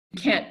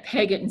can't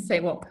peg it and say,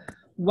 well,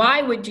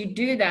 why would you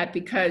do that?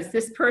 Because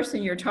this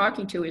person you're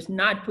talking to is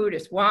not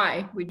Buddhist.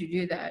 Why would you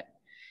do that?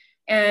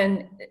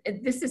 And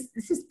this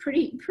is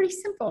pretty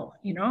simple,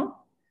 you know.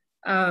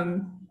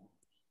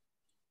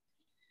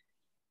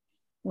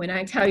 When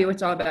I tell you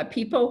it's all about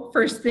people,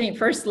 first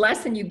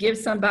lesson you give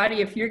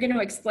somebody, if you're going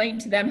to explain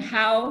to them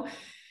how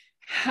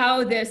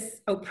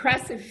this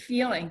oppressive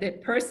feeling,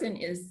 that person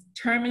is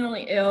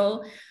terminally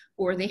ill,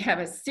 or they have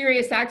a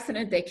serious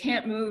accident, they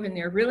can't move, and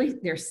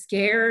they're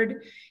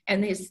scared,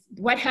 and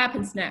what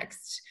happens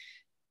next?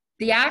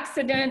 The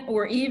accident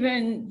or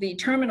even the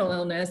terminal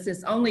illness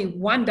is only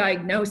one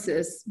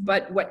diagnosis,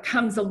 but what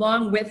comes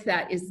along with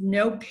that is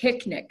no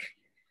picnic.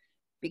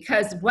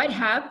 Because what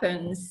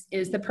happens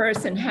is the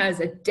person has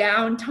a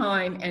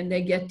downtime and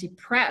they get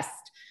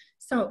depressed.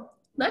 So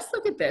let's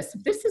look at this.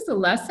 This is a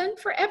lesson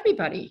for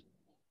everybody.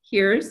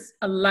 Here's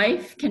a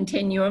life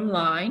continuum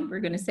line.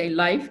 We're going to say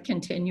life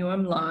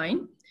continuum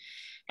line.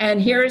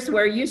 And here's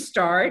where you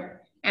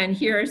start, and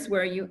here's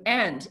where you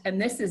end.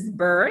 And this is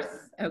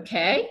birth,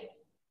 okay?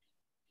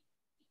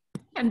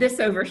 And this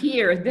over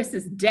here, this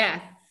is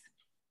death.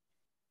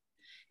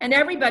 And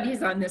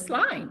everybody's on this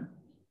line.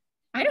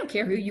 I don't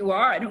care who you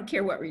are. I don't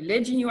care what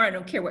religion you are. I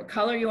don't care what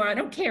color you are. I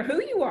don't care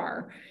who you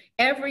are.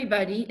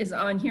 Everybody is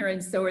on here,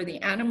 and so are the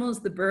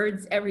animals, the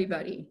birds,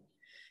 everybody.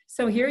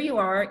 So here you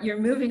are, you're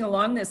moving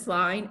along this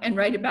line, and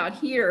right about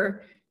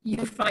here,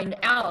 you find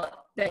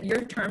out that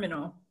you're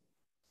terminal.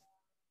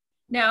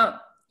 Now,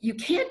 you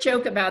can't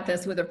joke about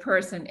this with a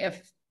person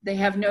if they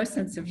have no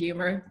sense of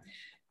humor.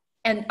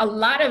 And a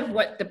lot of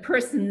what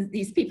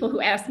these people who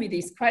ask me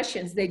these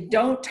questions, they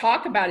don't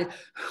talk about it.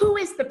 Who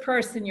is the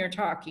person you're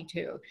talking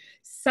to?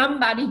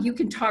 Somebody you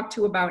can talk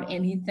to about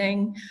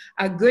anything,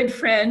 a good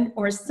friend,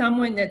 or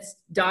someone that's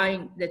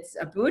dying, that's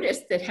a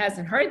Buddhist that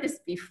hasn't heard this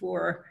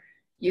before.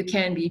 You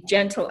can be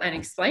gentle and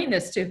explain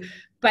this to,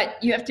 but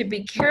you have to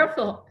be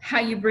careful how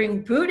you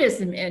bring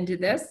Buddhism into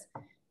this.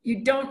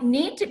 You don't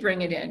need to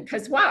bring it in,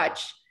 because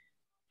watch,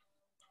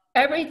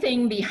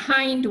 everything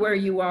behind where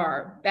you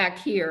are, back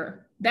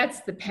here,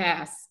 that's the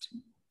past.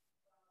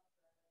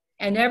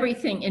 And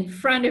everything in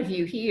front of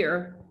you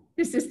here,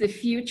 this is the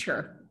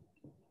future.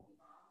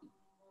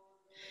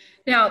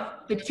 Now,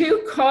 the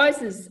two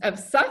causes of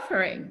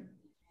suffering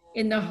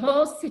in the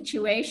whole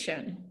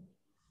situation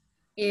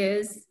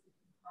is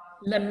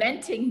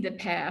lamenting the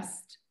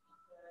past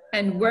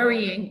and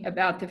worrying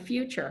about the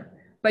future.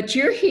 But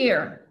you're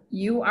here.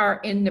 You are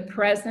in the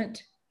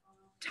present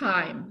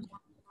time.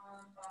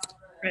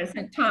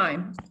 Present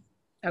time.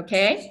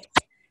 Okay?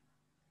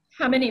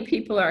 How many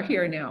people are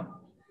here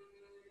now?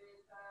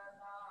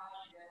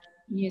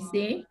 You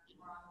see?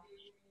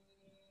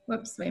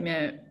 Whoops, wait a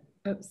minute.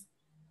 Oops.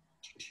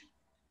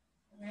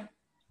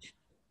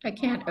 I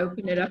can't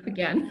open it up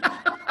again.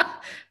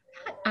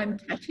 I'm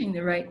touching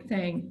the right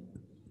thing.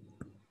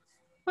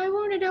 Why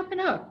won't it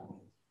open up?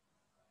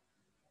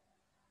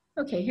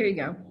 Okay, here you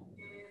go.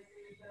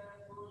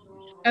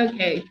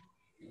 Okay,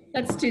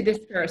 let's do this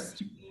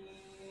first.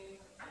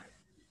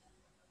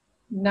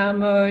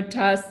 Namo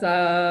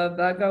tassa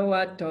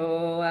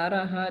bhagavato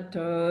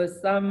arahato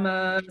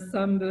samma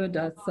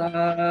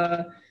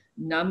sambuddhassa.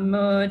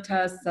 Namo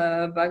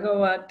tassa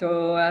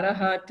bhagavato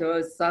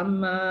arahato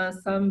samma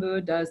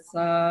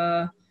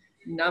sambuddhassa.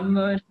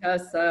 Namo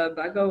tassa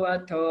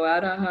bhagavato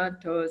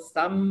arahato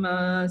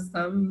samma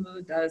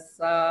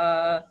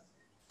sambuddhassa.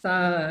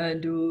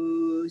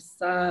 Sadhu,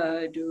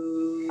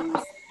 sadhu,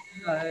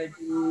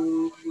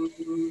 sadhu.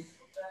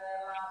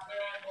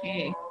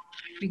 Okay.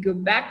 We go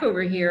back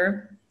over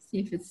here, see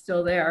if it's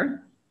still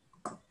there.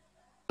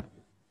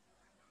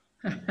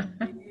 Touch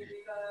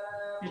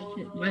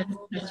it once,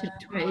 touch it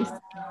twice.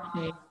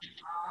 Okay.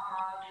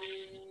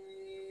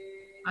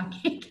 I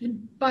can't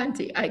get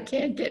Bunty. I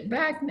can't get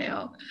back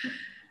now.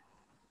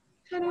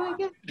 How do I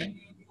get there?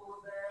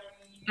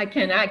 I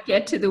cannot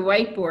get to the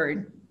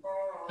whiteboard.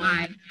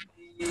 Hi.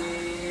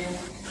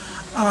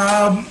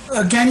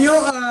 Can you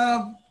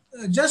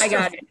just... I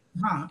got it.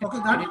 Okay,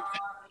 got it.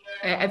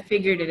 I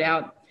figured it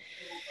out.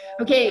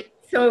 Okay,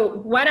 so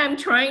what I'm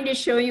trying to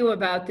show you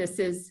about this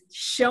is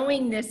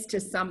showing this to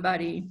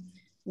somebody.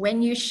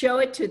 When you show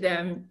it to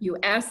them, you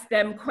ask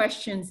them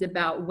questions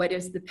about what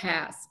is the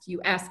past. You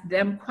ask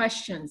them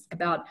questions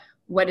about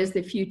what is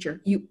the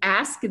future. You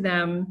ask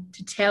them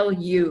to tell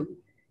you.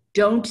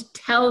 Don't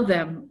tell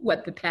them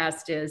what the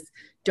past is.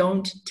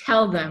 Don't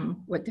tell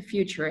them what the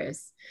future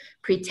is.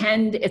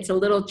 Pretend it's a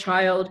little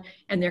child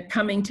and they're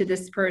coming to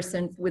this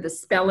person with a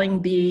spelling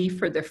bee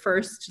for the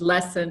first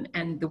lesson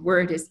and the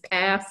word is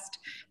past,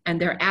 and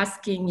they're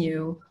asking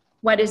you,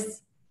 what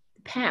is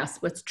the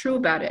past? What's true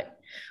about it?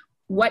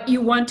 What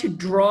you want to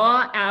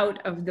draw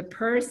out of the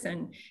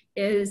person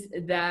is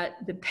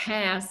that the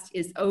past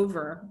is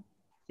over.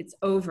 It's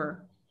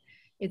over.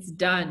 It's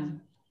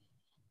done.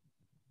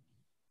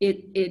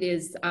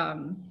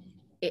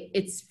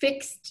 It's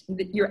fixed.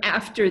 You're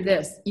after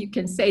this. You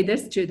can say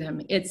this to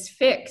them. It's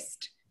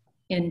fixed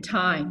in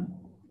time.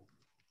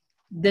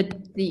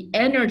 The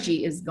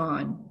energy is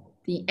gone.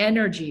 The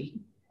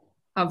energy.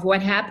 of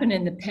what happened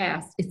in the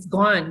past. It's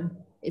gone.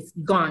 It's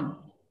gone.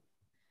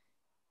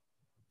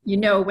 You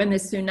know, when the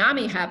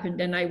tsunami happened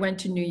and I went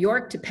to New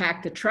York to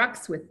pack the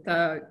trucks with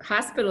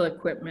hospital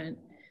equipment,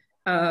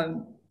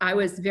 I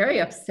was very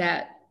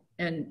upset.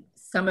 And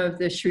some of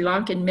the Sri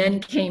Lankan men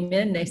came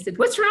in, they said,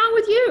 "What's wrong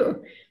with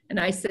you?" And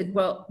I said,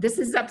 "Well, this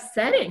is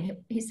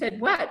upsetting." He said,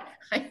 "What?"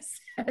 I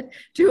said,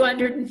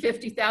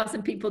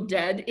 250,000 people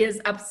dead is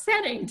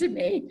upsetting to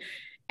me.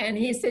 And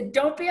he said,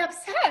 "Don't be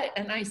upset."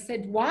 And I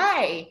said,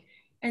 "Why?"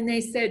 And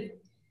they said,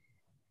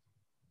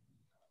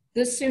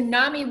 "The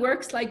tsunami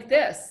works like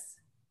this.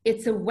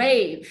 It's a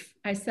wave."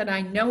 I said,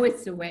 "I know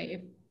it's a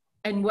wave.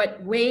 And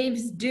what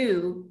waves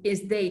do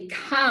is they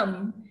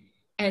come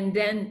and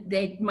then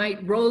they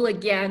might roll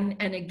again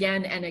and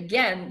again and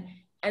again,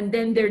 and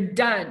then they're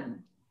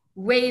done.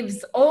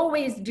 Waves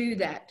always do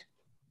that.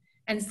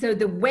 And so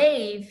the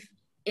wave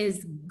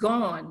is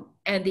gone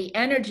and the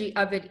energy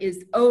of it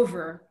is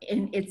over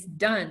and it's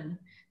done.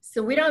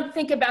 So we don't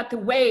think about the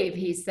wave,"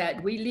 he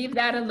said. "We leave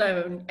that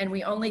alone and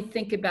we only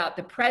think about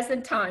the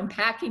present time,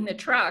 packing the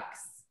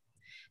trucks.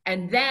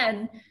 And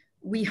then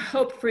we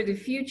hope for the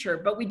future,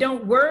 but we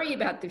don't worry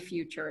about the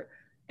future."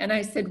 And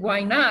I said,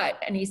 "Why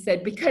not?" And he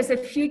said, "Because the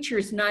future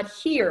is not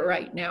here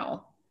right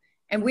now.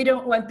 And we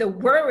don't want the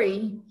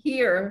worry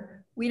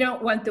here. We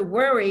don't want the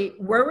worry.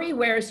 Worry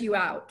wears you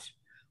out.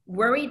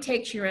 Worry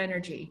takes your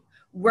energy.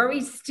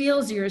 Worry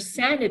steals your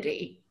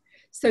sanity.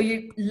 So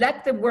you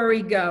let the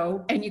worry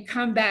go and you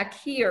come back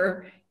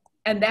here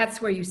and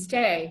that's where you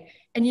stay."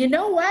 And you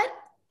know what?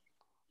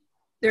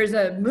 There's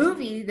a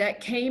movie that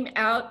came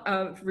out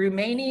of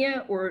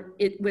Romania, or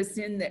it was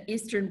in the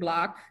Eastern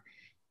Bloc,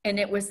 and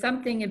it was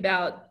something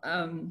about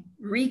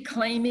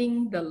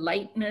reclaiming the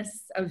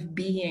lightness of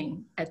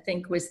being, I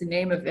think was the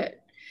name of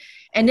it.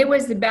 And it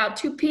was about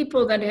two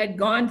people that had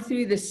gone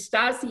through the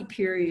Stasi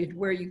period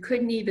where you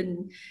couldn't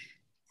even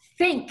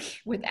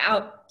think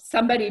without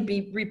somebody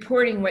be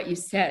reporting what you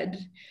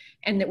said.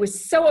 And it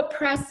was so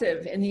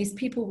oppressive, and these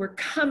people were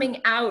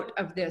coming out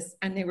of this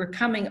and they were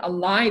coming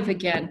alive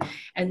again.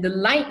 And the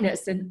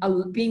lightness and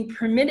being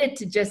permitted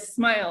to just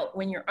smile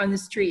when you're on the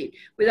street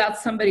without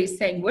somebody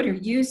saying, "What are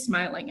you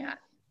smiling at?"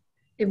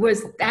 It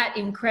was that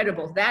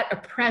incredible, that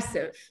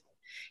oppressive.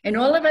 And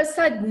all of a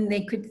sudden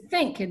they could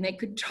think and they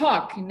could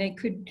talk and they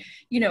could,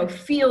 you know,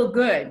 feel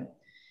good.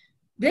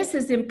 This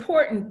is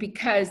important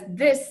because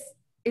this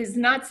is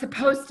not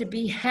supposed to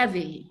be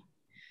heavy.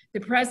 The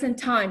present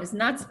time is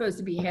not supposed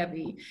to be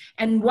heavy.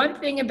 And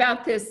one thing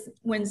about this,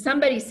 when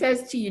somebody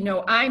says to you,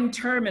 "No, I'm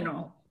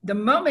terminal," the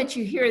moment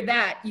you hear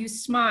that, you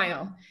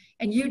smile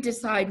and you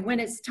decide when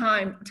it's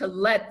time to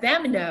let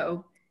them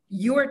know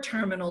you're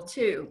terminal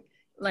too.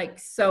 Like,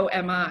 so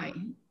am I.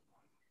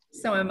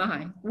 So am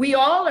I. We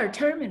all are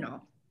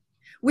terminal.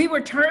 We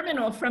were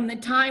terminal from the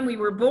time we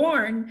were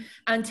born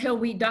until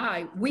we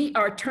die. We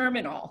are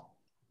terminal,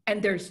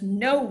 and there's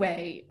no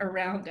way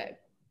around it.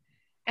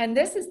 And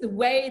this is the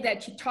way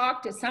that you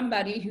talk to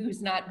somebody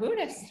who's not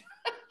Buddhist.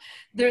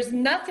 There's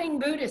nothing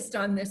Buddhist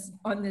on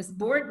this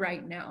board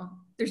right now.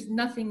 There's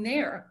nothing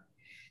there.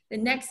 The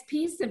next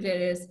piece of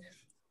it is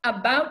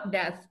about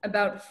death,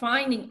 about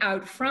finding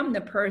out from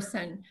the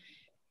person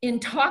in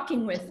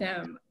talking with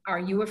them, are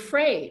you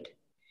afraid?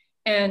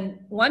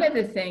 And one of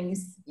the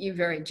things you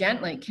very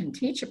gently can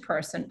teach a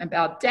person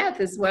about death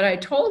is what I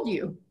told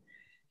you.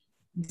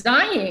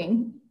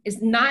 Dying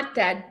is not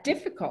that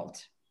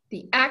difficult.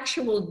 The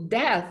actual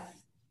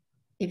death,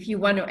 if you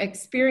want to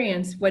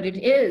experience what it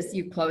is,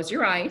 you close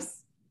your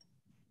eyes,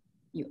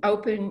 you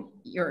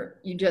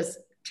just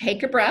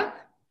take a breath,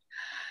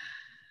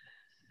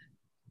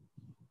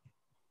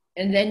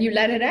 and then you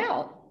let it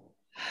out.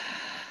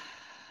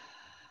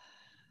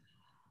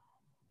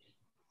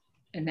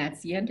 And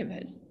that's the end of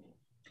it.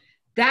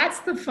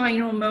 That's the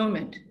final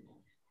moment.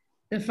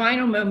 The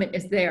final moment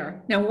is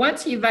there. Now,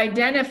 once you've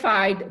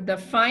identified the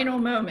final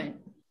moment,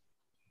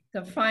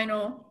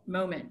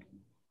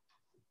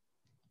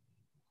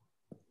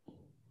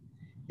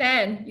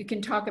 then you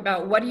can talk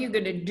about what are you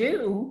going to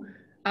do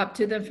up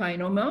to the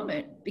final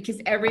moment, because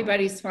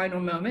everybody's final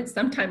moment,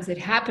 sometimes it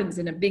happens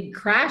in a big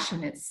crash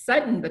and it's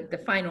sudden, but the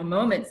final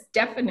moment's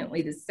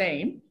definitely the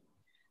same,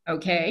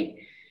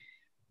 okay?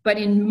 But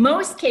in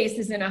most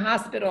cases in a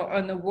hospital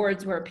on the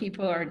wards where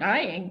people are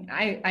dying,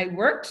 I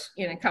worked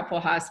in a couple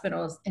of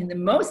hospitals, and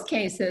in most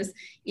cases,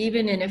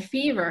 even in a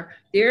fever,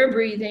 they're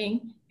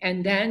breathing,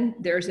 and then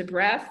there's a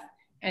breath,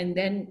 and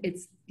then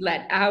it's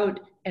let out,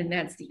 and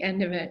that's the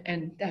end of it,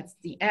 and that's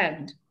the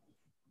end.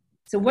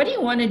 So what do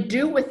you want to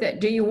do with it?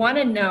 Do you want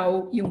to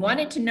know, you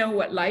wanted to know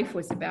what life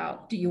was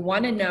about? Do you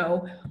want to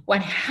know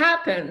what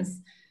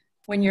happens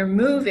when you're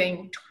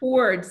moving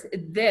towards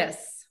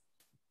this?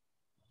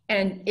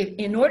 And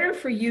in order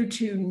for you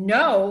to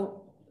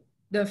know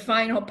the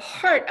final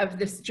part of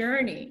this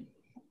journey,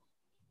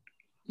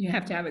 you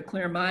have to have a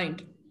clear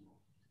mind.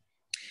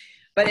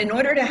 But in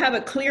order to have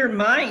a clear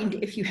mind,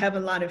 if you have a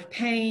lot of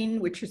pain,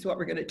 which is what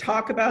we're going to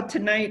talk about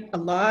tonight a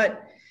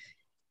lot,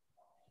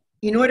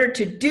 in order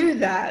to do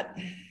that,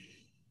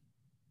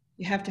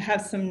 you have to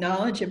have some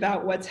knowledge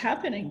about what's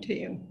happening to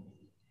you.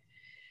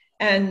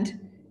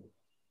 And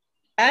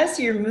as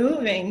you're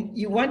moving,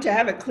 you want to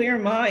have a clear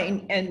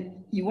mind,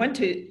 and you want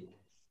to,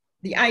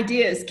 the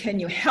idea is, can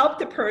you help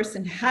the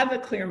person have a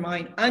clear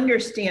mind,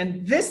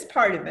 understand this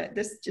part of it?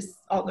 This is just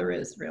all there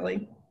is,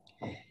 really.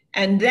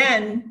 And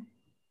then,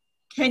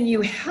 can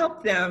you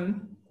help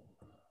them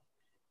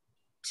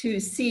to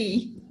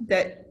see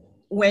that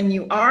when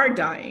you are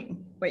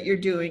dying, what you're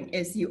doing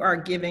is you are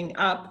giving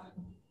up.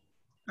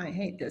 I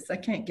hate this. I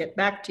can't get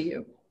back to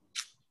you.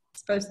 I'm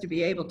supposed to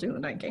be able to,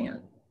 and I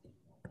can't.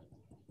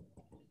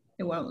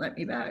 It won't let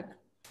me back.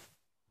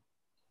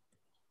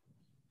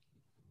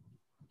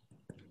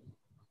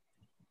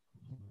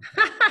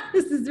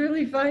 This is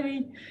really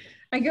funny.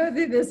 I go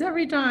through this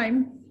every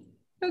time.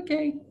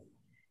 Okay,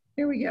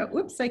 here we go.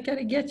 Whoops, I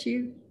gotta get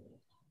you.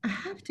 I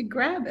have to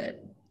grab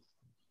it.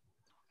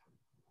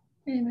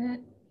 Wait a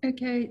minute.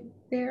 Okay,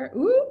 there.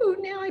 Ooh,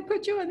 now I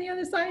put you on the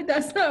other side.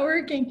 That's not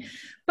working.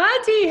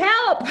 Bati,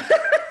 help!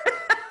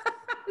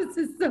 This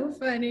is so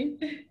funny.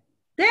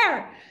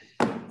 There.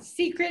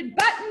 Secret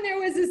button. There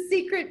was a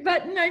secret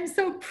button. I'm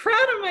so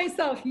proud of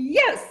myself.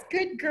 Yes,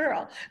 good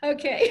girl.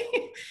 Okay.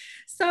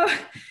 So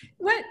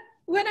what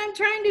I'm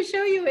trying to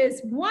show you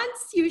is,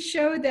 once you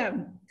show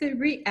them the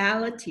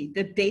reality,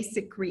 the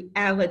basic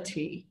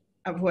reality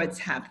of what's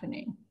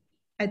happening,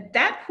 at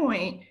that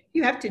point,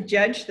 you have to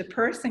judge the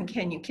person.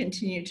 Can you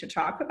continue to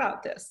talk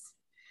about this?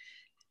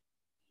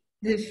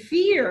 The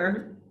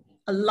fear,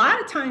 a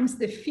lot of times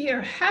the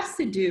fear has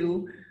to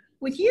do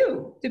with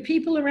you, the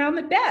people around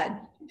the bed.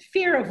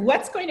 Fear of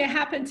what's going to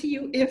happen to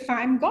you if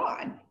I'm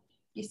gone.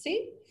 You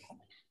see?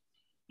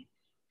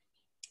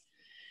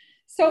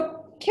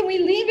 So can we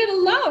leave it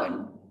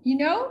alone, you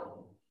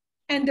know?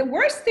 And the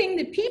worst thing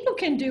that people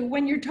can do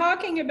when you're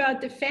talking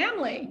about the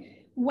family,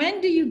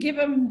 when do you give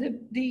them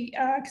the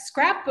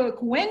scrapbook?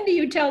 When do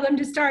you tell them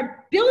to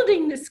start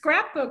building the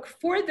scrapbook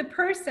for the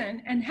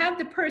person and have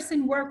the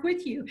person work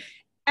with you?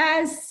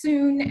 As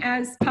soon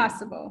as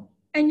possible.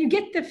 And you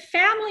get the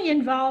family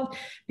involved,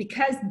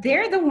 because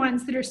they're the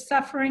ones that are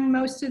suffering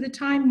most of the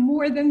time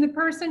more than the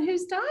person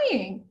who's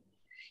dying,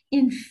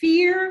 in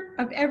fear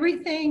of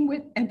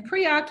everything and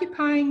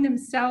preoccupying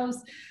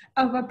themselves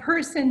of a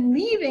person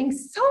leaving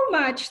so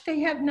much they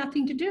have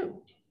nothing to do.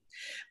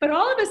 But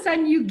all of a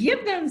sudden you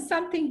give them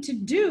something to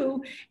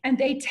do, and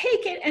they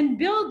take it and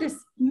build this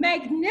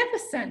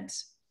magnificent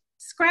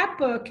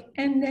scrapbook,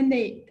 and then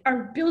they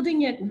are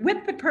building it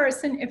with the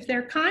person if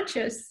they're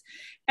conscious,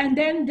 and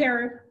then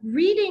they're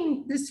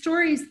reading the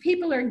stories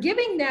people are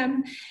giving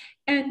them,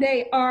 and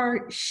they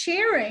are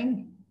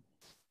sharing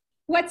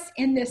what's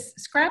in this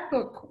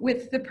scrapbook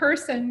with the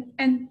person,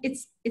 and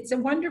it's a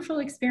wonderful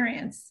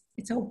experience.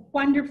 It's a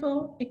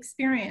wonderful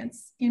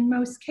experience. In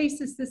most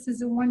cases, this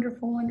is a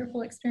wonderful,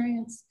 wonderful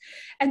experience.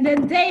 And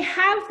then they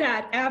have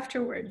that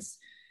afterwards.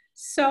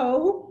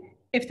 So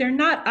if they're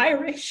not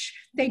Irish,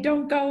 they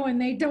don't go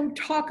and they don't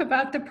talk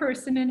about the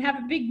person and have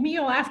a big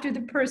meal after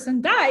the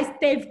person dies.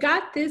 They've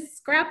got this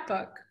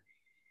scrapbook,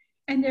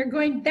 and they're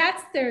going,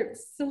 that's their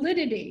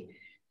solidity.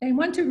 They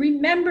want to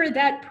remember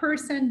that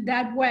person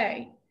that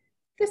way.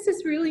 This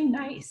is really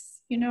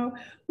nice. You know,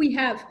 we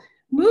have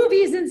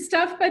movies and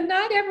stuff, but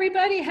not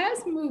everybody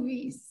has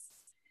movies.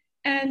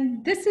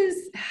 And this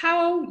is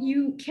how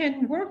you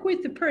can work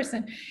with the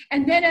person.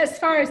 And then as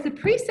far as the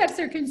precepts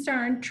are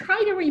concerned,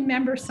 try to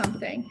remember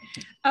something.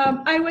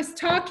 I was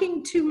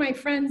talking to my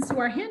friends who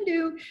are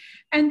Hindu,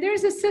 and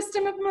there's a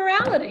system of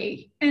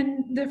morality.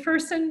 And the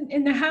person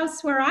in the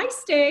house where I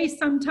stay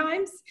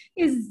sometimes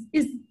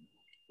is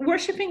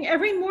worshiping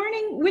every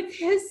morning with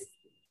his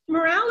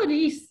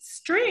morality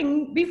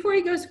string before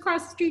he goes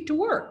across the street to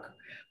work,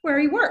 where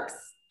he works,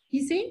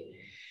 you see?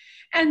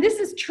 And this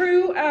is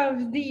true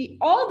of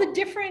all the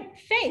different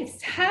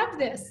faiths have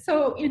this.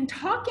 So in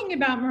talking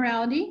about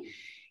morality,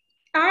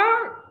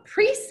 our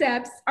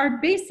precepts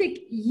are basic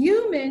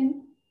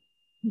human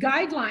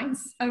guidelines,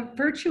 of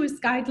virtuous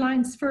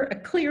guidelines for a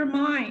clear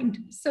mind,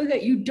 so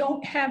that you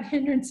don't have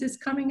hindrances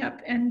coming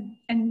up and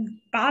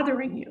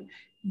bothering you.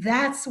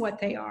 That's what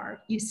they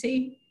are, you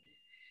see?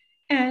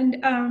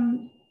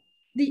 And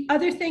the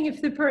other thing,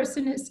 if the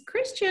person is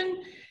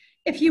Christian,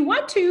 if you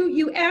want to,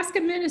 you ask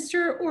a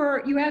minister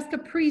or you ask a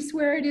priest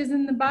where it is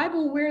in the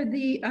Bible where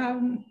the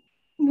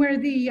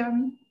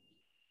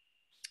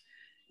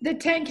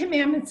Ten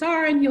Commandments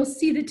are, and you'll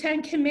see the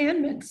Ten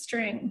Commandments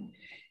string.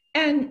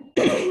 And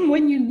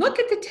when you look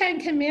at the Ten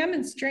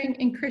Commandments string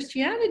in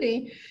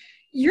Christianity,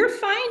 you're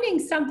finding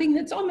something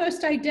that's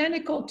almost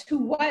identical to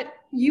what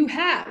you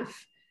have.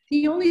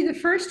 The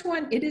first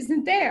one, it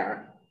isn't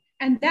there.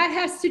 And that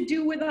has to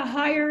do with a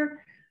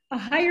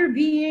higher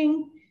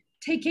being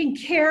taking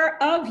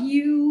care of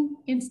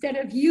you instead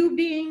of you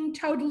being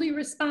totally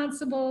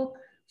responsible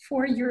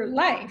for your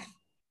life.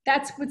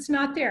 That's what's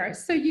not there.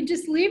 So you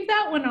just leave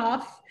that one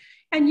off,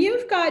 and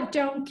you've got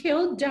don't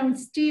kill, don't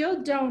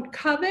steal, don't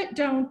covet,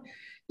 don't,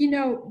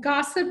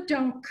 gossip,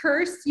 don't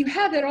curse. You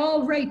have it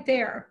all right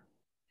there.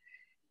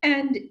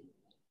 And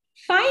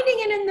finding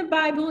it in the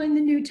Bible, in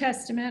the New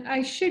Testament,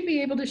 I should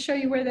be able to show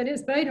you where that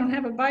is, but I don't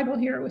have a Bible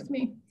here with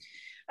me.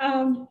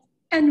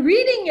 And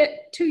reading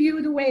it to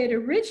you the way it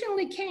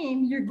originally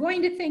came, you're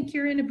going to think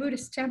you're in a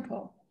Buddhist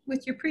temple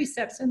with your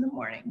precepts in the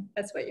morning.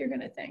 That's what you're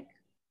going to think.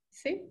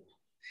 See?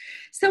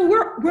 So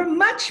we're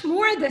much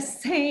more the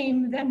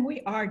same than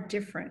we are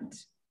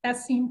different.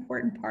 That's the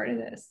important part of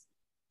this.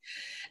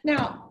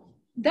 Now,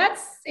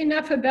 that's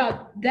enough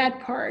about that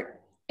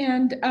part.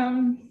 And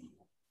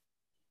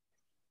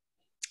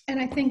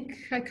I think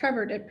I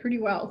covered it pretty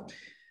well.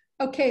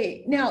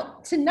 Okay, now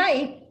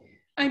tonight,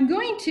 I'm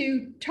going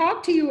to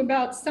talk to you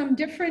about some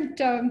different,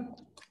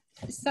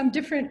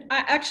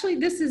 actually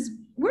this is,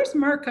 where's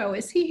Marco?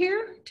 Is he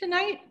here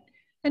tonight?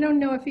 I don't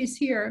know if he's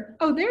here.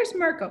 Oh, there's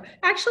Marco.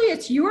 Actually,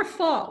 it's your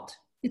fault.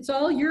 It's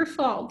all your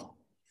fault.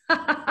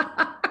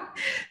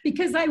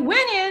 Because I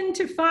went in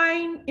to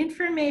find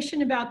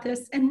information about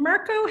this, and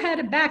Marco had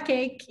a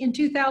backache in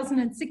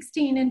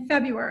 2016 in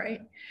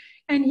February.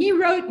 And he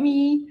wrote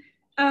me,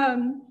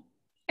 and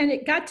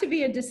it got to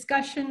be a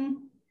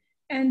discussion.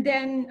 And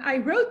then I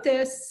wrote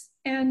this,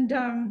 and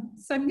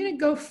so I'm going to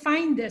go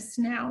find this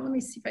now. Let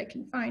me see if I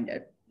can find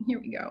it.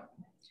 Here we go.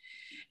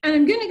 And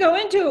I'm going to go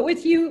into it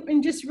with you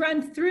and just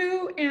run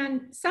through,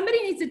 and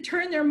somebody needs to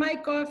turn their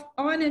mic off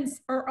on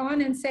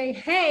and say,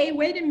 hey,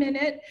 wait a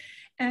minute,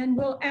 and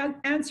we'll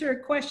answer a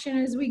question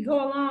as we go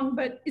along,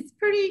 but it's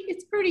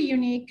pretty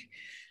unique.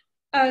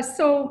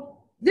 So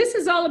this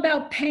is all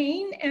about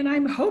pain, and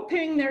I'm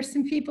hoping there's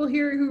some people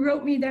here who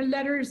wrote me their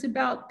letters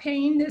about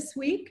pain this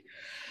week.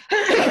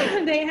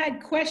 They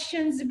had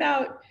questions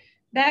about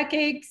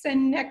backaches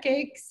and neck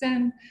aches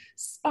and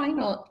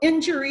spinal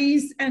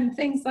injuries and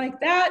things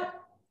like that.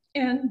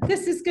 And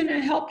this is going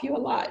to help you a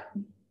lot.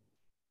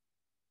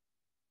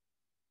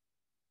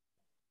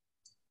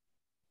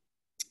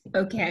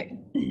 Okay.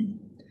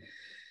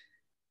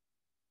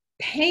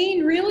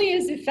 Pain really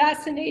is a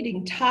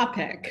fascinating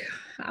topic.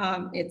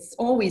 It's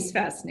always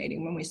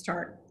fascinating when we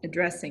start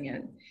addressing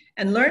it.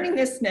 And learning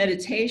this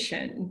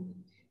meditation,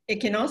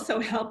 it can also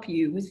help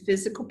you with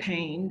physical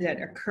pain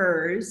that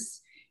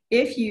occurs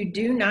if you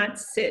do not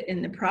sit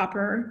in the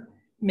proper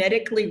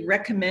medically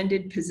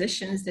recommended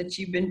positions that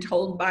you've been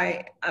told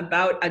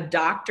about a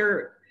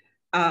doctor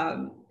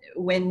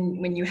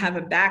when you have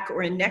a back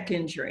or a neck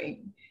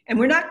injury. And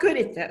we're not good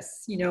at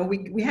this. You know,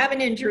 we have an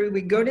injury,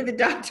 we go to the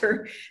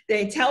doctor,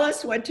 they tell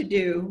us what to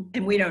do,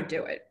 and we don't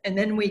do it. And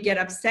then we get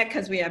upset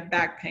because we have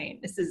back pain.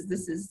 This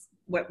is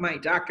what my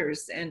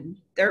doctors and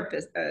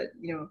therapists,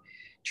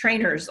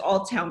 trainers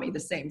all tell me the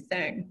same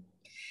thing.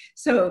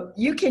 So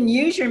you can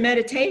use your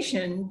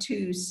meditation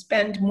to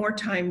spend more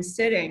time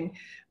sitting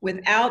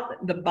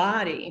without the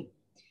body.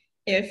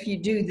 If you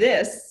do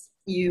this,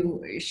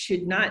 you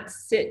should not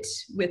sit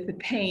with the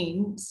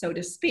pain, so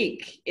to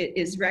speak. It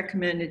is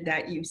recommended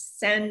that you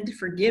send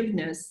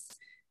forgiveness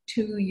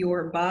to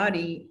your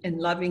body and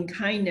loving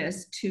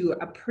kindness to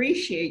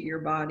appreciate your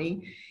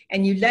body,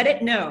 and you let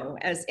it know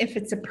as if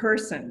it's a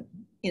person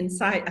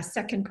inside, a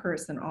second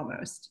person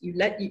almost. You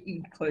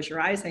close your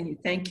eyes and you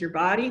thank your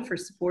body for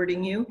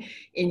supporting you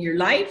in your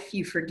life.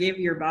 You forgive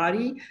your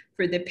body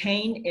for the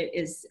pain it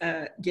is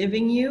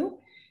giving you,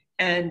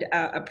 and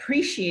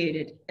appreciate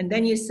it. And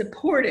then you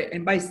support it.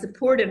 And by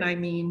support it, I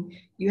mean,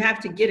 you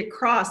have to get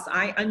across,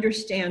 I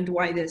understand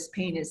why this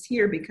pain is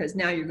here, because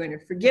now you're going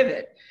to forgive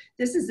it.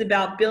 This is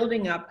about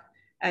building up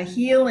a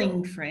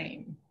healing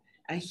frame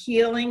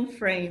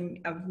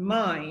of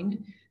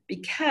mind,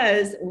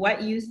 because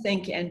what you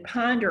think and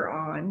ponder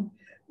on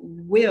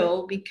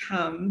will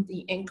become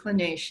the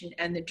inclination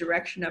and the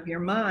direction of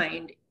your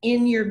mind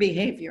in your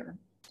behavior.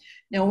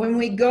 Now, when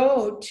we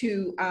go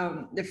to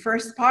the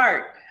first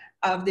part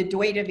of the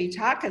Dvaita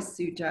Vitakka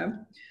Sutta,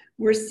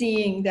 we're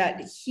seeing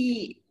that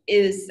he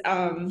is,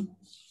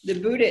 the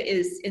Buddha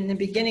is, in the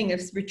beginning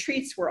of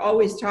retreats, we're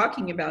always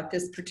talking about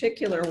this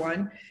particular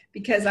one,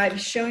 because I've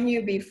shown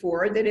you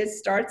before that it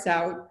starts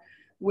out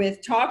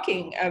with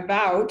talking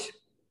about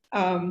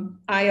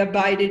I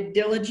abided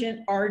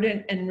diligent,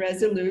 ardent, and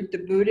resolute, the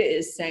Buddha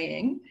is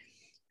saying.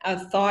 A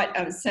thought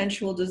of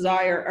sensual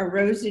desire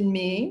arose in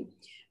me.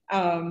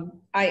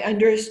 I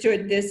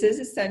understood this is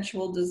a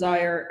sensual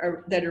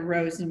desire that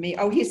arose in me.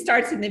 Oh, he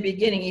starts in the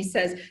beginning. He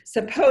says,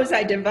 suppose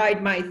I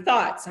divide my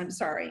thoughts,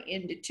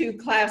 into two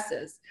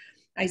classes.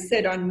 I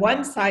said on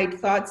one side,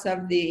 thoughts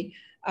of the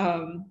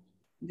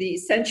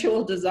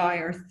sensual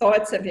desire,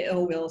 thoughts of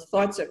ill will,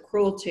 thoughts of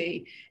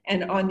cruelty.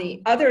 And on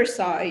the other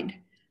side,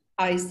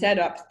 I set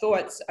up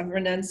thoughts of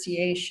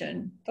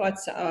renunciation,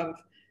 thoughts of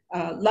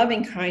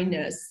loving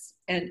kindness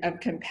and of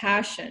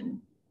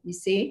compassion, you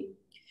see?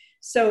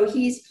 So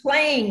he's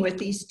playing with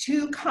these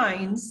two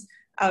kinds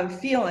of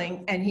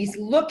feeling, and he's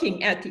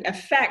looking at the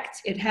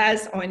effect it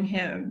has on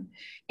him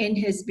in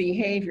his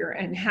behavior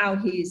and how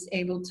he's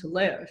able to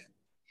live.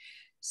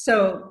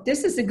 So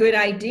this is a good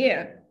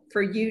idea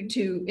for you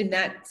to, in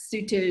that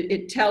sutta,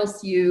 it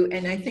tells you,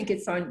 and I think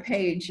it's on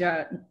page,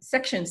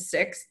 section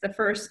 6, the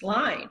first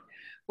line,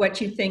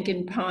 what you think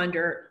and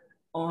ponder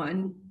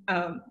on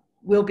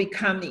will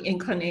become the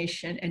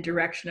inclination and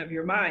direction of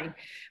your mind.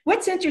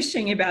 What's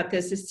interesting about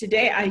this is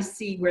today I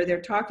see where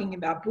they're talking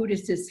about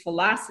Buddhism is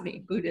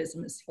philosophy.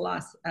 Buddhism is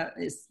philosophy,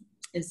 is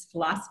is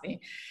philosophy.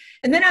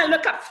 And then I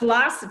look up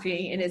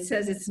philosophy, and it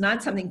says it's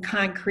not something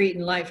concrete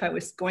in life. I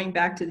was going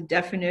back to the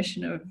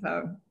definition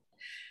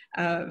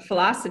of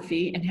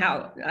philosophy, and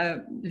how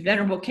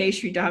Venerable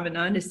Kesri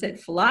Dhammananda said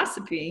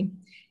philosophy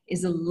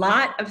is a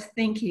lot of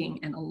thinking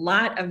and a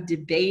lot of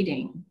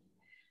debating,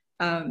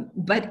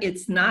 but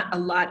it's not a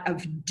lot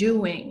of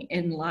doing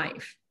in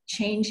life,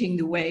 changing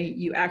the way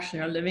you actually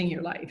are living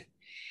your life.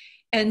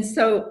 And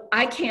so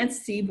I can't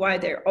see why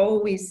they're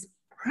always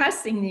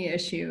pressing the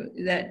issue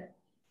that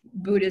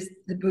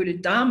the Buddha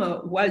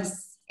Dhamma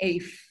was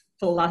a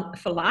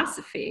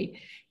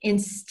philosophy,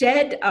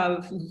 instead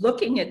of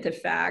looking at the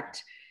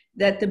fact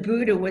that the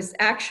Buddha was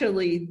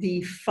actually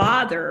the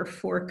father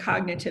for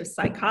cognitive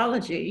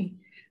psychology,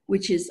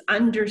 which is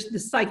under the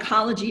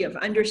psychology of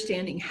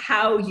understanding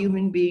how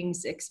human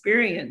beings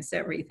experience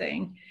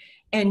everything,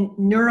 and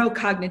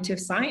neurocognitive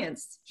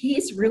science.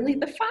 He's really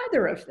the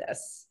father of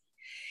this.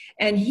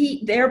 And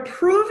they're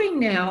proving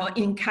now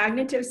in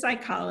cognitive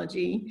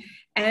psychology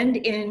and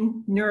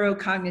in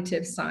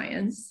neurocognitive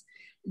science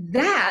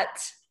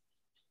that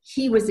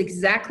he was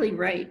exactly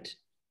right.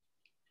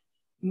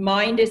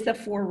 Mind is the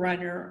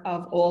forerunner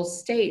of all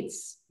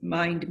states.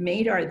 Mind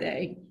made are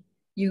they.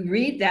 You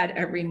read that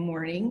every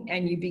morning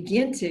and you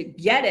begin to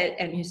get it,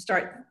 and you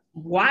start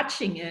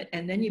watching it,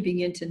 and then you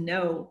begin to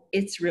know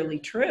it's really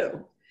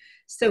true.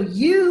 So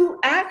you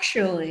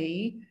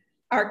actually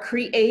are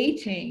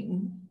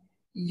creating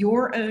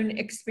your own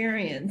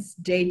experience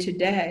day to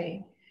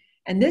day.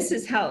 And this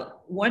is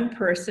how one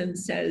person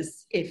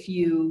says, if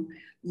you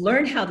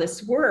learn how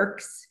this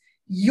works,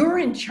 you're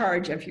in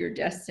charge of your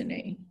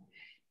destiny.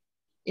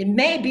 It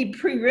may be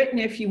pre-written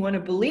if you want to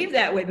believe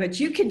that way, but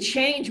you can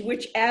change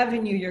which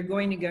avenue you're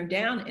going to go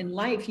down in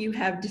life. You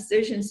have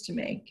decisions to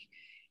make,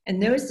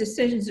 and those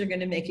decisions are going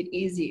to make it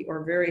easy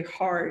or very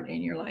hard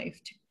in your life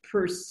to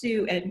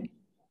pursue and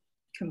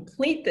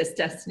complete this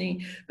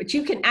destiny, but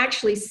you can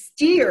actually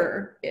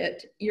steer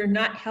it. You're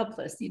not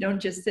helpless. You don't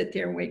just sit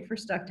there and wait for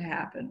stuff to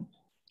happen.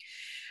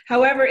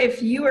 However,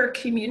 if you are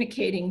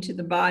communicating to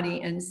the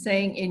body and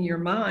saying in your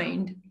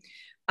mind,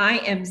 I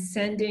am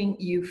sending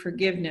you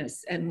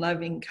forgiveness and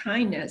loving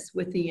kindness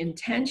with the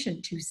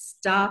intention to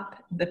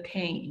stop the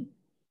pain,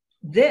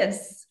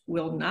 this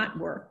will not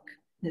work.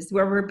 This is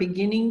where we're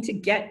beginning to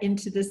get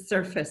into the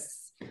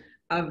surface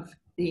of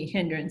the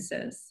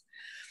hindrances.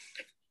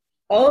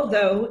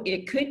 Although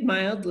it could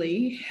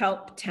mildly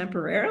help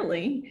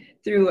temporarily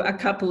through a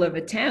couple of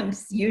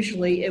attempts,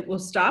 usually it will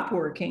stop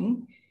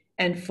working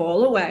and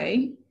fall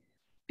away,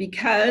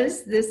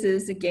 because this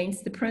is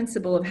against the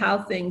principle of how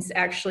things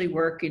actually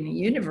work in the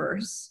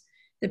universe.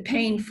 The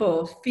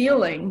painful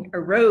feeling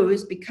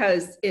arose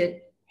because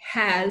it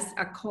has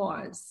a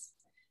cause,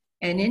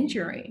 an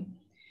injury.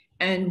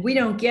 And we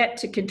don't get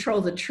to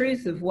control the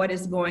truth of what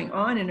is going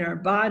on in our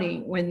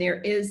body when there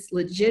is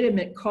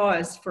legitimate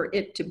cause for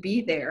it to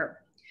be there.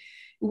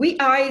 We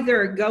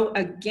either go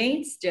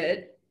against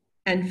it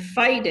and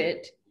fight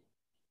it.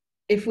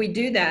 If we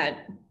do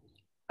that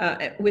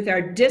with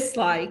our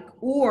dislike,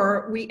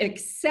 or we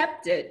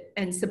accept it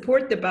and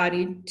support the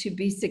body to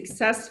be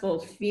successful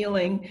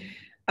feeling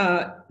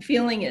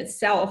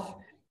itself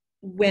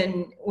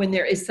when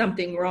there is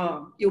something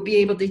wrong. You'll be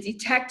able to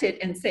detect it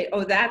and say,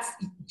 oh, that's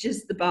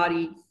just the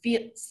body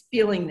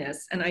feeling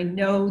this. And I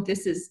know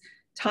this is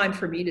time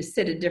for me to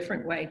sit a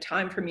different way,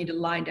 time for me to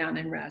lie down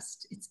and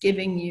rest. It's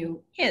giving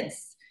you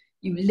hints.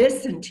 You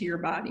listen to your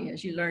body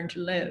as you learn to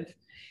live.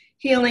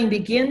 Healing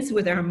begins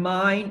with our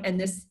mind, and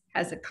this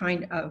has a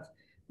kind of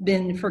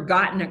been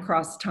forgotten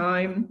across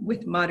time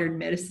with modern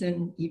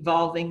medicine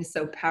evolving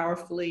so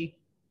powerfully.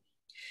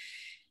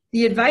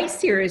 The advice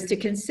here is to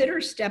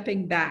consider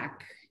stepping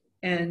back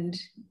and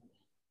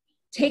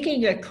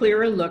taking a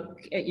clearer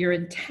look at your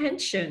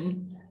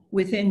intention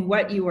within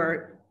what you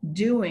are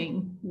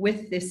doing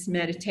with this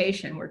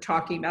meditation. We're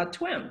talking about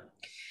TWIM.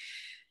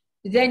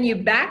 Then you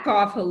back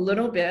off a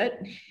little bit,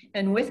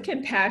 and with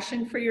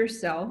compassion for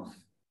yourself,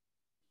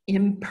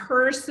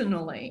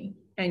 impersonally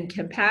and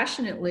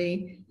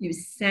compassionately, you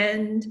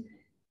send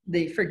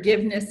the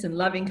forgiveness and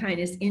loving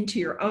kindness into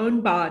your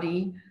own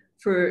body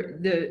for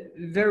the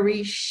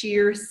very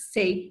sheer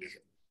sake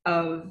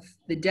of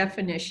the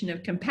definition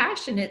of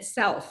compassion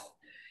itself.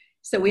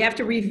 So we have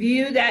to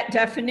review that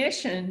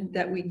definition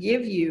that we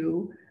give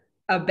you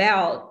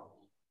about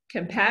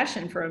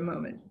compassion for a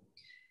moment.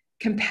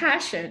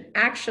 Compassion,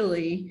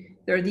 actually,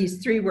 there are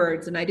these three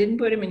words, and I didn't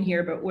put them in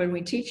here, but when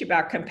we teach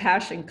about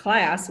compassion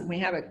class, and we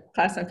have a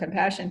class on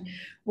compassion,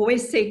 we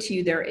always say to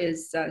you there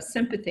is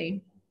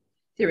sympathy,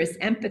 there is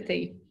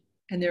empathy,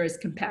 and there is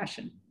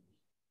compassion.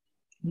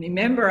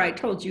 Remember, I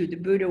told you the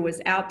Buddha was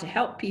out to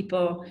help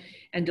people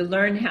and to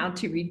learn how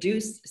to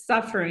reduce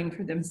suffering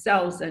for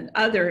themselves and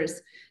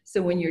others.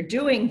 So when you're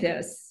doing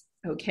this,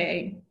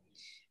 okay,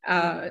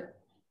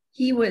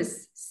 he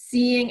was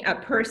seeing a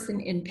person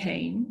in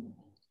pain.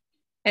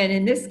 And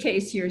in this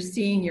case, you're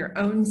seeing your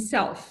own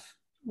self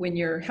when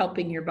you're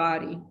helping your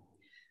body.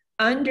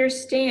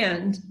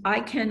 understand I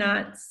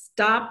cannot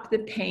stop the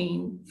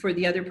pain for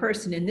the other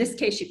person. In this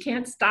case, you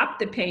can't stop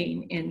the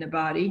pain in the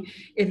body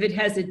if it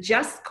has a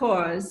just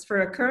cause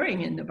for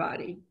occurring in the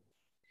body.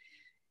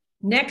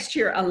 Next,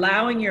 you're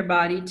allowing your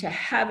body to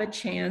have a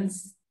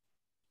chance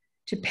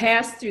to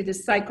pass through the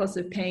cycles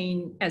of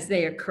pain as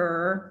they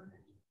occur,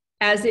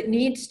 as it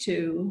needs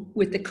to,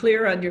 with the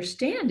clear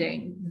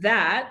understanding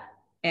that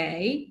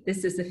A,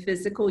 this is a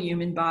physical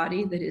human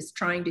body that is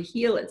trying to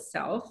heal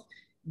itself.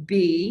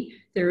 B,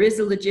 there is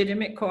a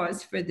legitimate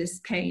cause for this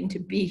pain to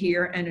be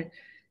here, and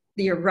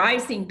the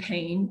arising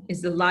pain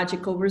is the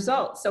logical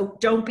result. So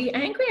don't be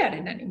angry at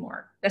it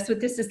anymore. That's what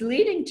this is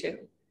leading to.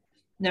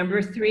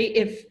 Number 3,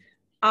 if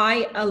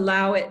I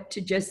allow it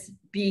to just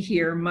be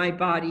here, my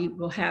body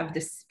will have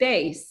the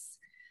space,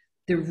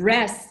 the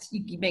rest.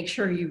 You make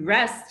sure you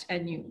rest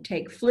and you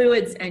take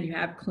fluids and you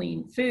have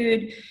clean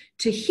food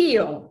to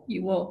heal.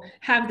 You will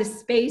have the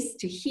space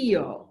to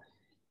heal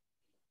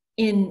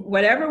in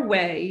whatever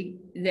way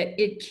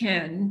that it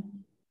can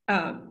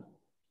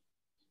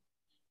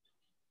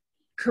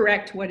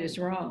correct what is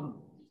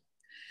wrong.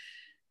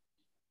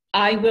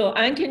 I will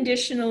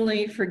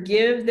unconditionally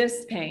forgive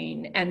this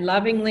pain and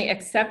lovingly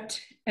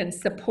accept and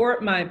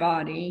support my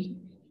body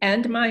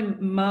and my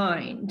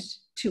mind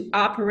to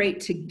operate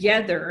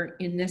together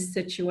in this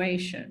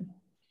situation.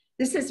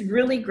 This is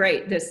really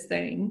great, this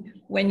thing,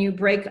 when you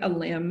break a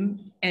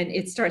limb and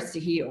it starts to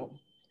heal,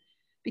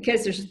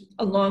 because there's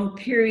a long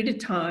period of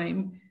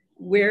time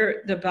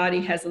where the body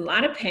has a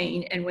lot of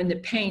pain, and when the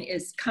pain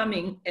is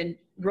coming and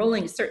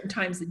rolling certain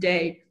times a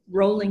day,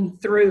 rolling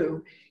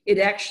through, it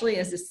actually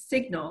is a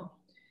signal.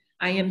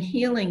 I am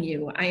healing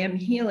you, I am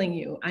healing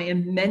you, I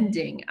am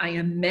mending, I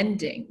am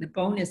mending. The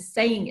bone is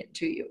saying it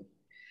to you.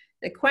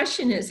 The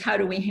question is, how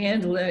do we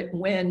handle it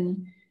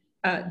when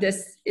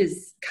this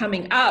is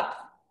coming up?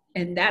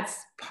 And that's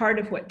part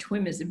of what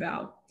TWIM is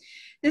about.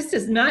 This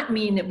does not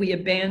mean that we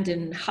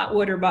abandon hot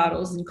water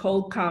bottles and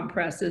cold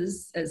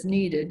compresses as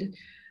needed,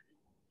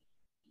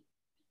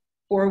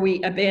 or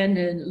we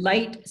abandon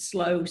light,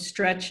 slow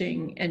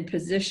stretching and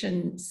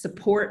position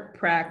support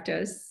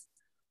practice,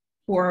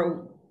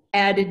 or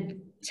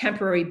added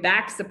temporary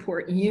back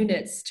support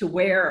units to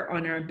wear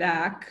on our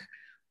back,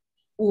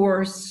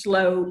 or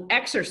slow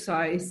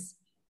exercise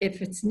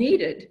if it's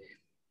needed.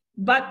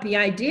 But the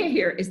idea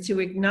here is to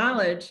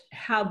acknowledge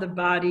how the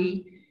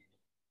body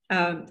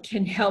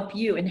can help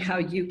you and how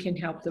you can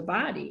help the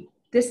body.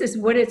 This is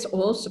what it's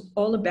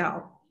all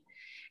about.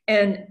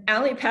 And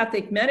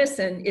allopathic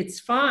medicine, it's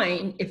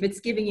fine if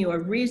it's giving you a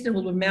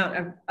reasonable amount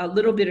of a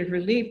little bit of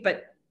relief,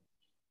 but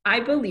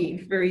I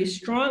believe very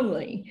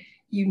strongly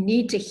you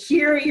need to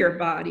hear your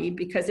body,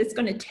 because it's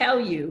going to tell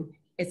you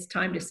it's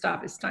time to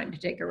stop, it's time to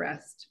take a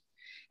rest.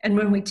 And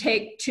when we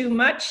take too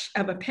much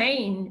of a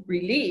pain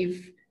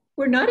relief,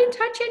 we're not in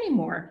touch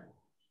anymore.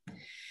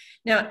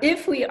 Now,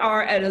 if we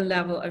are at a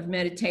level of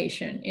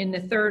meditation in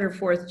the 3rd or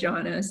 4th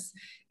jhanas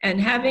and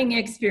having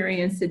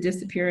experienced the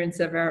disappearance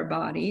of our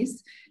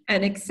bodies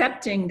and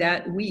accepting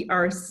that we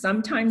are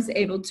sometimes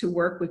able to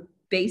work with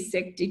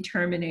basic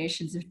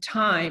determinations of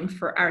time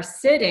for our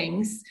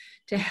sittings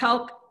to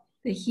help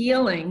the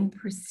healing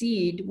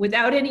proceed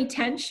without any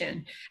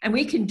tension. And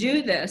we can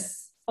do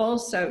this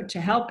also to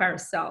help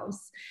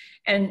ourselves.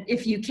 And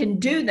if you can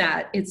do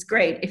that, it's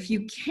great. If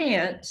you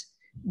can't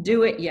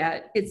do it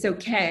yet, it's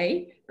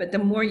okay. But the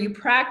more you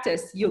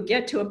practice, you'll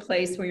get to a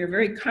place where you're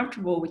very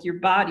comfortable with your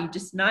body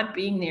just not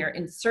being there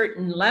in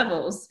certain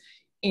levels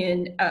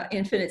in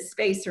infinite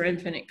space or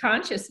infinite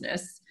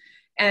consciousness.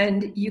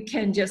 And you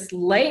can just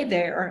lay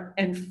there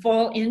and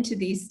fall into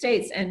these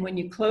states. And when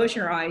you close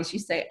your eyes, you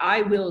say,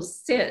 I will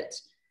sit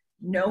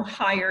no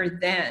higher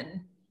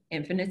than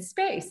infinite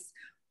space,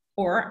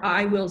 or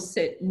I will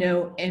sit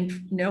no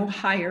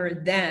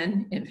higher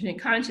than infinite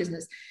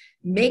consciousness.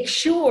 Make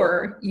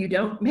sure you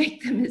don't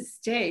make the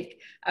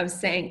mistake of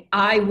saying,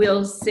 I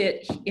will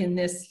sit in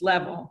this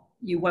level.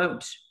 You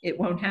won't, it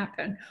won't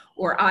happen.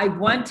 Or I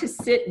want to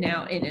sit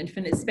now in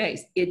infinite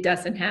space. It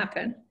doesn't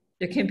happen.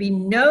 There can be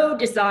no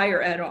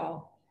desire at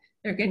all.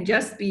 There can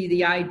just be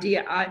the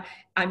idea,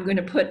 I'm going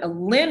to put a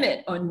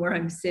limit on where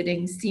I'm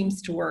sitting,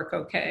 seems to work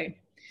okay.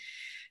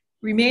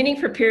 Remaining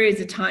for periods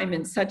of time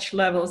in such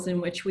levels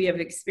in which we have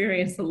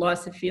experienced the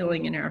loss of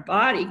feeling in our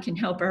body can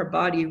help our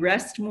body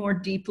rest more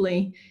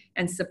deeply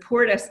and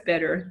support us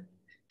better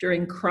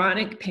during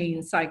chronic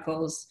pain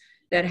cycles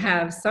that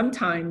have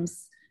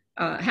sometimes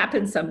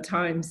happen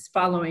sometimes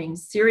following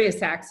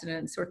serious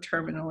accidents or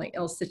terminally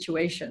ill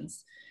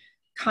situations.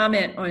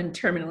 Comment on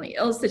terminally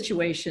ill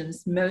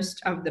situations: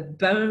 most of the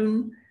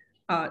bone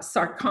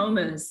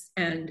sarcomas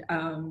and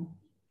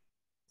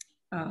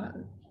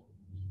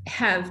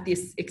have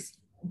this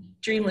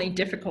extremely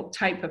difficult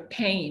type of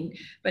pain.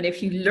 But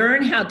if you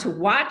learn how to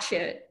watch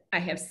it, I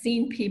have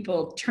seen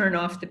people turn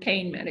off the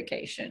pain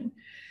medication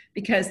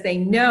because they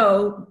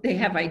know, they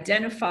have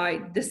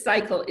identified the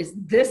cycle is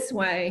this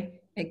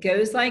way, it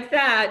goes like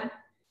that,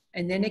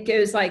 and then it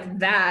goes like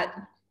that,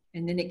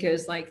 and then it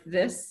goes like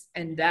this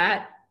and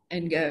that,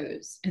 and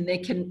goes. And they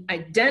can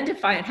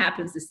identify it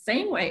happens the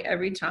same way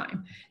every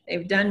time.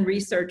 They've done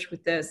research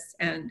with this.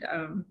 And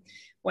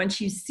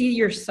once you see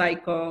your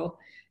cycle,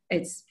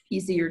 it's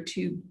easier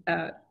to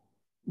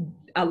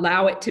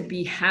allow it to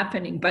be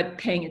happening, but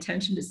paying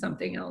attention to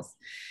something else.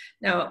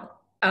 Now,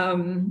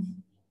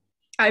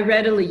 I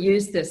readily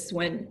used this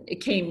when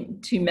it came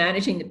to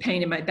managing the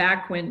pain in my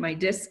back when my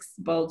discs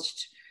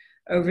bulged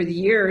over the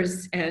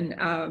years, and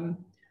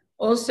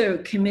also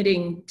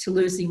committing to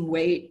losing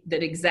weight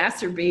that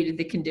exacerbated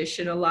the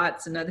condition a lot.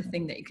 It's another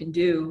thing that you can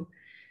do.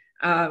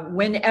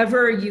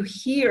 Whenever you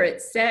hear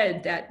it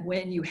said that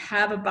when you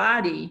have a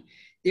body,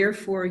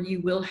 therefore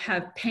you will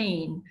have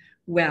pain,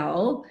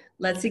 well,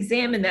 let's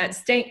examine that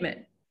statement,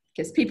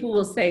 because people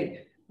will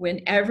say,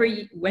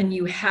 when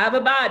you have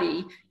a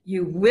body,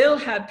 you will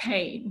have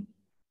pain,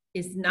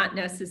 is not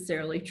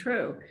necessarily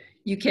true.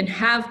 You can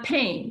have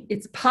pain.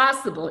 It's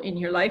possible in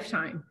your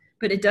lifetime,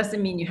 but it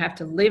doesn't mean you have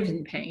to live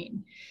in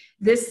pain.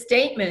 This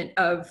statement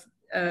of,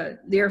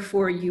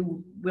 therefore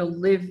you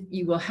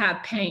will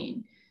have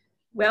pain.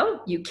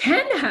 Well, you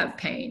can have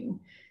pain.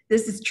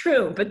 This is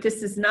true, but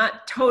this is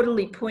not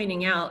totally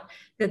pointing out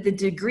that the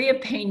degree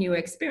of pain you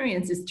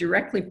experience is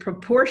directly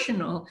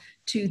proportional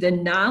to the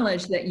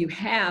knowledge that you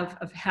have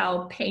of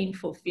how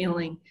painful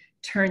feeling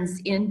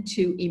turns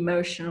into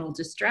emotional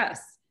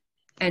distress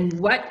and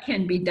what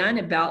can be done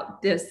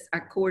about this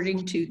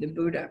according to the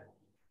Buddha.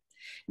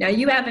 Now,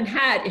 you haven't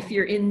had, if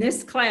you're in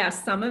this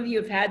class, some of you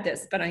have had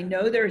this, but I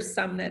know there's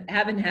some that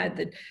haven't had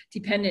the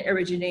dependent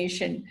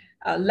origination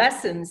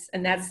lessons,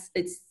 and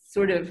it's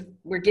sort of,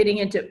 we're getting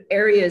into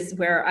areas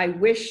where I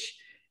wish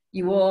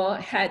you all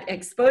had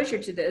exposure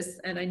to this,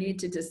 and I need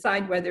to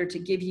decide whether to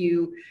give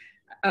you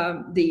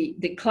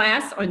the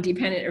class on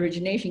dependent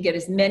origination, get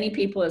as many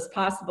people as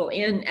possible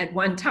in at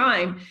one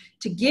time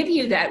to give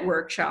you that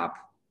workshop,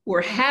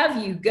 or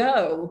have you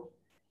go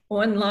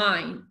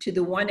online to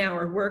the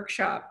 1-hour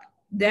workshop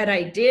that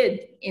I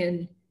did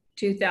in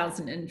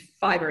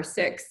 2005 or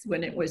 6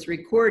 when it was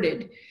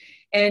recorded.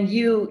 And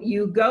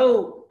you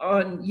go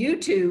on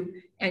YouTube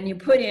and you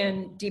put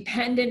in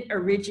dependent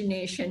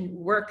origination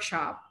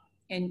workshop,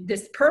 and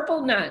this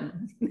purple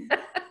nun,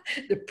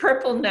 the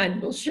purple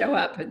nun will show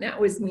up. And that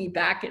was me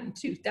back in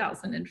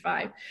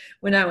 2005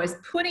 when I was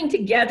putting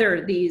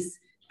together these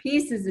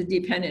pieces of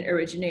dependent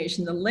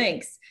origination, the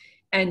links,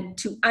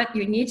 and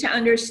you need to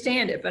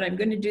understand it, but I'm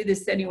going to do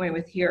this anyway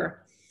with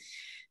here.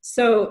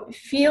 So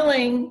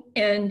feeling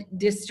and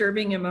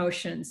disturbing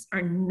emotions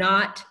are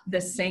not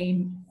the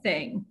same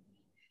thing.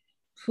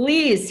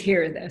 Please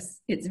hear this.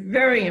 It's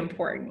very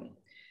important.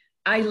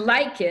 I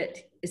like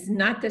it is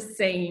not the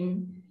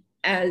same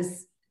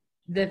as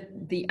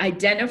the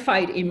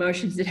identified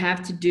emotions that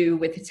have to do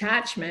with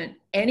attachment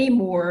any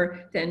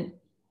more than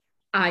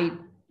I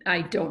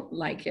don't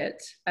like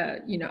it.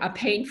 A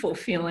painful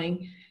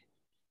feeling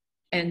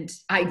and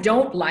I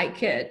don't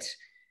like it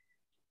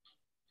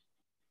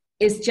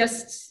is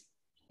just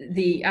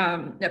the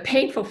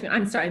painful feeling.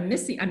 I'm sorry,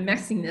 I'm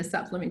messing this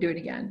up. Let me do it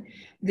again.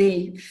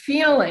 The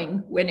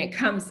feeling when it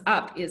comes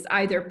up is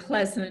either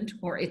pleasant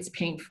or it's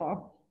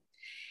painful.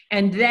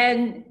 And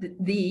then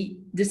the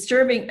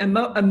disturbing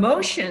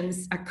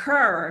emotions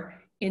occur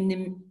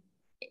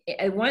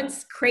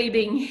once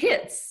craving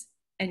hits,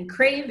 and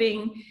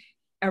craving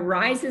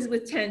arises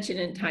with tension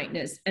and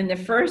tightness. And the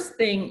first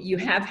thing you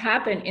have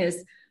happen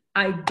is,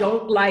 I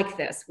don't like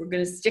this. We're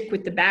going to stick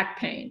with the back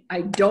pain.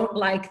 I don't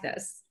like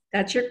this.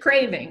 That's your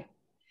craving.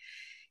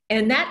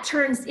 And that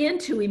turns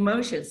into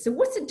emotions. So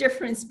what's the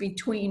difference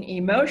between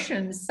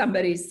emotions,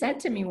 somebody said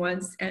to me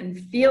once, and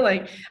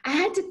feeling? I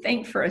had to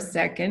think for a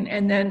second,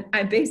 and then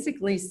I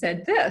basically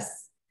said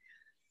this.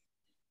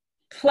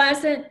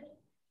 Pleasant,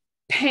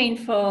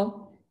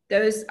 painful,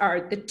 those are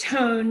the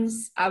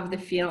tones of the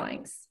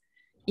feelings.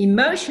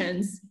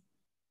 Emotions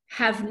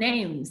have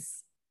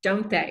names,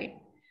 don't they?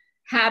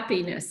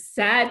 Happiness,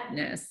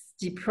 sadness,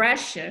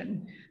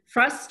 depression,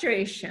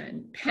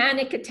 frustration,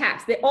 panic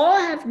attacks, they all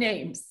have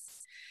names.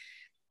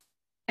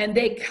 And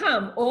they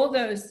come, all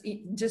those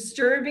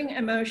disturbing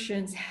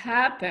emotions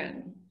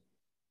happen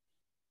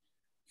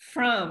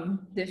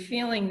from the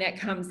feeling that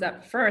comes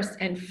up first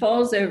and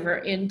falls over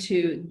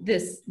into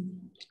this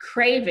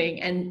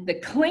craving, and the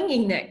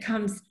clinging that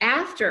comes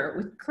after.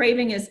 With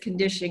craving as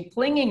conditioned,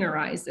 clinging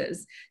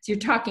arises. So you're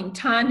talking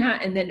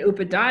tanha and then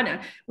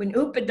upadana. When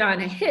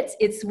upadana hits,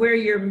 it's where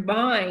your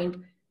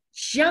mind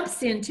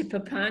jumps into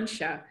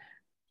papancha,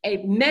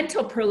 a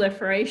mental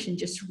proliferation,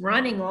 just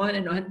running on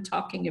and on,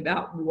 talking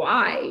about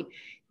why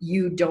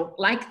you don't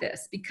like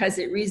this, because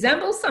it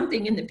resembles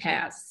something in the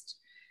past.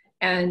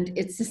 And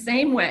it's the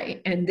same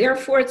way, and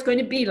therefore it's going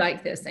to be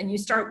like this. And you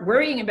start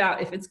worrying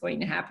about if it's going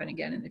to happen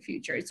again in the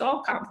future. It's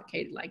all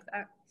complicated like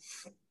that.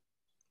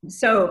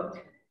 So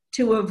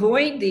to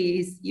avoid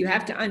these, you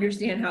have to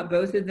understand how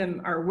both of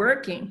them are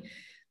working.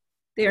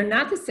 They are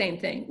not the same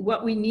thing.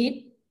 What we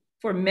need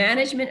for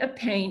management of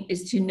pain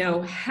is to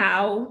know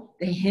how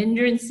the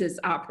hindrances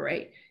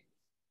operate.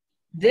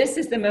 This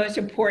is the most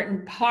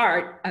important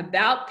part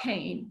about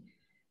pain.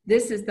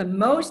 This is the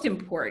most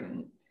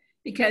important.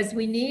 because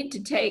we need to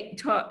take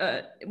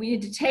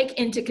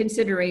into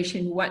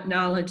consideration what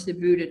knowledge the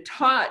Buddha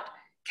taught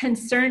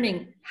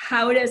concerning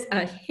how does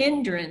a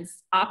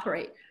hindrance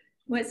operate.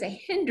 What's a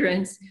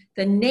hindrance?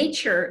 The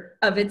nature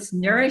of its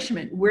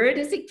nourishment. Where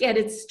does it get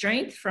its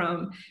strength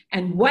from?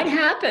 And what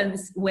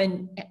happens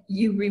when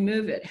you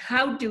remove it?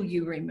 How do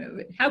you remove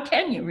it? How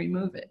can you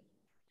remove it?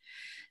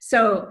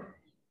 So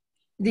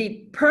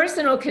the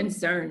personal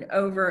concern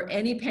over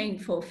any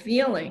painful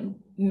feeling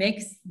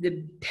makes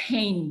the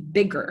pain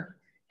bigger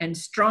and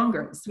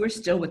stronger. So we're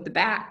still with the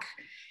back,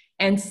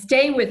 and it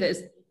stays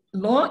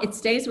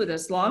with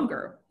us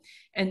longer.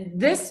 And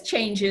this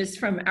changes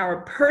from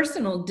our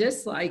personal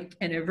dislike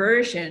and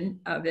aversion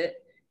of it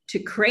to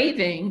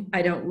craving,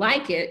 I don't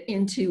like it,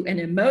 into an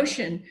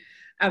emotion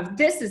of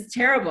this is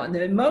terrible. And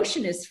the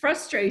emotion is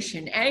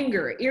frustration,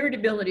 anger,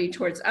 irritability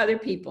towards other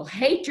people,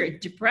 hatred,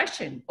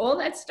 depression, all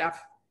that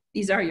stuff.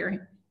 These are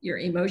your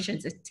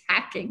emotions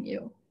attacking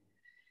you.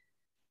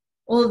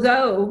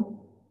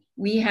 Although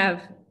we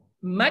have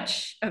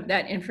much of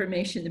that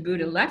information the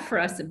Buddha left for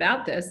us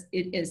about this,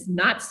 it is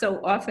not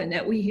so often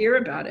that we hear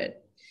about it.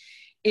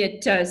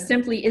 It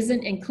simply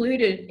isn't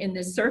included in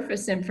the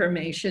surface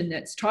information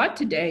that's taught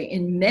today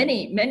in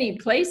many, many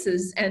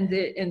places, and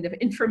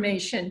the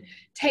information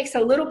takes a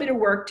little bit of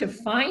work to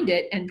find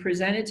it and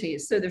present it to you.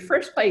 So the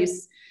first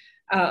place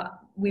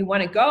we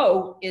want to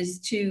go is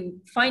to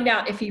find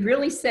out if he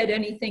really said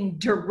anything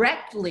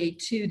directly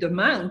to the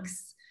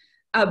monks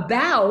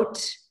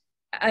about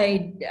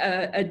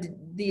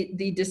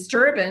the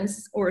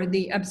disturbance or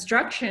the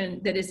obstruction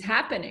that is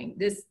happening,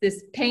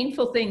 this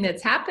painful thing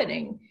that's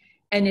happening,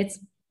 and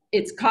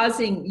it's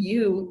causing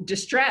you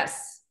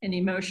distress and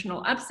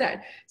emotional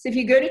upset. So if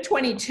you go to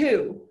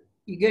 22,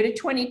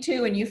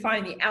 and you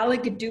find the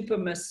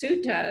Alagadupama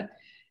Sutta,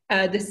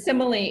 the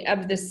simile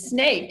of the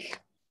snake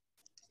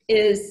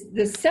is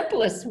the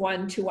simplest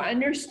one to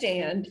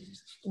understand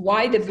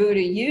why the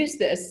Buddha used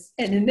this.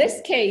 And in this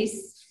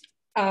case,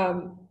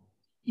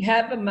 you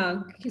have a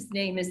monk, his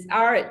name is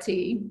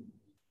Arati.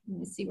 Let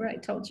me see where I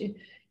told you.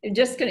 I'm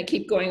just going to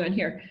keep going on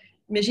here.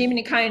 Majjhima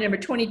Nikaya number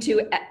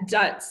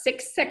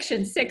 22.6,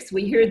 section 6,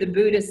 we hear the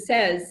Buddha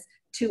says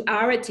to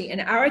Arati,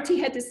 and Arati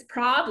had this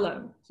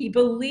problem. He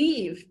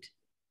believed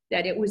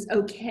that it was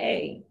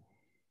okay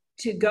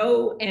to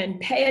go and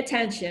pay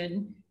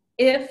attention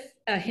if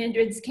a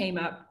hindrance came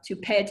up, to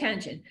pay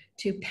attention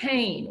to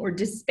pain or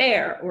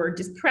despair or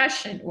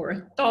depression or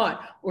a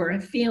thought or a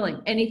feeling,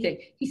 anything.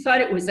 He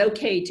thought it was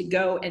okay to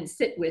go and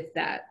sit with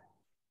that.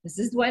 This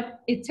is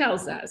what it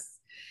tells us.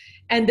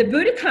 And the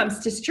Buddha comes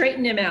to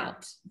straighten him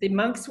out. The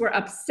monks were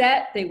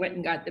upset. They went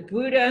and got the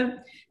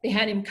Buddha. They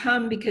had him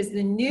come because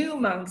the new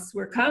monks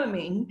were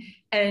coming,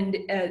 and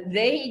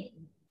they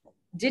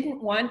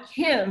didn't want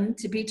him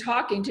to be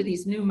talking to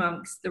these new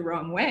monks the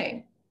wrong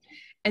way.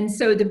 And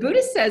so the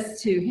Buddha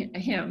says to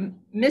him,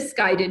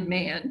 misguided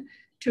man,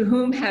 to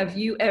whom have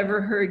you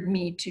ever heard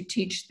me to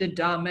teach the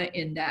Dhamma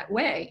in that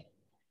way?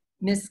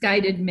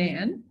 Misguided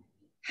man,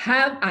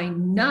 have I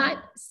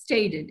not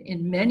stated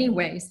in many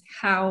ways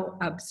how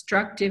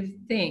obstructive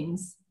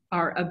things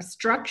are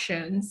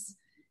obstructions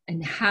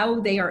and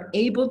how they are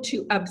able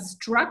to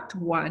obstruct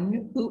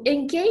one who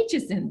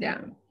engages in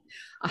them?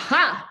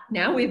 Aha,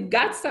 now we've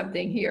got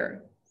something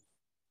here.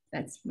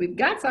 We've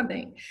got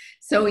something.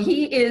 So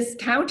he is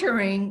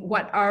countering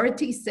what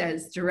Arati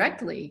says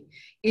directly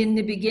in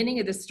the beginning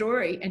of the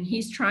story, and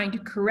he's trying to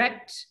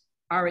correct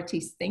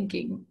Arati's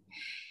thinking.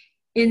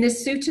 In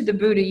this sutta, the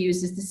Buddha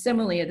uses the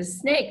simile of the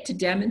snake to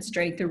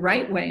demonstrate the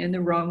right way and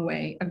the wrong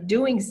way of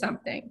doing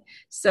something,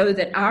 so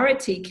that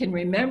Arati can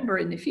remember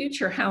in the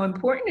future how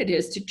important it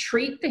is to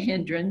treat the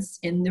hindrance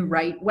in the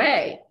right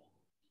way.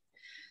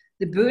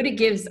 The Buddha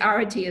gives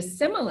Arati a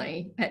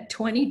simile at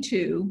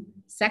 22,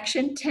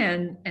 section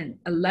 10 and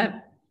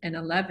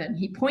 11.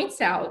 He points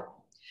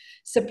out,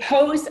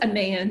 suppose a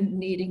man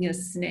needing a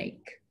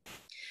snake,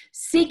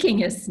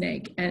 seeking a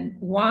snake, and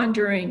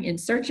wandering in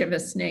search of a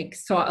snake,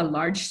 saw a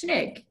large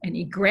snake, and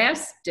he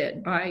grasped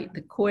it by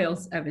the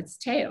coils of its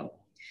tail.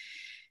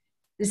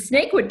 The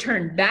snake would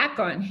turn back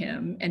on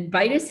him and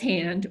bite his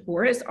hand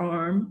or his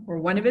arm or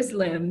one of his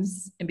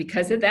limbs, and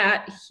because of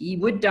that, he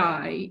would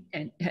die,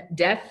 and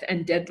death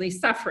and deadly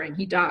suffering,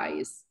 he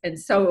dies. And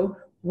so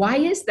why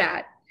is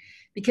that?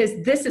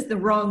 Because this is the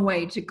wrong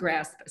way to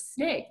grasp a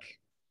snake.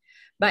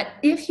 But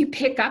if you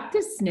pick up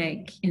the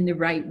snake in the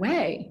right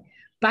way,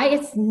 by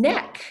its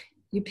neck,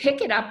 you pick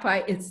it up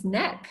by its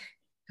neck,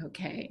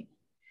 okay,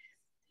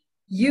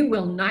 you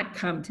will not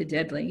come to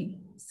deadly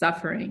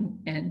suffering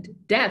and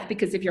death,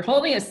 because if you're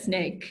holding a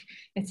snake,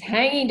 it's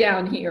hanging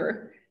down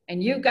here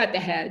and you've got the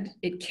head,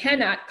 it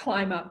cannot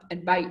climb up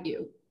and bite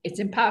you. It's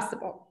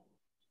impossible.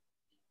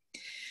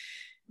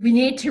 We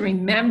need to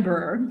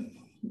remember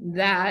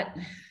that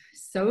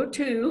so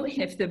too,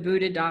 if the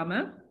Buddha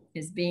Dhamma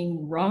is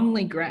being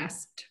wrongly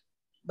grasped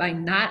by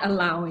not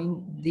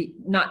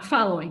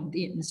following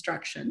the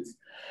instructions,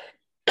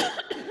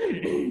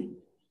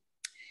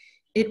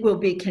 it will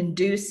be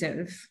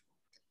conducive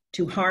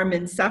to harm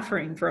and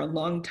suffering for a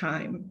long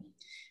time,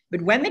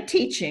 But when the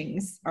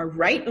teachings are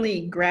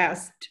rightly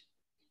grasped,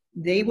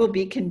 they will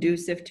be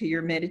conducive to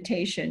your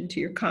meditation, to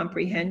your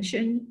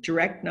comprehension,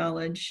 direct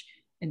knowledge,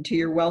 and to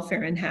your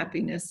welfare and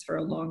happiness for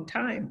a long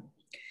time.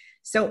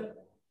 So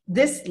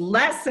this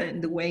lesson,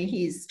 the way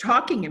he's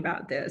talking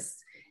about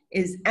this,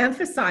 is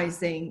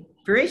emphasizing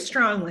very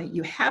strongly,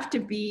 you have to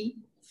be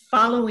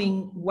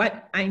following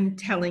what I'm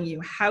telling you,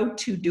 how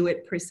to do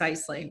it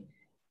precisely.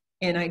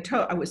 And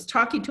I was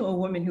talking to a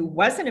woman who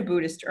wasn't a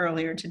Buddhist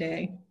earlier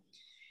today,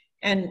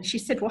 and she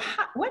said, well,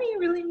 what do you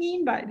really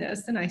mean by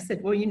this? And I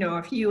said, well, you know,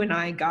 if you and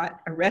I got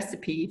a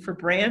recipe for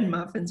bran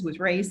muffins with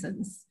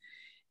raisins,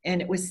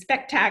 and it was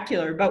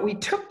spectacular, but we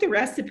took the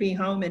recipe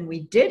home and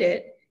we did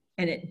it,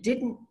 and it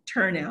didn't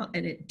turn out,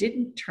 and it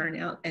didn't turn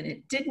out, and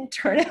it didn't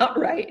turn out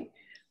right,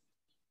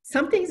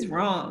 something's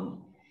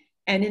wrong.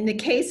 And in the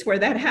case where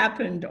that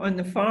happened on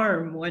the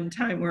farm one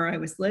time where I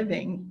was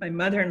living, my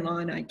mother-in-law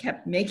and I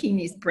kept making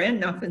these bran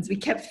muffins. We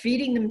kept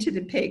feeding them to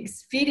the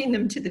pigs, feeding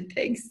them to the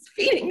pigs,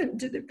 feeding them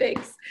to the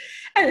pigs.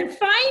 And then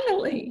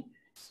finally,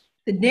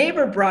 the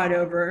neighbor brought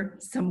over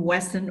some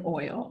Wesson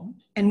oil.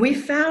 And we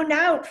found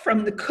out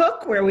from the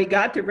cook where we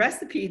got the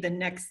recipe the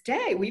next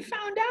day, we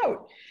found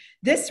out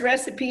this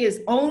recipe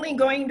is only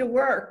going to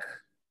work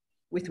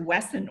with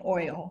Wesson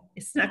oil.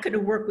 It's not going to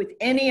work with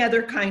any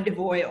other kind of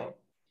oil.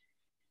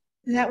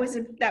 That was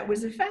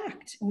a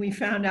fact. We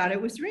found out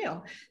it was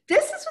real.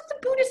 This is what the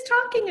Buddha is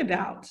talking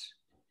about.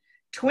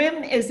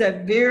 TWIM is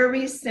a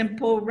very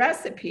simple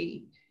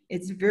recipe.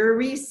 It's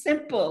very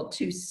simple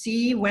to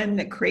see when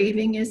the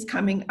craving is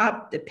coming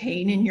up, the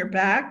pain in your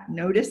back,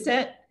 notice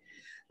it.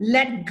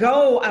 Let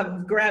go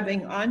of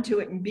grabbing onto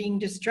it and being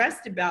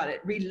distressed about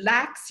it.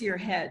 Relax your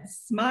head,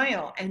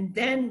 smile, and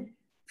then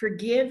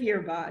forgive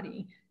your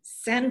body.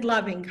 Send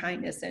loving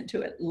kindness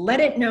into it. Let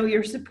it know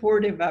you're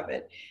supportive of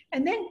it.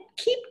 And then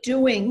keep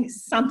doing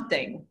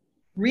something,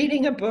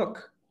 reading a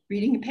book,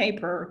 reading a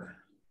paper,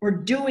 or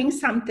doing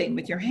something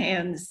with your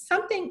hands,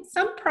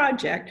 some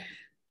project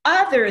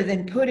other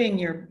than putting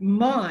your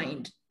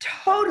mind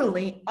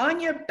totally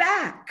on your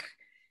back.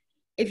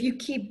 If you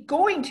keep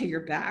going to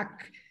your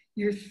back,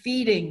 you're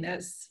feeding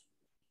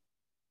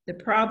the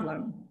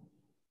problem.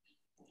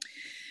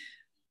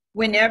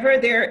 Whenever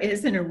there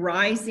is an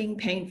arising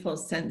painful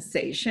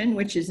sensation,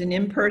 which is an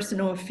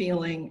impersonal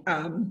feeling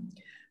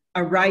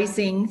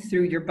arising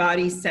through your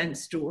body's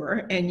sense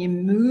door, and you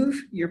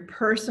move your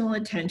personal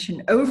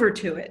attention over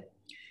to it,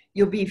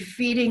 you'll be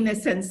feeding the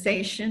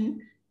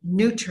sensation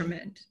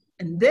nutriment.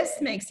 And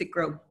this makes it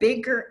grow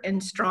bigger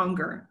and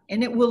stronger,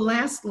 and it will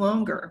last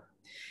longer.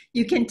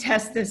 You can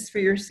test this for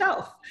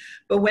yourself.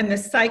 But when the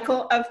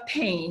cycle of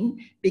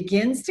pain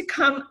begins to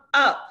come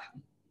up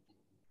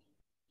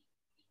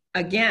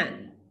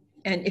again,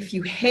 and if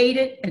you hate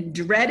it and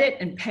dread it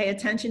and pay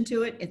attention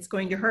to it, it's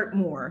going to hurt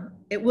more.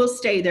 It will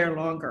stay there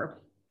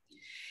longer.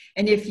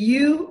 And if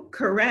you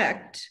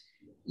correct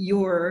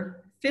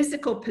your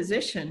physical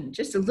position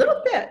just a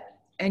little bit,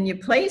 and you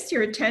place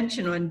your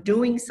attention on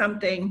doing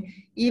something,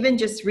 even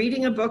just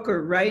reading a book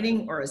or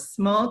writing or a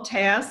small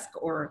task,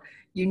 or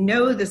you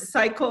know the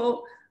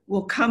cycle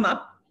will come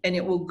up and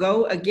it will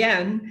go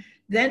again,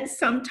 then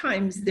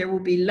sometimes there will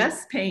be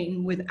less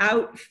pain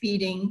without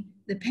feeding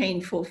the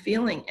painful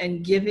feeling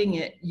and giving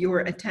it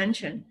your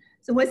attention.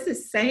 So what's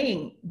this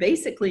saying?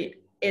 Basically,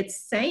 it's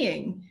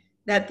saying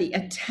that the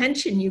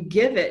attention you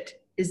give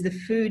it is the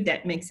food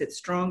that makes it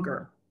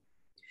stronger.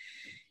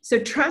 So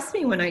trust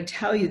me when I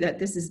tell you that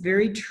this is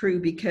very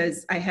true,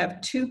 because I have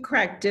 2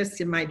 cracked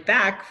discs in my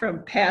back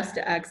from past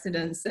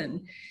accidents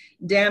and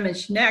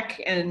damaged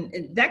neck,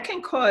 and that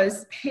can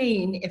cause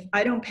pain if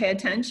I don't pay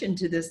attention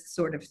to this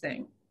sort of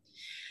thing.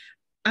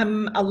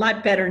 I'm a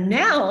lot better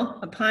now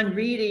upon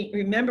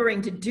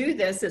remembering to do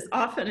this as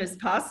often as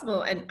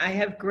possible, and I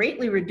have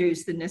greatly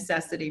reduced the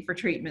necessity for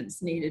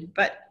treatments needed.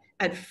 But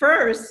at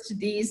first,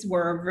 these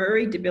were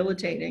very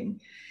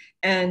debilitating,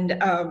 and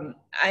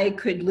I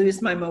could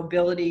lose my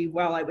mobility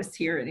while I was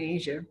here in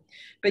Asia.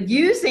 But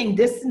using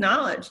this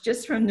knowledge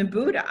just from the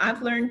Buddha,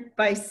 I've learned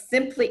by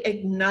simply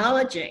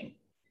acknowledging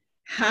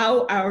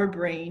how our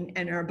brain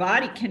and our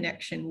body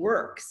connection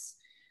works.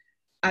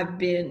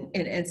 And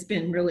it's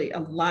been really a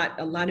lot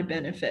of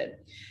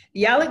benefit.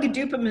 The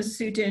Alagidupama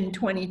Sutta in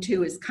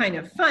 22 is kind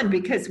of fun,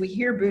 because we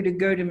hear Buddha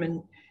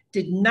Gautama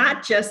did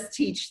not just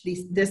teach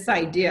this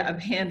idea of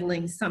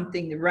handling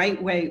something the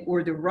right way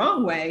or the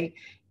wrong way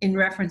in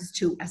reference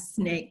to a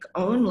snake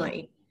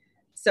only.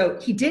 So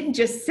he didn't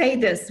just say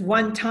this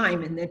one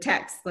time in the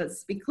text.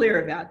 Let's be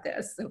clear about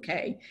this,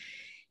 okay?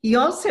 He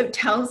also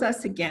tells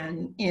us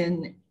again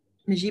in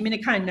Majjhima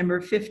Nikaya number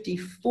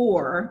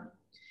 54,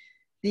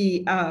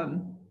 the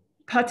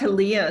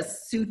Pataliya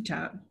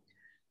Sutta,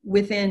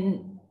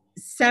 within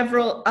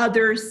several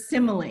other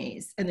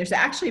similes, and there's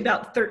actually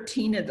about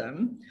 13 of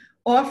them,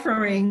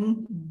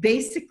 offering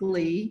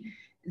basically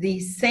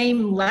the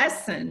same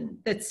lesson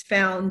that's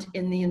found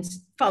in the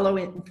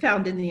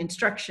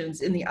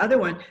instructions in the other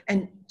one,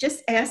 and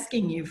just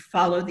asking you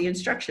follow the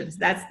instructions.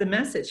 That's the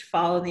message,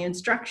 follow the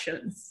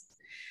instructions.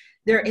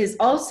 There is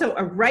also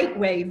a right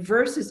way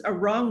versus a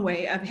wrong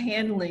way of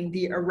handling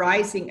the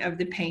arising of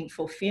the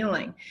painful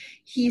feeling.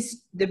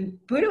 The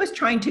Buddha was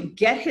trying to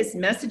get his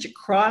message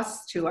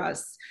across to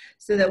us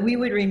so that we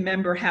would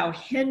remember how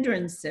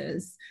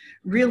hindrances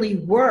really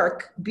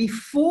work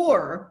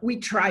before we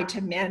try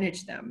to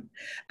manage them.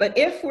 But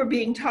if we're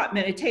being taught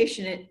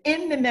meditation, and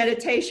in the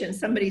meditation,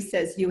 somebody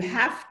says you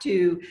have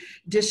to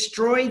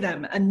destroy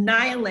them,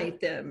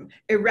 annihilate them,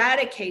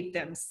 eradicate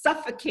them,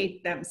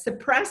 suffocate them,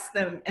 suppress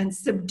them, and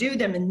subdue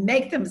them and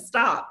make them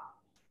stop,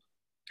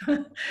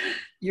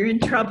 you're in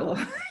trouble.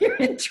 You're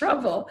in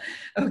trouble.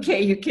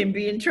 Okay, you can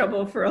be in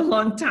trouble for a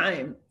long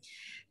time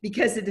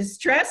because of the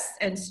stress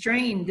and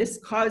strain this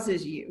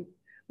causes you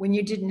when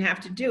you didn't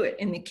have to do it.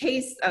 In the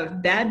case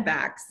of bad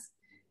backs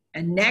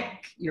and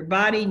neck, your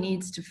body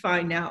needs to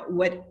find out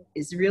what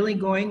is really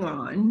going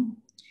on,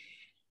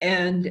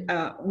 and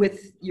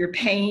with your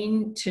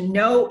pain, to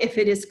know if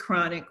it is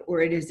chronic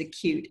or it is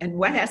acute, and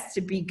what has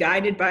to be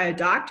guided by a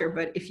doctor.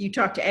 But if you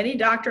talk to any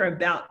doctor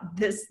about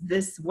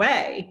this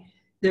way,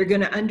 they're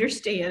going to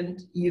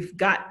understand you've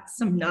got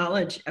some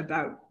knowledge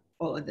about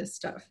all of this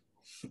stuff.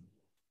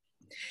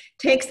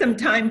 Take some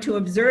time to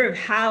observe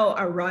how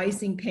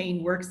arising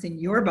pain works in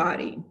your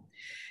body.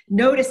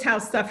 Notice how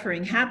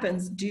suffering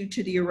happens due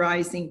to the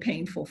arising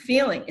painful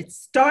feeling. It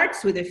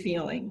starts with a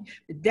feeling,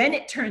 but then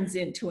it turns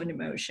into an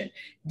emotion.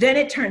 Then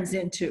it turns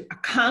into a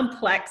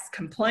complex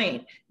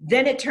complaint.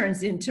 Then it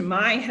turns into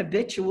my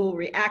habitual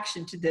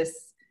reaction to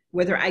this,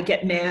 whether I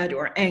get mad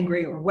or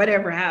angry or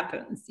whatever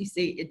happens. You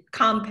see, it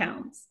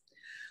compounds.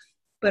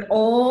 But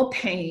all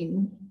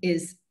pain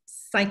is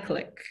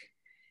cyclic.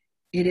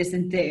 It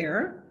isn't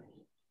there.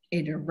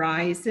 It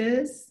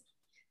arises,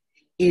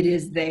 it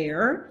is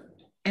there,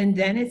 and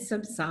then it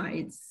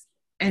subsides,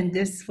 and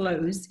this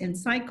flows in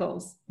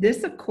cycles.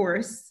 This, of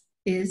course,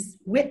 is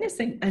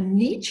witnessing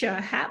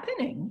anicca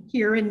happening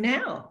here and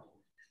now.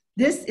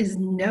 There is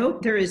no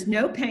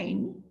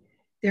pain.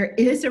 There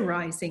is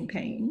arising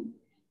pain.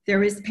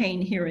 There is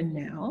pain here and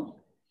now.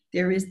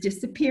 There is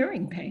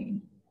disappearing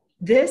pain.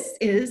 This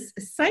is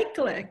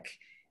cyclic.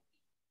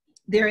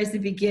 There is a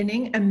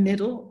beginning, a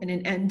middle, and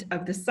an end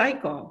of the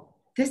cycle.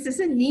 This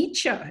is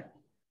anicca,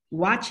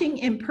 watching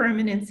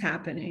impermanence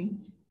happening,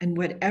 and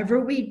whatever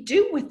we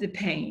do with the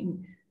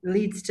pain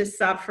leads to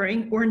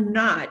suffering or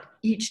not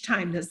each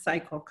time the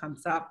cycle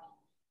comes up.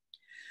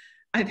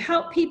 I've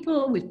helped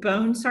people with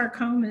bone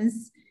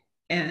sarcomas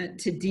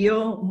to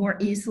deal more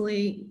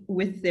easily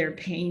with their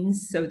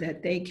pains so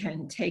that they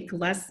can take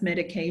less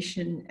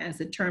medication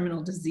as a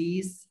terminal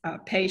disease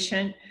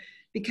patient,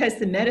 because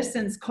the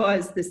medicines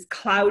cause this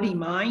cloudy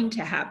mind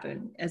to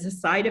happen as a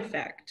side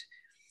effect.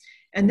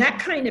 And that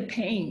kind of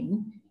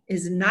pain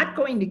is not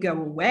going to go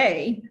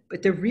away,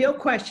 but the real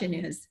question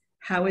is,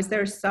 how is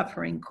their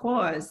suffering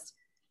caused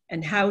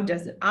and how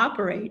does it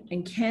operate?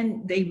 And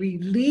can they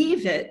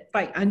relieve it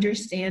by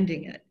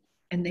understanding it?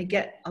 And they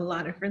get a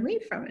lot of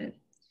relief from it.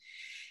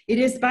 It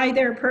is by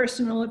their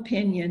personal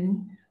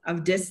opinion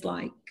of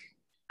dislike,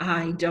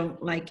 I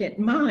don't like it,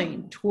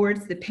 mine,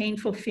 towards the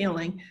painful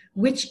feeling,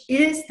 which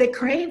is the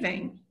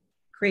craving.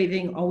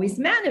 Craving always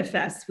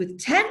manifests with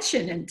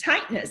tension and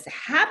tightness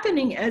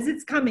happening as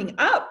it's coming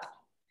up.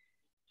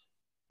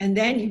 And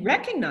then you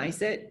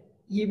recognize it,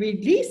 you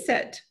release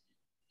it,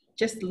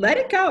 just let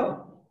it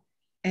go.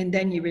 And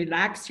then you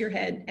relax your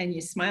head and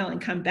you smile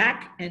and come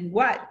back. And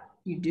what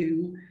you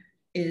do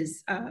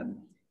is,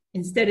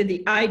 instead of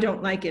the I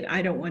don't like it,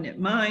 I don't want it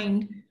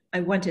mind, I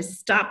want to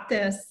stop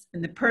this,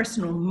 and the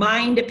personal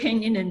mind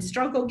opinion and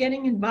struggle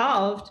getting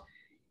involved.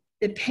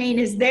 The pain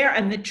is there,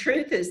 and the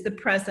truth is the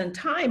present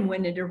time.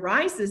 When it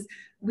arises,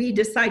 we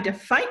decide to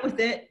fight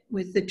with it.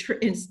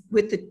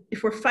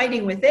 If we're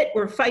fighting with it,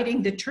 we're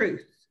fighting the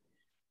truth.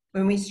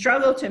 When we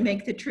struggle to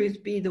make the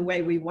truth be the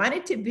way we want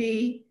it to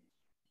be,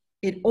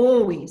 it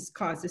always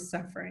causes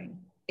suffering.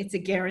 It's a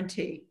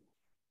guarantee.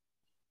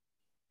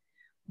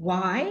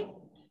 Why?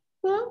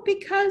 Well,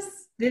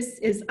 because this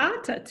is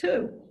atta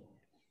too.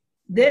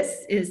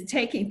 This is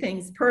taking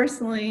things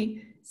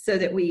personally so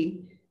that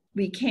we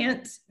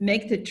can't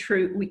make the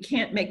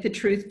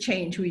truth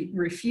change. We're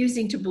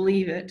refusing to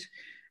believe it.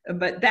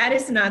 But that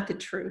is not the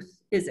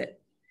truth, is it?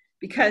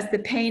 Because the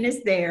pain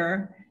is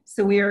there.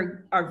 So we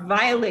are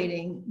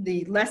violating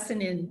the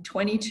lesson in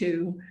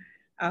 22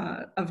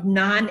 of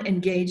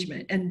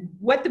non-engagement. And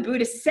what the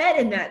Buddha said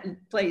in that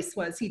place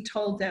was, he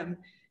told them,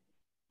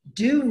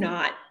 do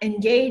not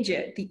engage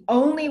it. The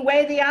only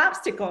way the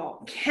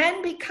obstacle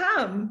can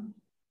become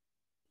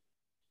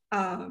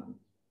an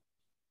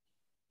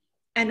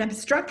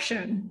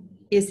obstruction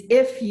is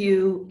if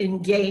you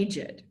engage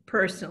it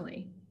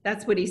personally.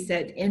 That's what he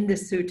said in the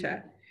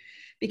sutta.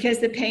 Because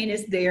the pain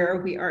is there,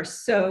 we are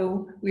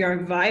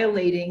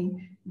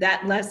violating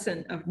that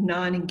lesson of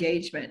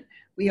non-engagement.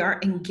 We are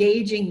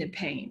engaging the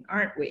pain,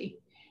 aren't we?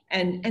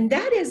 And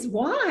that is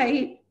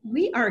why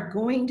we are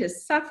going to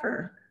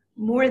suffer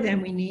more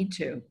than we need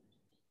to.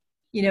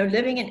 You know,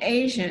 living in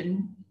Asia,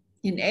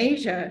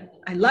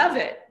 I love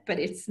it, but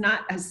it's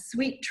not a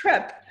sweet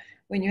trip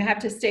when you have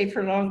to stay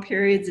for long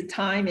periods of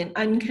time in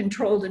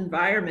uncontrolled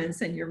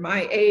environments, and you're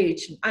my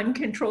age, and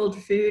uncontrolled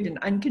food and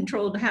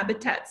uncontrolled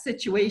habitat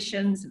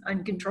situations and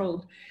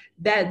uncontrolled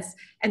beds.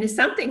 And it's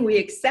something we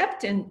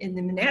accept in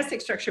the monastic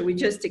structure. We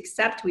just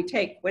accept, we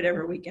take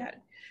whatever we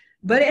get.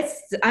 But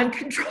it's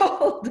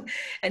uncontrolled,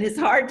 and it's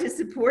hard to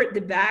support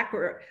the back,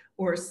 or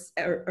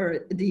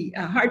the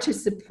hard to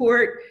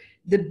support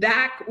the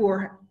back,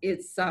 or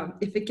it's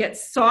if it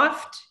gets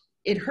soft,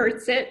 it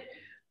hurts it.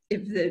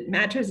 If the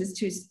mattress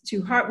is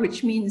too hard,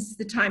 which means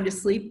the time to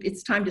sleep,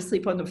 it's time to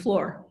sleep on the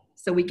floor.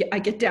 So I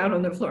get down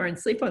on the floor and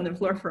sleep on the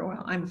floor for a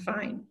while. I'm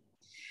fine.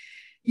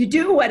 You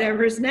do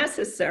whatever is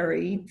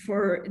necessary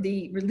for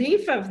the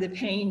relief of the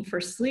pain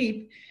for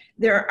sleep.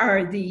 There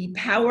are the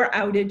power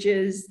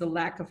outages, the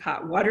lack of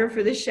hot water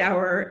for the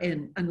shower,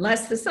 and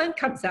unless the sun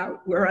comes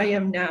out, where I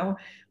am now,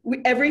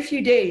 every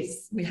few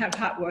days we have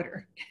hot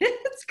water.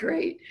 It's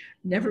great.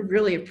 Never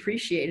really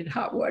appreciated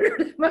hot water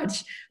that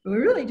much, but we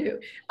really do.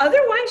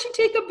 Otherwise, you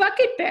take a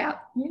bucket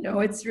bath. You know,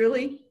 it's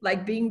really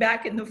like being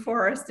back in the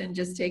forest and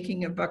just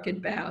taking a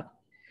bucket bath.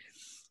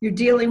 You're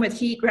dealing with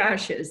heat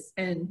rashes,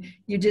 and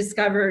you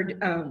discovered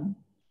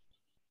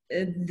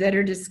that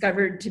are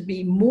discovered to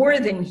be more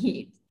than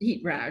heat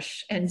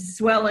rash, and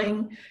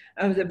swelling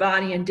of the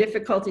body, and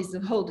difficulties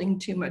of holding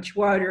too much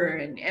water,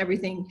 and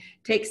everything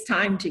takes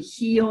time to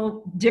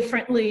heal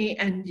differently,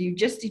 and you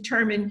just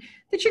determine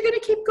that you're going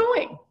to keep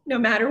going no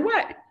matter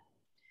what.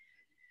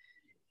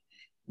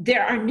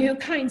 There are new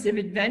kinds of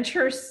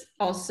adventures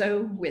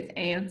also with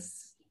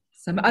ants,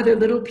 some other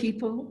little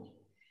people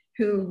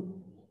who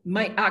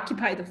might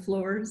occupy the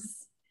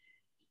floors,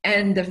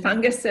 and the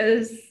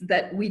funguses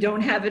that we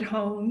don't have at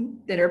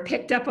home that are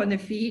picked up on the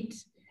feet,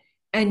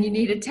 and you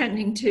need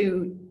attending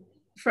to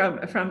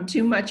from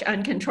too much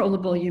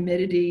uncontrollable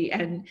humidity,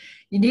 and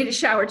you need a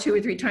shower 2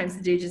 or 3 times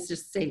a day just to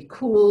stay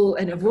cool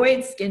and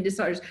avoid skin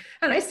disorders.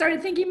 And I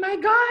started thinking, my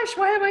gosh,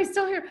 why am I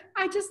still here?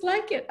 I just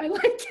like it. I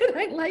like it.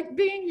 I like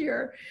being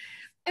here.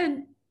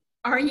 And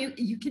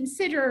you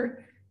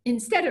consider,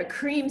 instead of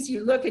creams,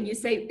 you look and you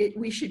say,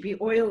 we should be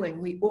oiling.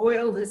 We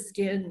oil the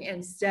skin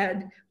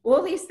instead.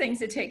 All these things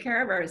to take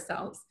care of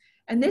ourselves.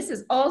 And this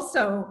is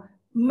also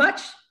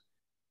much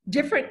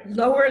different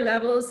lower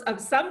levels of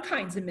some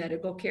kinds of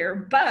medical care,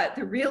 but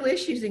the real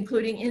issues,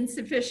 including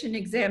insufficient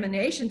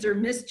examinations or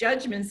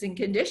misjudgments and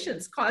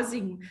conditions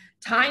causing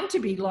time to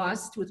be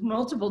lost with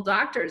multiple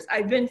doctors.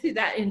 I've been through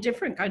that in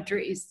different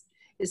countries.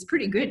 It's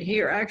pretty good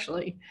here,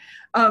 actually.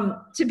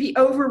 To be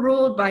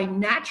overruled by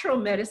natural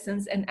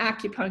medicines and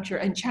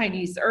acupuncture and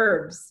Chinese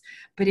herbs.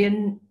 But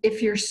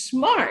if you're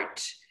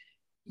smart,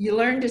 you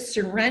learn to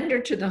surrender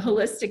to the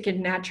holistic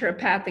and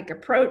naturopathic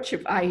approach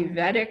of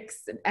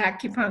Ayurvedics and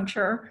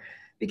acupuncture,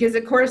 because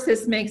of course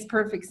this makes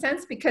perfect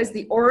sense, because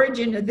the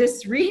origin of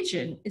this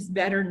region is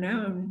better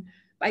known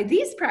by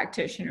these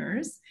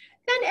practitioners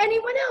than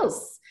anyone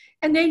else,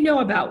 and they know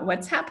about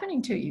what's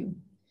happening to you.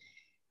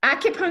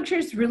 Acupuncture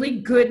is really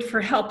good for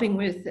helping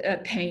with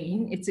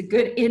pain. It's a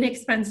good,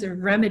 inexpensive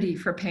remedy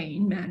for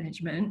pain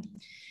management.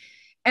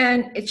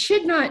 And it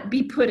should not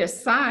be put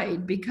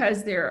aside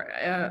because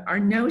there are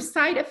no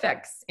side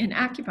effects in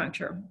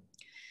acupuncture.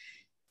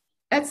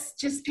 That's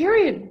just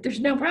period. There's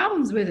no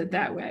problems with it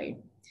that way.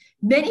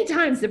 Many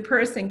times the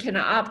person can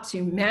opt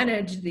to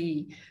manage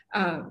the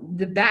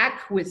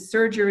back with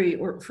surgery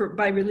or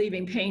by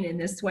relieving pain in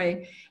this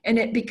way, and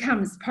it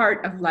becomes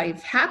part of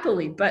life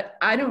happily. But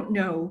I don't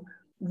know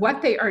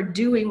what they are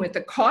doing with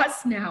the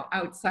costs now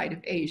outside of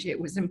Asia. It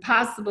was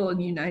impossible in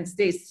the United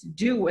States to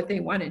do what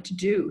they wanted to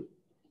do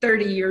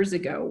 30 years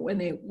ago when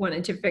they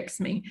wanted to fix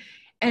me.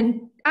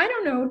 And I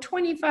don't know,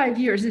 25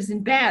 years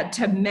isn't bad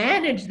to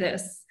manage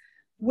this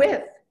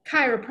with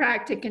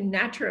chiropractic and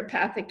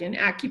naturopathic and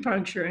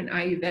acupuncture and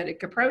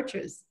Ayurvedic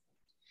approaches.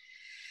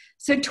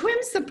 So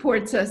TWIM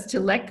supports us to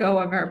let go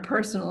of our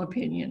personal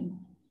opinion.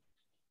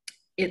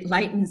 It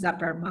lightens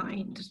up our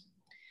mind.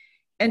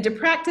 And to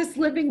practice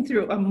living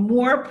through a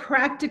more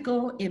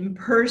practical,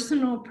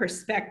 impersonal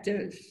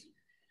perspective.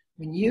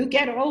 When you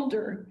get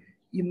older,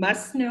 you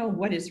must know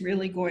what is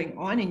really going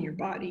on in your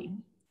body,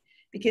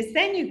 because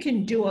then you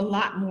can do a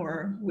lot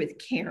more with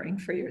caring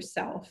for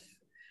yourself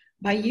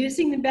by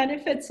using the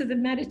benefits of the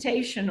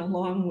meditation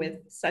along with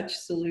such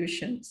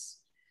solutions.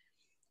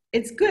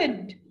 It's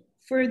good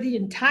for the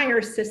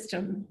entire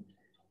system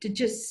to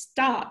just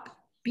stop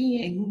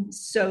being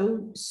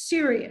so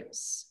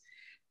serious.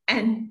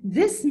 And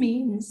this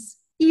means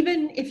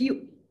even if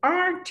you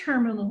are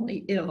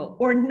terminally ill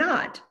or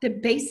not, the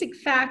basic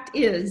fact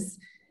is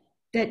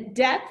that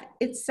death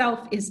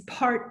itself is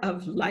part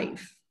of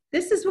life.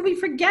 This is what we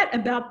forget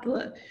about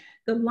the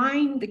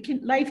line, the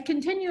life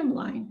continuum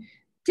line.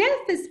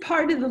 Death is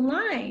part of the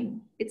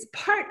line. It's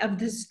part of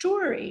the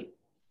story.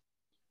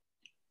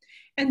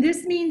 And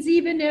this means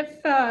even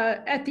if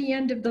at the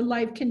end of the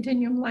life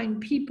continuum line,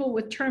 people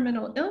with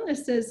terminal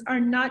illnesses are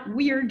not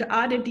weird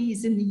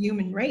oddities in the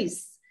human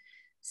race.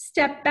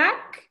 Step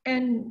back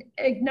and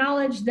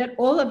acknowledge that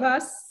all of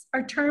us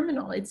are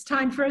terminal. It's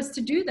time for us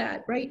to do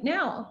that right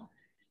now.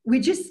 We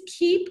just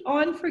keep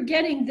on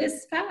forgetting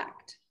this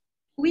fact.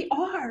 We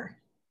are.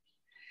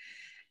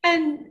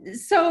 And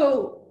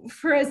so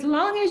for as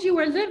long as you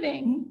are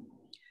living,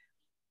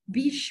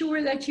 be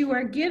sure that you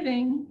are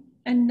giving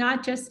and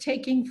not just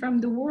taking from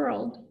the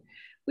world.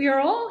 We are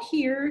all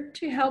here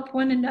to help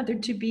one another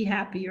to be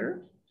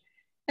happier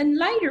and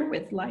lighter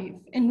with life.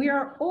 And we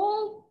are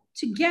all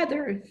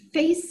together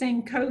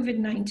facing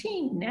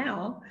COVID-19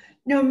 now.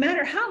 No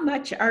matter how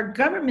much our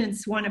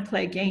governments want to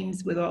play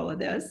games with all of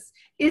this,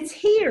 it's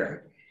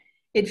here.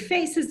 It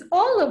faces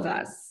all of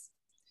us.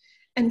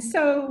 And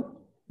so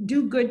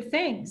do good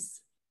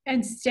things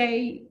and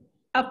stay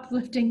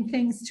uplifting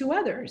things to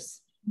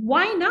others.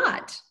 Why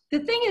not? The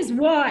thing is,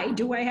 why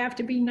do I have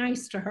to be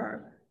nice to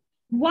her?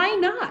 Why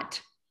not?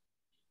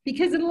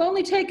 Because it'll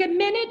only take a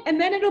minute and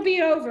then it'll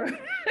be over,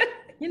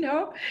 you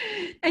know?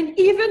 And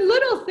even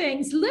little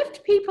things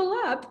lift people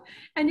up,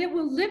 and it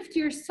will lift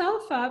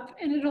yourself up,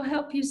 and it'll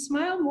help you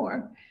smile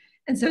more.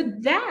 And so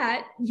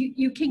that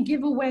you can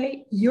give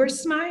away your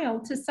smile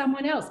to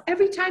someone else.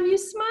 Every time you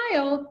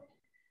smile,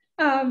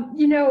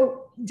 you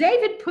know,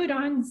 David put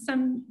on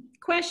some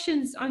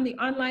questions on the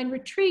online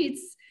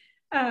retreats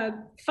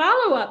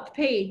follow-up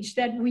page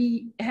that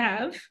we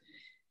have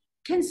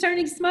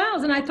concerning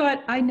smiles. And I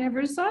thought, I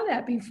never saw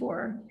that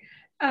before.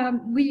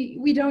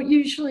 We don't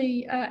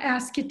usually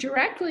ask it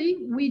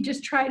directly. We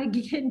just try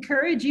to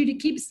encourage you to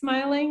keep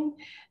smiling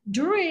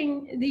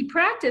during the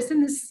practice.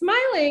 And the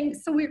smiling,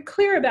 so we're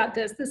clear about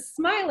this, the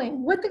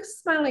smiling, what the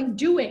smiling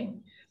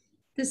doing?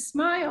 The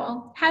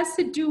smile has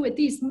to do with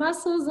these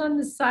muscles on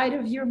the side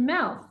of your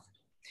mouth.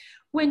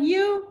 When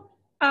you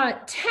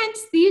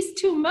tense these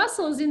two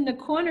muscles in the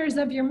corners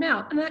of your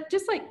mouth, and that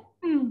just like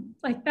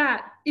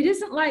that. It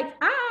isn't like,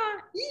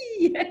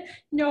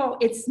 no,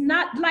 it's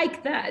not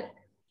like that.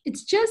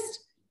 It's just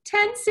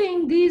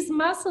tensing these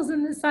muscles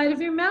in the side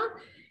of your mouth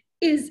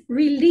is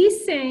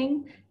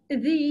releasing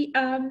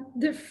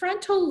the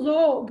frontal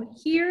lobe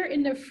here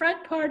in the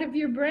front part of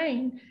your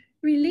brain,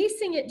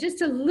 releasing it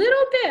just a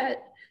little bit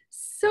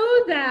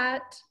so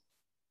that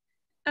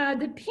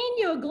the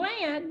pineal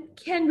gland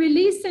can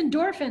release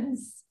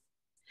endorphins.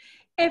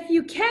 If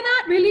you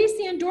cannot release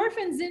the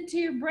endorphins into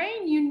your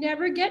brain, you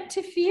never get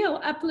to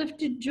feel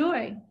uplifted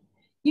joy.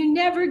 You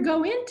never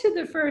go into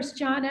the first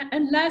jhana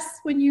unless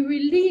when you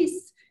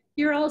release,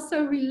 you're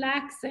also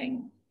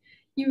relaxing.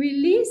 You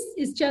release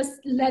is just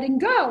letting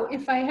go.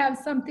 If I have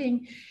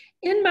something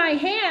in my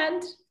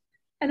hand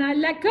and I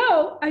let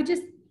go, I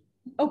just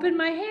open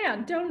my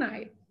hand, don't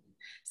I?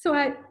 So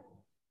I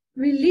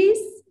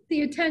release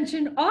the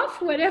attention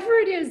off whatever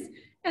it is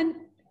and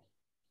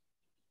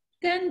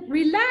then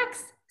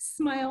relax,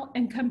 smile,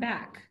 and come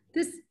back.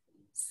 This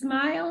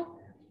smile,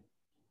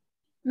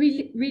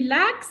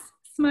 relax,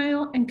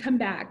 smile, and come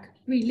back.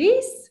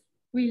 Release,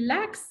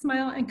 relax,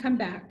 smile, and come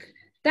back.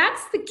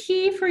 That's the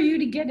key for you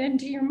to get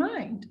into your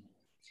mind.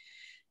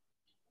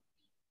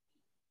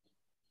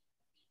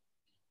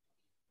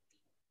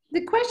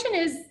 The question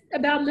is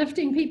about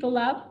lifting people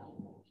up.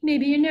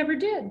 Maybe you never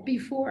did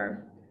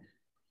before.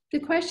 The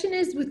question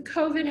is, with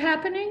COVID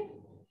happening,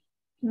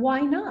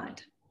 why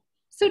not?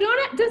 So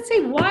don't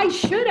say, why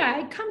should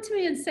I? Come to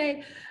me and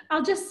say,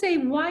 I'll just say,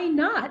 why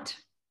not?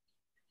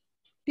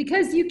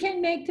 Because you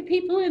can make the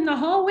people in the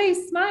hallway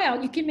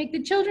smile. You can make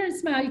the children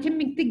smile. You can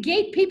make the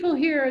gate people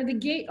here, on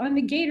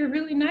the gate are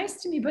really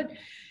nice to me, but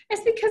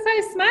it's because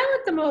I smile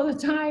at them all the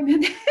time.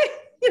 And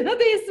you know,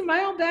 they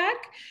smile back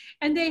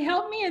and they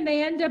help me, and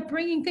they end up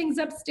bringing things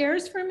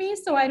upstairs for me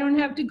so I don't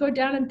have to go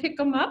down and pick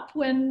them up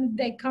when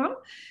they come.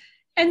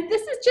 And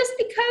this is just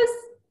because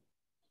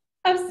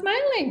of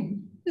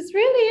smiling. It's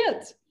really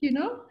it, you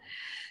know?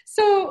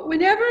 So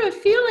whenever a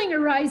feeling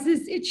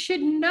arises, it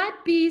should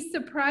not be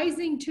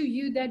surprising to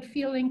you that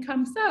feeling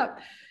comes up.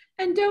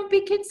 And don't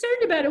be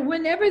concerned about it.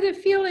 Whenever the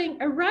feeling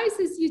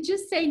arises, you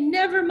just say,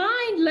 never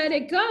mind, let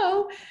it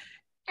go,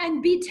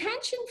 and be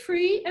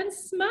tension-free and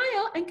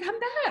smile and come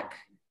back.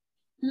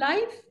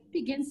 Life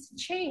begins to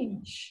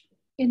change.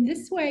 In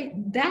this way,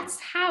 that's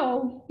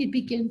how it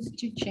begins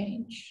to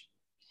change.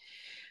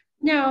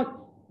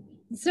 Now,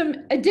 some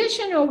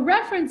additional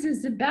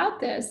references about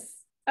this,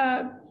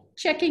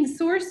 checking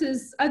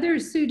sources, other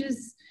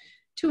suttas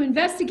to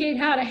investigate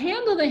how to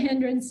handle the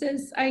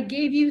hindrances. I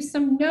gave you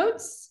some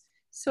notes.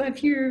 So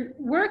if you're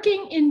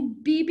working in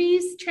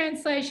BB's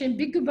translation,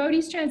 Bhikkhu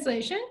Bodhi's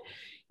translation,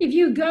 if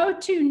you go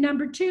to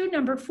number 2,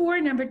 number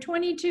 4, number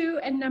 22,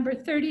 and number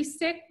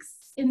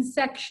 36 in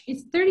section,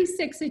 it's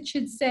 36, it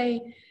should say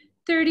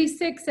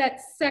 36 at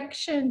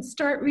section,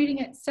 start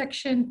reading at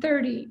section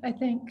 30, I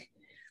think.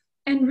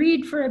 And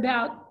read for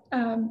about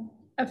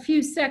a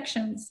few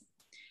sections,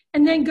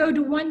 and then go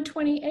to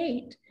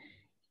 128.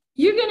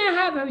 You're gonna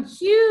have a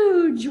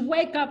huge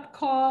wake-up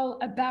call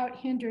about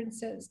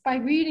hindrances by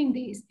reading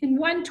these. In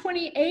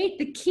 128,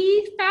 the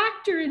key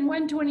factor in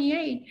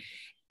 128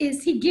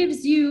 is he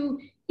gives you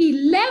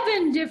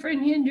 11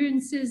 different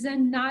hindrances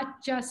and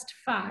not just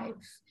 5.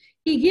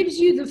 He gives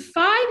you the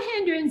 5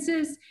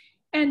 hindrances,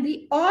 and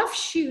the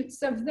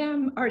offshoots of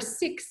them are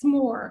 6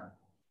 more,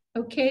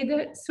 okay?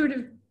 The sort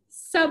of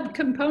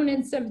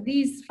subcomponents of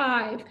these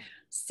 5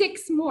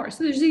 6 more.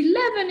 So there's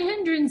 11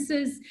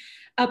 hindrances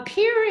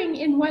appearing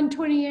in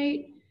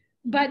 128,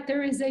 but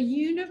there is a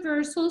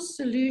universal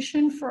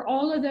solution for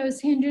all of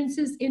those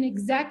hindrances in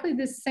exactly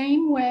the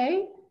same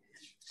way.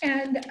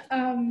 And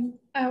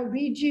I'll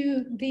read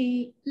you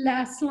the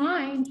last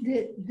line.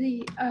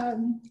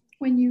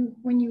 When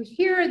you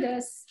hear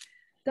this,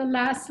 the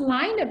last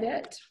line of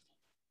it,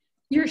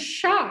 you're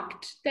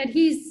shocked that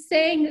he's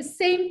saying the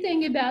same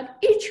thing about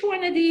each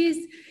one of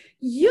these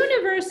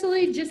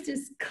universally, just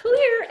as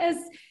clear as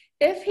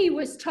if he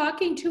was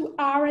talking to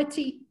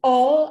Arati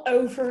all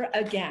over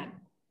again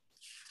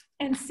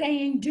and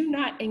saying, do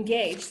not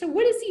engage. So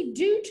what does he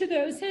do to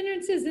those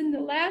hindrances in the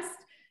last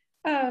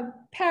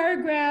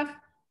paragraph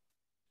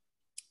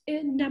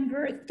in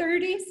number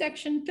 30,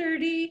 section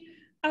 30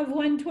 of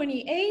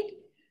 128?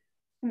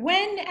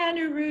 When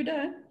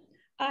Anuruddha,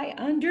 I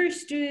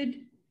understood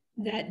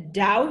that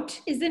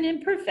doubt is an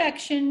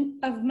imperfection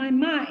of my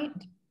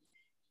mind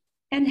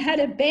and had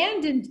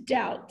abandoned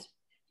doubt,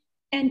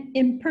 an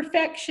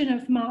imperfection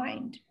of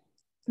mind.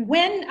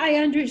 When I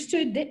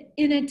understood that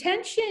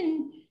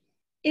inattention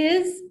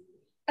is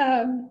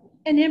an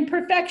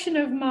imperfection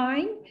of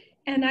mind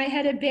and I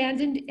had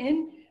abandoned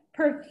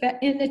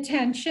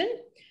inattention.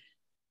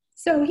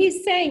 So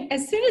he's saying,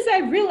 as soon as I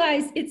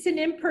realize it's an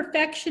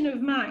imperfection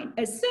of mind,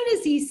 as soon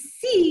as he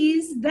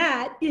sees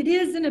that it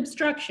is an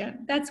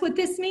obstruction, that's what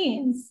this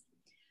means.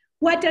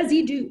 What does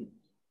he do?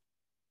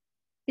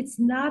 It's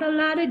not a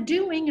lot of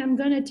doing. I'm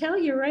going to tell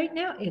you right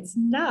now, it's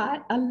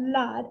not a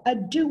lot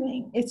of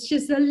doing. It's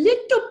just a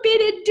little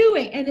bit of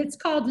doing, and it's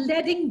called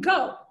letting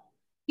go.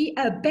 He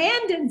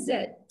abandons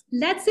it,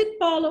 lets it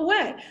fall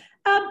away.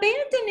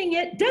 Abandoning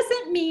it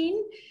doesn't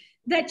mean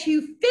that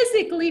you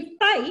physically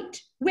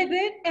fight with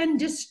it and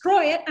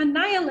destroy it,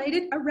 annihilate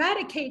it,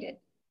 eradicate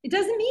it. It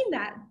doesn't mean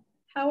that.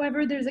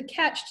 However, there's a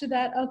catch to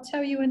that. I'll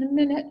tell you in a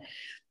minute.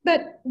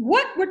 But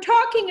what we're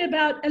talking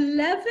about,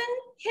 11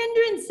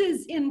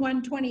 hindrances in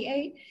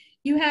 128.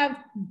 You have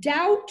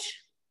doubt,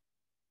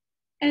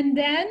 and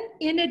then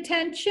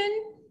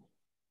inattention,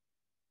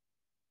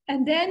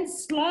 and then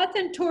sloth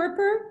and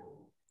torpor,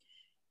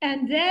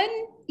 and then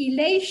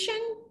elation,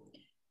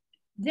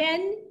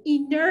 then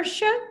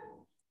inertia,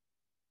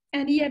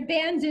 and he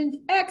abandoned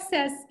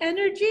excess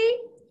energy.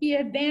 He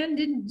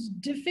abandoned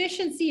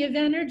deficiency of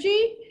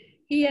energy.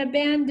 He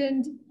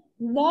abandoned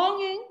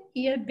longing.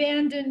 He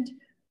abandoned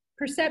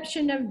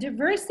perception of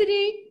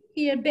diversity.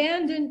 He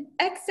abandoned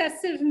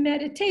excessive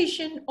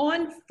meditation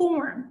on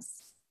forms.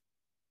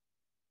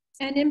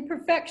 And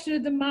imperfection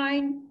of the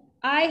mind.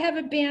 I have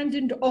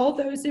abandoned all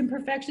those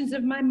imperfections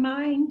of my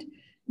mind.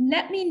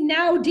 Let me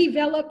now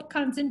develop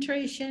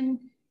concentration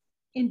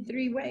in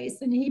 3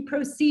 ways. And he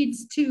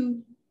proceeds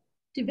to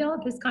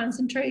develop his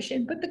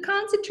concentration. But the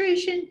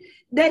concentration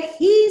that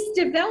he's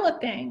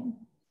developing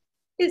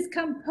is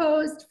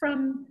composed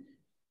from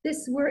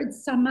this word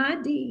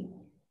samadhi,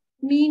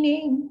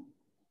 meaning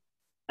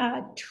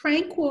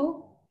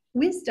tranquil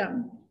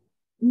wisdom,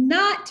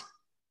 not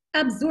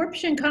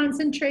absorption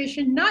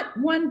concentration, not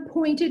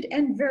one-pointed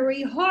and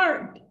very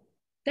hard.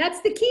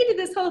 That's the key to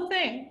this whole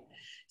thing.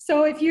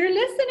 So if you're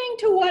listening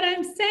to what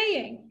I'm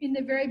saying, in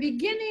the very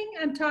beginning,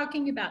 I'm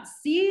talking about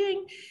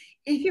seeing.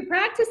 If you're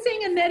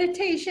practicing a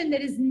meditation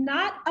that is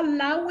not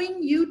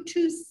allowing you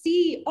to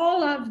see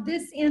all of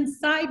this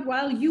inside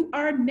while you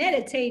are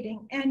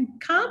meditating and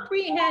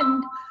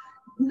comprehend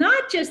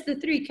not just the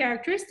 3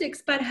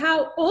 characteristics, but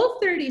how all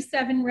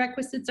 37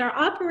 requisites are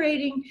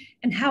operating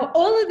and how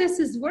all of this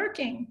is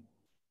working,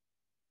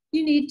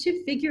 you need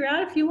to figure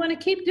out if you want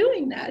to keep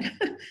doing that.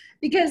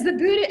 Because the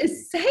Buddha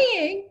is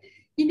saying,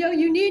 you know,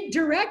 you need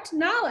direct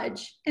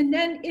knowledge. And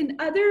then in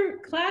other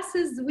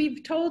classes,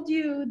 we've told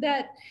you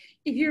that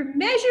if you're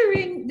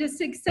measuring the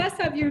success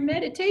of your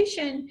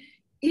meditation,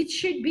 it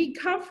should be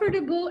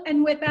comfortable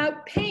and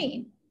without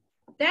pain.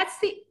 That's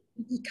the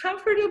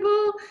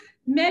comfortable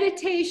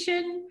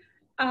meditation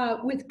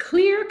with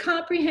clear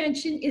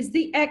comprehension is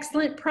the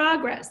excellent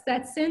progress.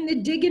 That's in the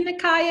Digha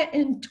Nikaya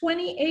in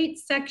 28,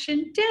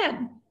 section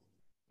 10.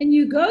 And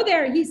you go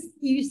there,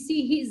 you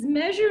see he's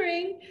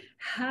measuring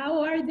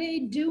how are they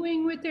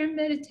doing with their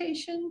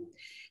meditation.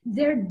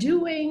 They're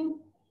doing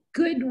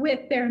good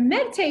with their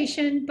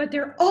meditation, but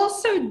they're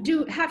also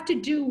have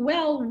to do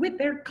well with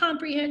their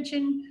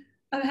comprehension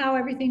of how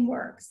everything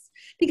works.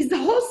 Because the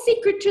whole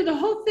secret to the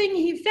whole thing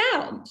he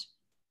found,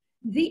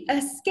 the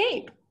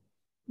escape,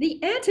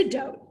 the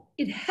antidote,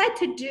 it had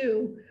to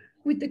do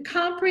with the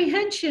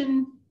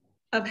comprehension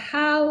of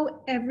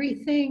how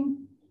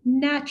everything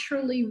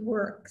naturally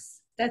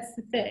works. That's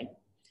the thing.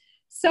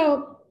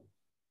 So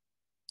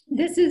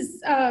this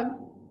is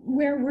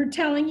where we're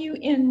telling you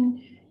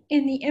in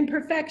the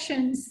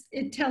imperfections,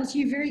 it tells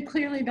you very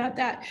clearly about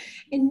that.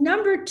 In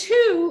number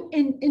 2,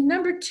 in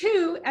number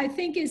 2, I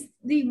think is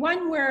the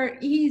one where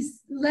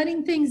he's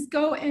letting things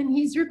go and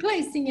he's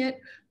replacing it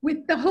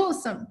with the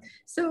wholesome.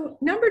 So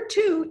number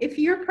 2, if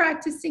you're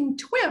practicing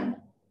TWIM,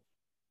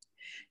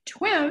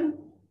 TWIM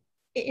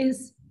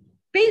is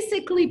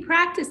basically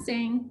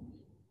practicing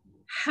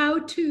how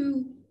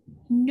to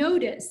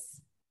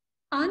notice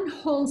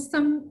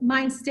unwholesome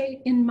mind state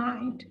in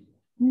mind.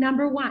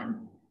 Number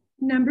one.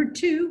 Number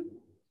two,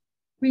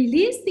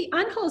 release the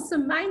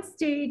unwholesome mind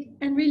state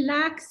and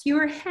relax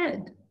your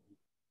head.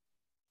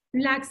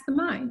 Relax the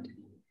mind.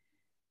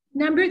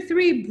 Number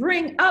three,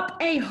 bring up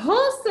a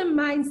wholesome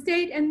mind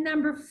state. And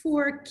number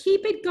four,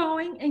 keep it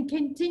going and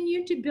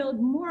continue to build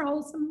more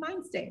wholesome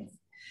mind states.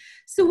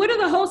 So what are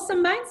the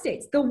wholesome mind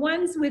states? The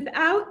ones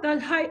without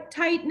the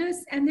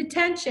tightness and the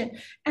tension.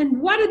 And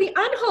what are the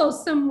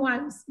unwholesome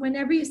ones?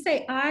 Whenever you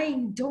say,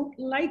 I don't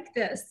like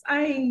this,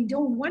 I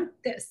don't want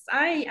this,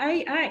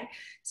 I.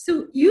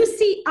 So you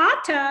see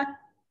Atta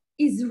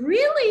is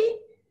really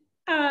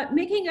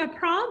making a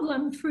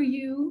problem for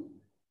you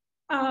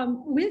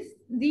with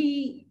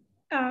the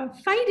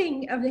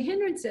fighting of the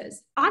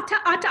hindrances. Atta,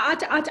 atta,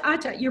 atta, atta,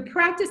 atta. You're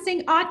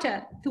practicing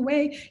atta the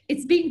way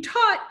it's being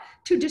taught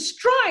to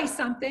destroy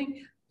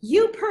something.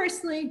 You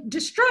personally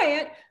destroy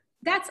it.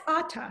 That's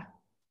atta.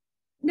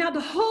 Now,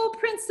 the whole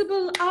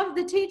principle of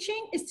the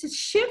teaching is to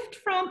shift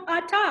from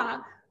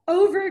atta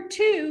over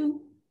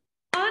to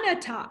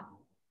anatta.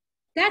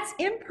 That's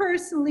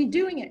impersonally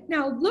doing it.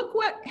 Now, look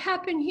what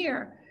happened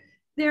here.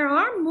 There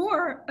are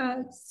more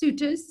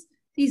suttas.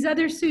 These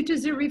other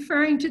suttas are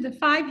referring to the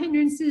 5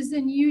 hindrances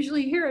and you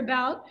usually hear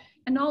about,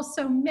 and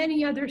also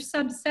many other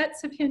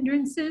subsets of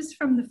hindrances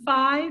from the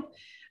 5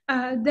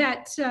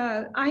 that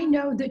I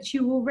know that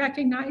you will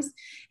recognize.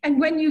 And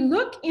when you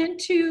look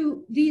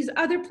into these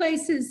other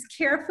places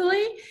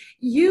carefully,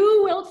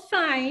 you will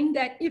find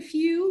that if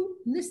you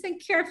listen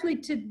carefully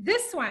to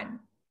this one,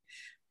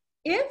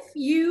 if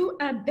you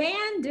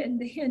abandon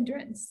the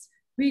hindrance,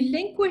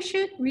 relinquish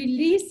it,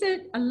 release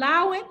it,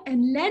 allow it,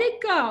 and let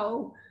it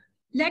go,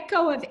 let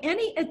go of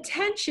any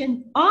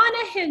attention on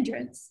a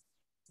hindrance,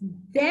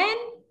 then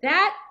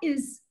that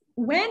is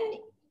when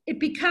it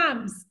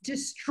becomes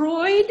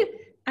destroyed,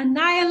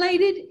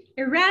 annihilated,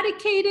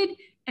 eradicated,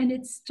 and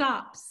it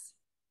stops.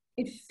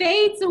 It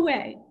fades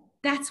away.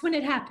 That's when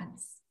it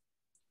happens.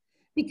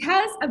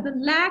 Because of the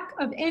lack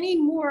of any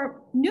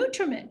more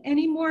nutriment,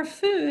 any more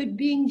food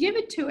being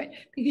given to it,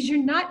 because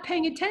you're not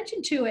paying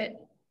attention to it.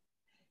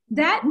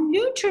 That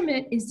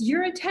nutriment is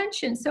your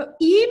attention. So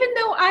even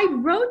though I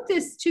wrote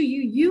this to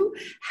you, you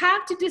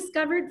have to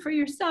discover it for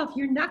yourself.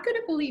 You're not going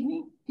to believe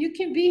me. You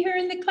can be here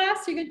in the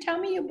class. You're going to tell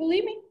me you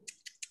believe me?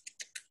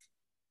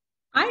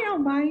 I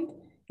don't mind.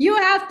 You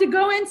have to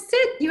go and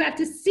sit. You have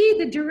to see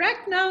the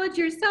direct knowledge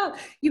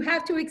yourself. You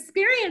have to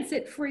experience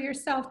it for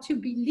yourself to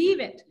believe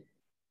it.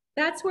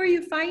 That's where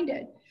you find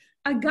it.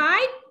 A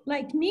guide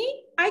like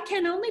me, I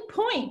can only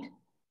point.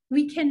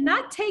 We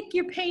cannot take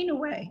your pain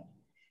away.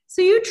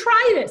 So you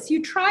try this.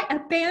 You try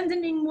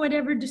abandoning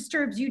whatever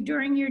disturbs you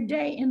during your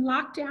day in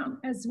lockdown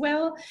as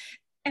well,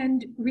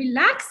 and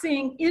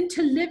relaxing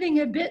into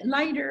living a bit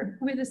lighter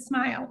with a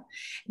smile.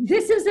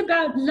 This is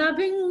about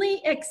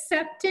lovingly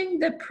accepting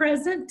the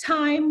present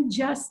time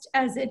just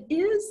as it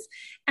is,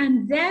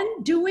 and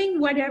then doing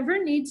whatever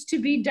needs to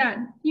be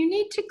done. You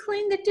need to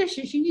clean the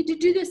dishes. You need to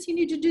do this. You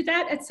need to do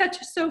that,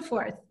 etc. so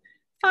forth.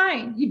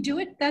 Fine. You do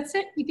it. That's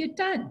it. You get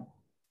done.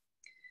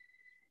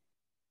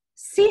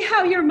 See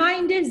how your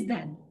mind is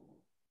then.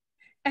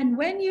 And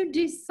when you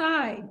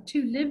decide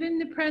to live in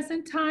the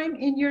present time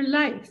in your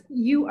life,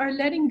 you are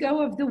letting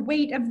go of the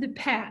weight of the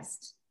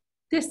past.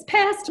 This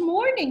past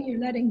morning,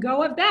 you're letting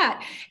go of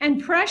that.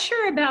 And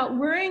pressure about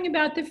worrying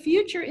about the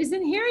future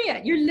isn't here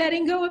yet. You're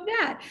letting go of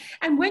that.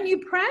 And when you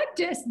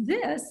practice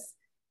this,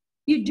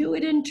 you do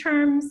it in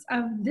terms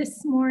of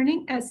this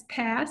morning as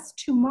past,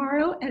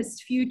 tomorrow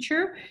as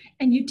future,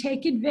 and you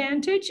take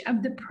advantage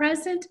of the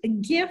present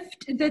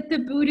gift that the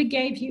Buddha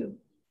gave you.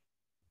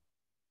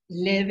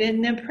 Live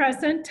in the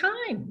present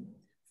time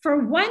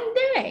for one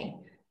day.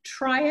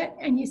 Try it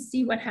and you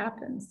see what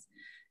happens.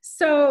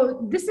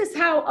 So this is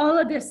how all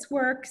of this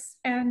works.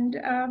 And,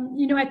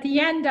 you know, at the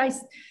end,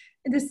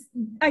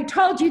 I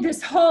told you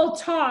this whole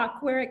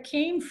talk where it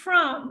came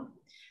from.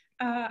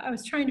 I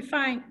was trying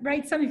to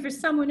write something for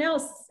someone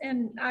else,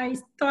 and I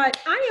thought,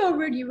 I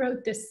already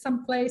wrote this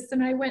someplace,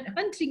 and I went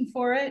hunting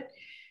for it.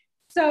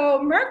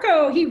 So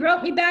Mirko, he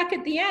wrote me back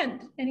at the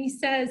end, and he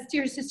says,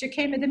 dear Sister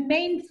Khema, the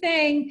main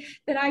thing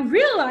that I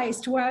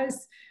realized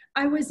was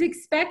I was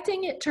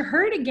expecting it to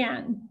hurt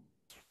again.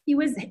 He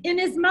was in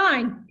his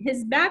mind,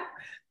 his back,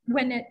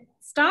 when it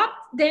stopped,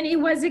 then he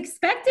was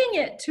expecting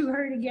it to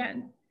hurt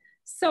again.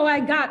 So I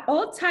got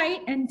all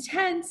tight and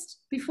tensed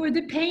before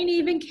the pain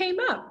even came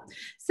up.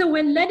 So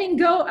when letting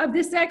go of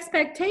this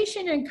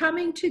expectation and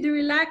coming to the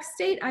relaxed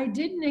state, I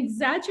didn't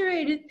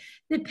exaggerate it.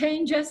 The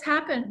pain just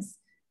happens.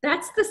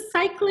 That's the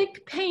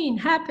cyclic pain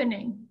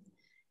happening.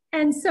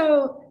 And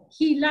so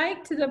he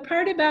liked the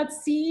part about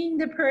seeing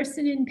the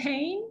person in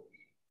pain,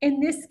 in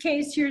this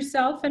case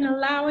yourself, and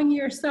allowing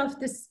yourself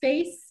the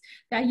space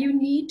that you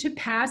need to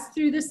pass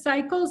through the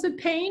cycles of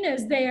pain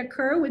as they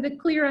occur with a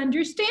clear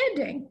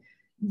understanding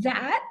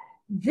that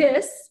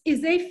this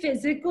is a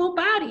physical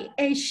body,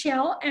 a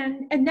shell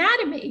and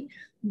anatomy.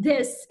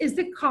 This is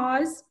the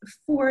cause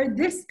for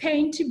this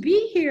pain to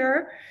be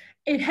here.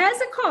 It has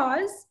a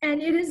cause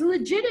and it is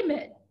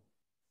legitimate.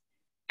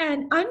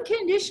 and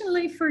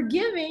unconditionally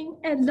forgiving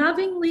and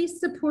lovingly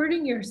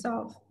supporting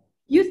yourself.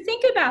 You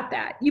think about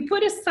that. You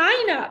put a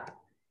sign up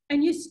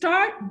and you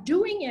start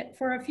doing it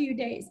for a few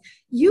days.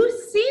 You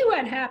see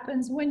what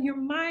happens when your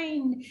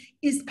mind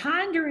is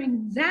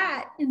pondering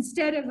that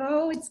instead of,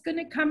 oh, it's going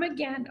to come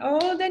again.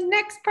 Oh, the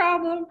next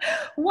problem.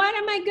 What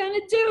am I going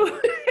to do?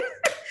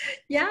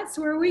 Yeah, that's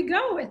where we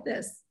go with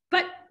this.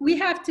 But we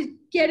have to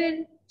get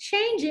in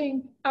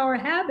changing our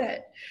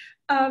habit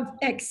of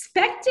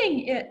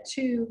expecting it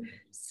to.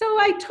 So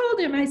I told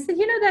him, I said,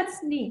 you know,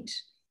 that's neat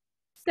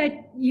that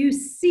you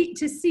see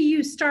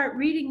you start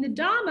reading the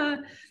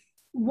Dhamma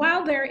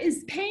while there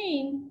is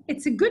pain.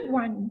 It's a good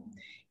one.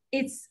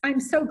 I'm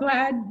so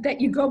glad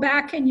that you go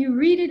back and you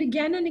read it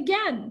again and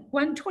again.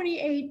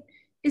 128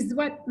 is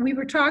what we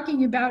were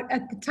talking about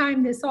at the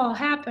time this all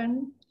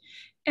happened.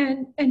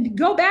 And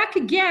go back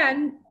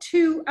again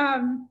to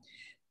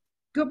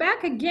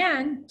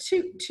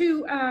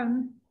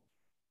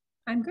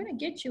I'm going to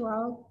get you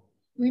all.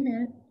 Wait a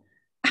minute.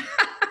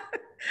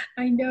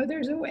 I know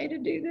there's a way to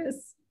do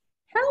this.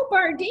 Help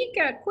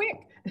Ardika, quick.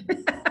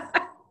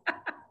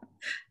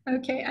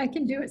 Okay, I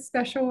can do it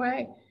special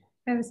way.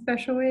 I have a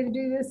special way to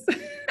do this.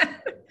 I'm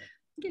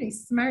getting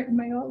smart in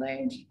my old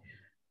age.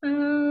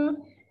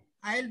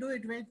 I'll do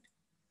it, wait.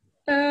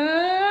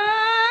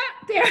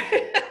 There.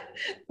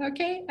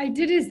 Okay, I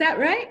did it. Is that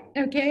right?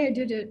 Okay, I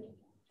did it.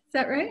 Is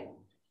that right?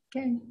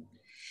 Okay.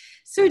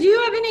 So do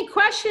you have any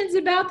questions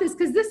about this?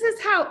 Because this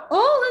is how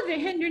all of the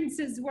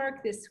hindrances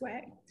work this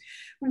way.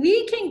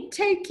 We can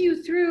take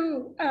you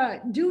through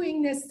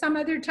doing this some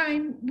other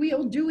time.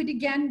 We'll do it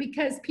again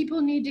because people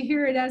need to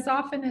hear it as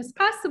often as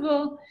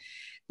possible.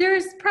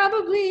 There's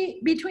probably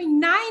between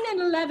 9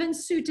 and 11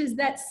 suttas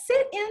that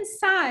sit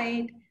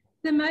inside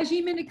the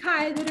Majjhima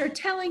Nikaya that are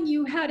telling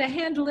you how to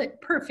handle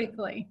it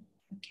perfectly,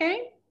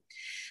 okay?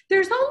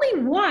 There's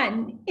only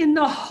one in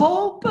the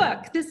whole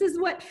book. This is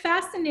what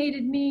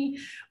fascinated me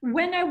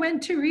when I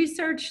went to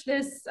research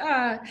this.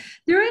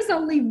 There is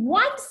only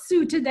one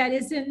sutta that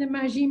is in the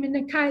Majjhima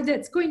Nikaya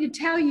that's going to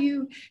tell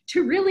you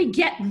to really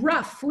get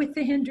rough with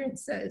the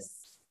hindrances.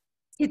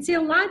 It's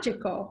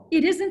illogical.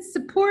 It isn't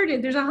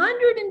supported. There's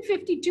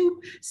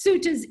 152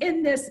 suttas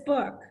in this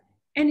book,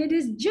 and it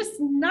is just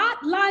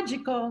not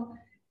logical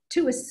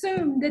to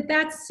assume that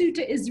that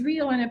sutta is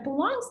real and it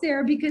belongs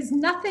there because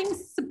nothing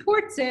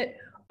supports it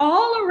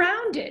all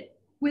around it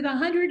with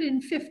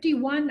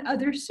 151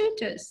 other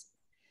suttas.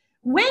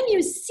 When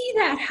you see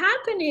that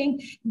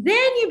happening,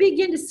 then you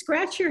begin to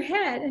scratch your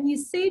head and you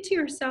say to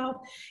yourself,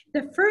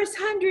 the first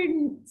 100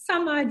 and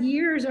some odd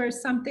years or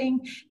something,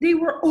 they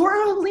were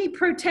orally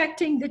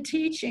protecting the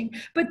teaching.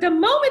 But the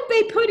moment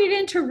they put it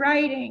into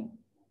writing,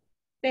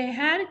 they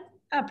had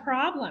a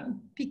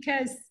problem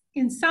because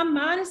in some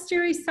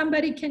monasteries,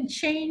 somebody can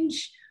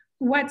change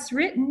what's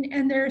written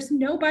and there's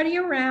nobody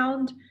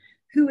around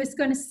who is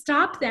going to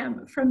stop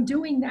them from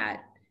doing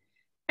that.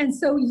 And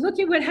so you look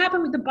at what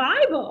happened with the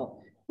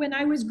Bible. When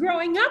I was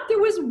growing up, there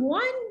was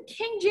one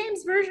King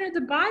James version of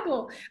the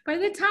Bible. By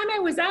the time I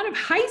was out of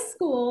high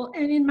school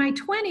and in my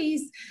 20s,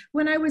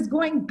 when I was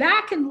going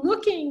back and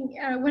looking,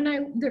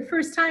 the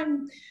first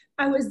time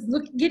I was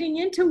getting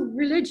into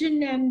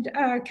religion and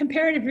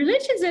comparative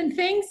religions and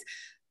things,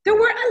 there were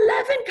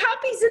 11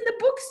 copies in the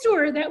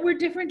bookstore that were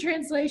different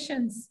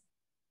translations.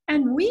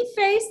 And we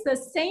face the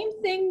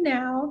same thing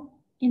now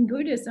in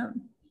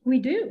Buddhism. We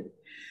do.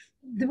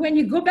 When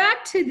you go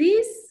back to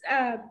these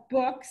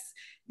books,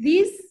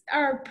 these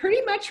are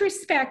pretty much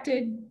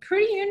respected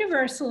pretty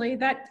universally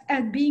that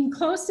as being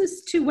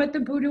closest to what the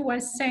Buddha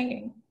was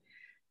saying,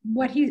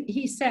 what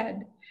he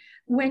said.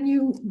 When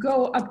you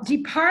go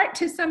depart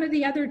to some of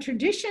the other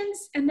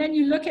traditions and then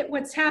you look at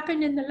what's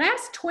happened in the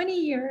last 20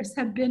 years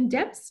have been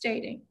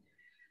devastating.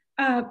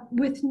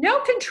 With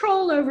no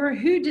control over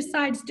who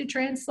decides to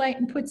translate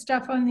and put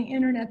stuff on the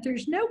internet.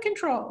 There's no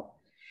control.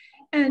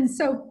 And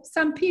so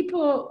some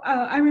people,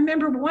 I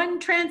remember one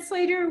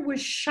translator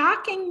was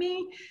shocking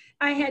me.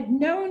 I had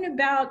known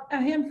about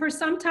him for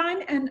some time,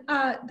 and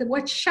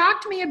what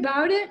shocked me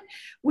about it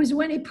was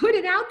when he put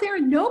it out there,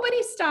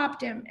 nobody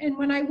stopped him. And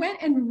when I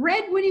went and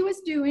read what he was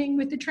doing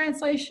with the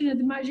translation of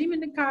the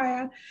Majjhima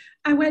Nikaya,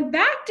 I went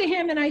back to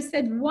him and I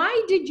said,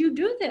 why did you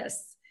do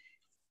this?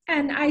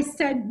 And I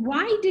said,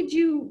 why did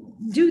you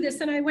do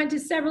this? And I went to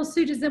several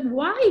suttas and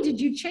why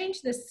did you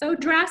change this so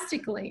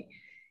drastically?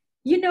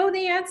 You know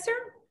the answer?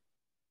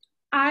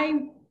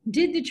 I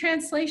did the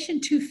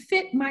translation to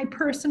fit my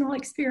personal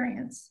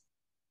experience.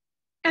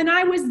 And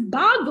I was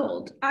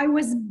boggled. I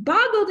was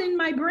boggled in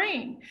my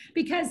brain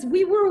because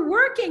we were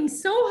working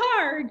so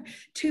hard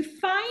to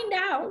find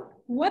out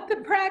what the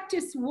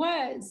practice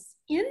was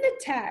in the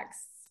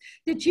texts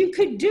that you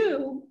could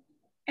do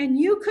and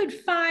you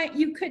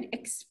could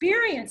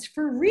experience,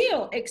 for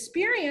real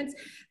experience,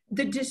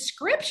 the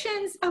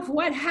descriptions of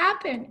what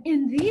happened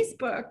in these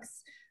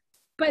books.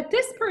 But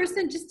this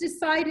person just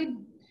decided,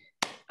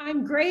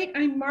 I'm great,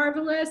 I'm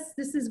marvelous,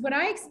 this is what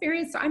I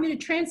experienced, so I'm going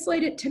to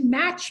translate it to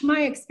match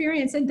my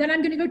experience, and then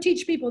I'm going to go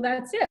teach people,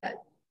 that's it.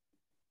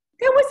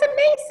 That was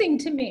amazing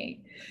to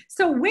me.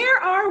 So where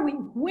are we?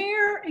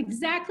 Where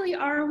exactly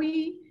are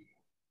we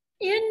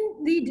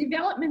in the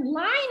development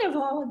line of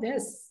all of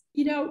this?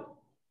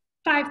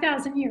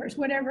 5,000 years,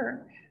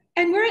 whatever.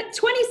 And we're at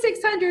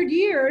 2,600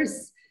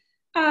 years,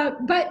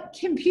 but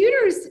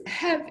computers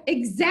have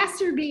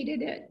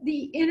exacerbated it.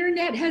 The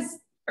internet has,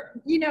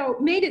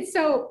 made it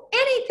so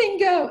anything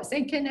goes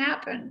and can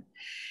happen.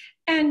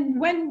 And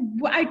when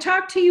I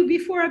talked to you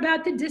before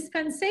about the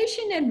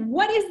dispensation and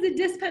what is the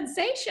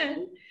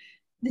dispensation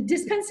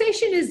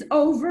is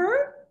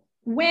over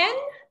when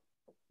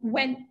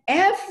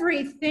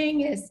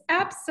everything is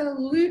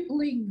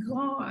absolutely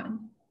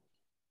gone.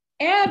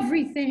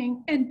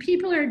 Everything, and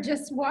people are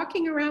just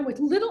walking around with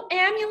little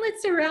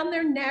amulets around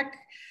their neck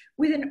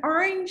with an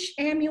orange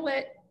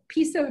amulet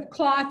piece of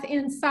cloth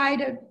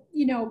inside of,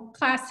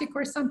 plastic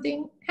or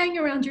something, hang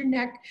around your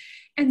neck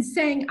and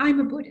saying, I'm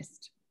a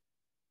Buddhist.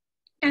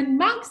 And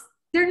monks,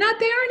 they're not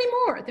there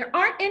anymore. There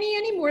aren't any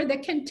anymore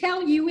that can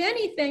tell you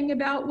anything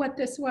about what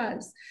this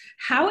was,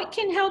 how it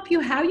can help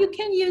you, how you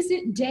can use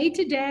it day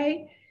to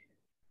day.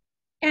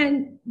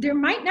 And there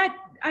might not,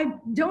 I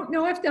don't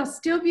know if there'll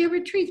still be a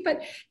retreat,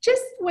 but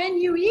just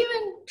when you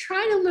even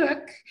try to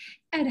look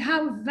at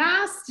how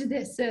vast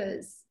this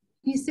is,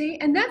 you see,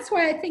 and that's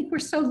why I think we're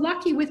so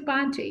lucky with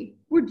Bhante.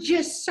 We're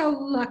just so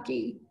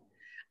lucky.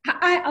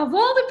 Of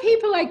all the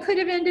people I could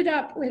have ended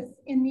up with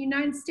in the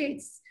United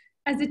States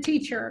as a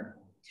teacher,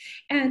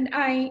 and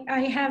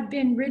I have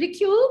been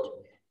ridiculed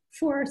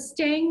for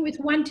staying with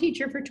one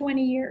teacher for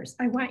 20 years.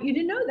 I want you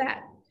to know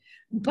that.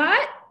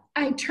 But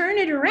I turn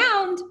it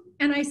around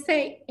and I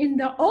say, in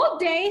the old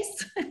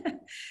days,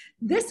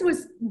 this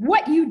was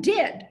what you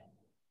did.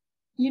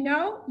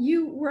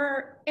 You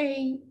were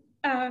in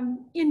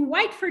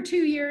white for 2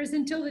 years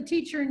until the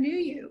teacher knew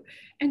you.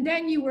 And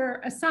then you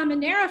were a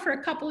samanera for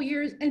a couple of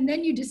years. And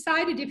then you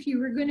decided if you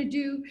were going to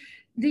do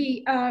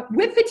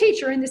with the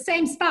teacher in the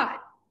same spot.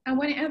 I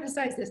want to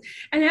emphasize this.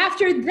 And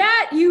after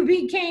that, you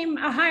became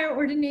a higher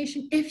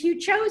ordination if you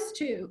chose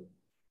to.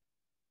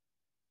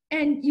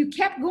 And you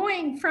kept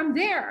going from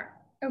there,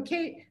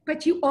 okay?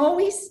 But you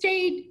always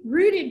stayed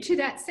rooted to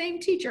that same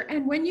teacher.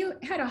 And when you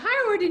had a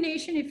higher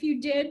ordination, if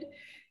you did,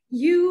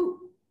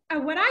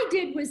 what I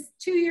did was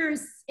 2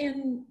 years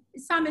in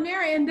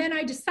Samanera, and then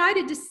I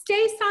decided to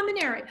stay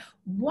Samanera.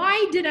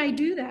 Why did I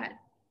do that?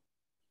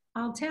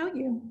 I'll tell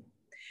you.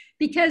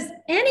 Because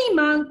any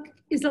monk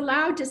is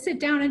allowed to sit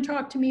down and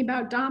talk to me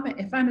about Dhamma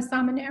if I'm a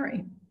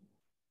Samanera.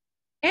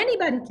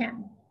 Anybody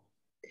can.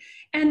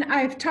 And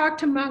I've talked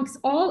to monks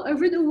all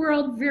over the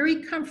world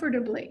very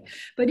comfortably.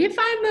 But if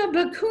I'm a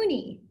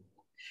bhikkhuni,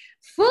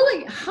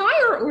 fully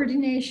higher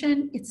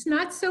ordination, it's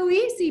not so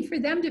easy for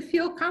them to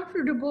feel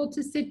comfortable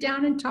to sit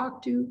down and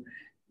talk to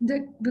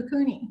the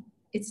bhikkhuni.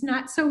 It's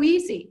not so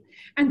easy.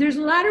 And there's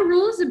a lot of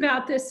rules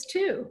about this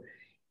too.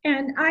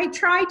 And I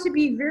try to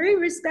be very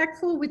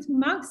respectful with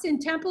monks in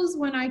temples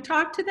when I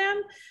talk to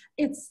them.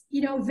 It's,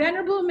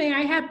 Venerable, may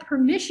I have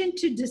permission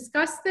to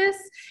discuss this?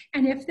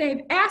 And if they've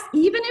asked,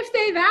 even if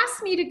they've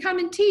asked me to come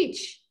and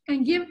teach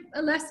and give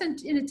a lesson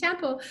in a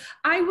temple,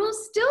 I will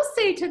still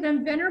say to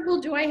them,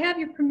 Venerable, do I have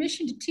your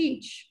permission to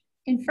teach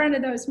in front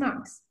of those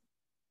monks?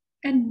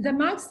 And the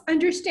monks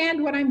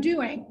understand what I'm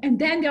doing. And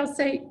then they'll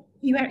say,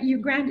 you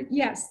granted,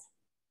 yes.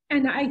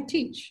 And I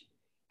teach.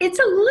 It's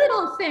a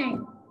little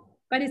thing,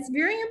 but it's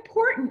very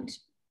important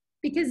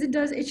because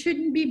it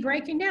shouldn't be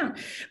breaking down.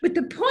 But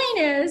the point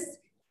is,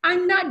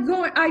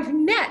 I've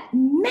met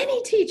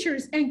many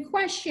teachers and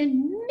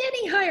questioned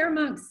many higher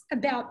monks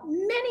about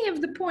many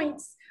of the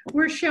points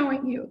we're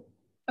showing you,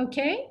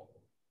 okay?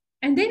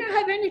 And they don't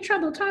have any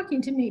trouble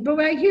talking to me. But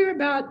when I hear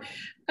about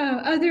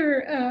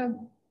other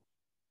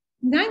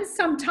nuns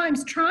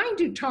sometimes trying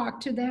to talk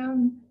to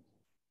them,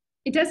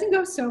 it doesn't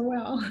go so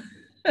well.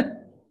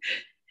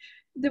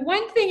 The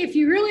one thing, if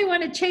you really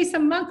want to chase a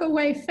monk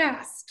away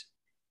fast,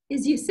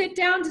 is you sit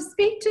down to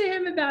speak to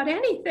him about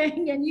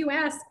anything and you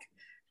ask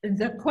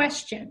the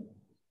question.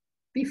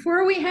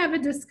 Before we have a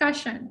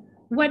discussion,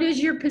 what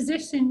is your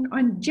position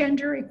on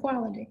gender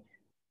equality?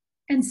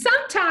 And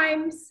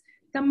sometimes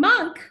the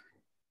monk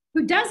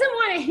who doesn't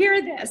want to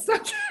hear this,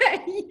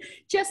 okay,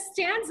 just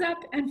stands up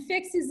and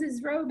fixes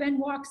his robe and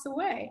walks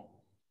away.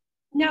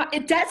 Now,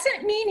 it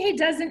doesn't mean he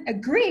doesn't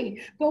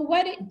agree, but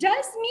what it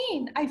does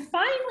mean, I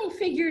finally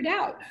figured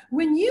out,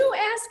 when you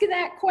ask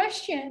that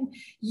question,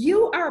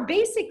 you are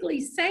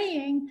basically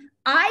saying,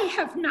 I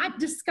have not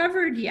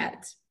discovered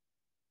yet.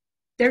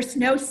 There's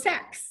no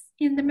sex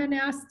in the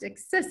monastic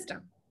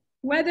system,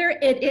 whether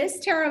it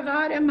is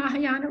Theravada,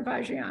 Mahayana, or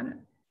Vajrayana.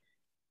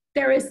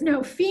 There is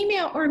no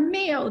female or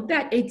male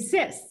that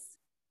exists.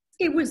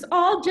 It was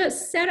all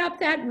just set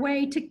up that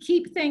way to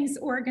keep things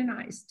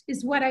organized,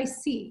 is what I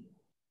see.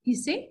 You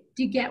see?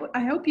 Do you get what,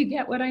 I hope you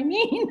get what I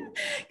mean,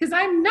 because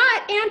I'm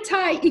not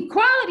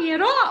anti-equality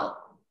at all.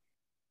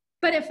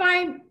 But if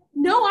I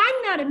know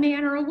I'm not a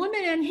man or a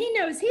woman and he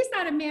knows he's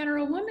not a man or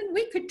a woman,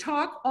 we could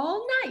talk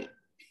all night.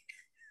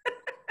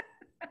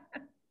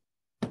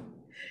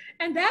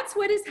 And that's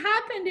what has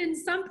happened in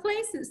some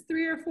places,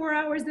 3 or 4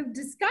 hours of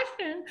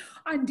discussion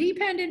on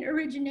dependent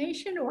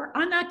origination or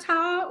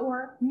anatta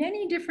or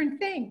many different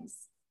things.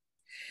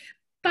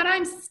 But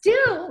I'm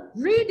still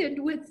rooted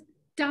with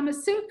Dhamma.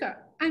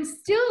 I'm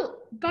still,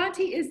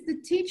 Bhante is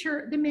the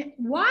teacher.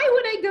 Why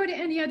would I go to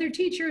any other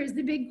teacher is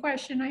the big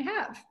question I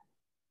have.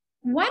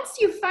 Once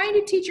you find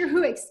a teacher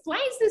who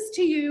explains this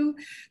to you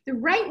the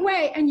right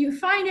way and you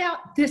find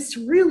out this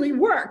really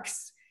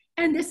works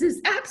and this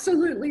is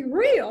absolutely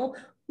real,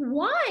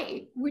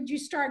 why would you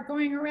start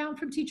going around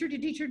from teacher to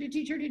teacher to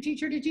teacher to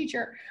teacher to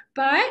teacher?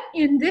 But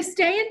in this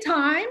day and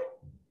time,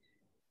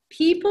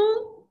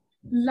 people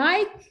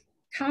like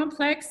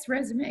complex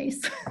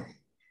resumes.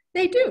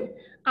 They do.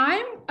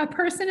 I'm a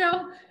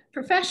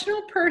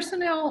professional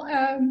personnel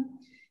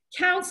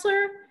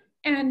counselor,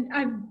 and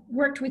I've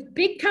worked with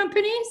big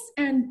companies,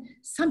 and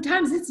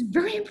sometimes it's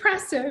very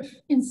impressive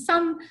in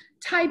some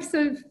types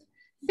of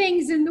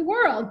things in the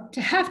world to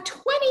have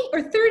 20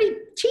 or 30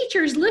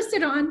 teachers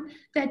listed on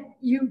that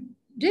you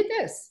did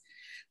this.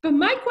 But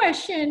my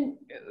question,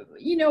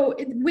 you know,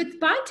 with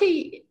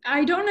Bhante,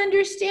 I don't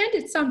understand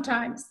it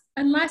sometimes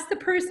unless the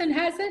person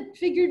hasn't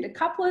figured a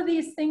couple of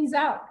these things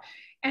out.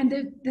 And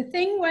the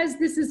thing was,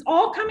 this is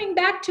all coming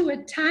back to a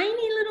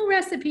tiny little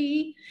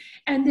recipe,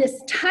 and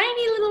this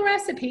tiny little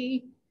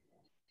recipe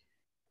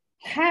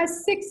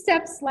has 6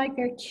 steps, like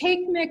a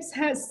cake mix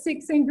has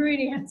 6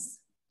 ingredients.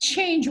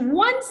 Change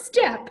 1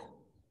 step,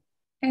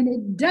 and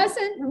it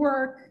doesn't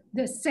work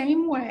the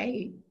same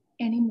way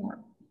anymore.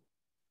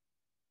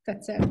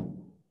 That's it.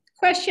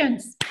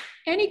 Questions?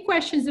 Any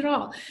questions at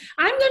all?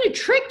 I'm going to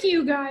trick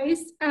you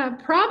guys.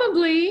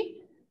 Probably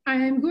I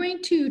am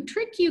going to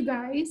trick you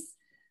guys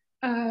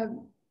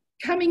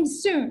coming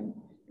soon,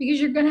 because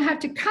you're going to have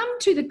to come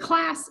to the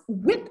class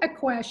with a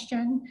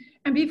question.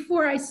 And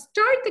before I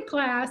start the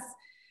class,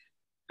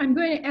 I'm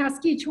going to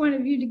ask each one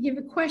of you to give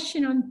a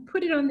question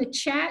put it on the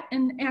chat,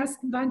 and ask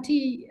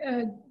Bhante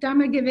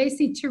Dhamma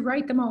Gavesi to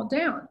write them all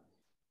down.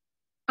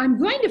 I'm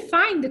going to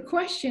find the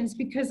questions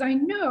because I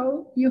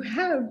know you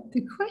have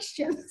the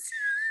questions.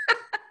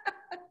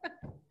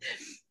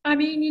 I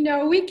mean, you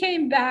know, we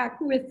came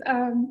back with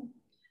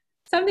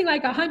something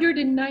like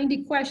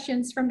 190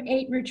 questions from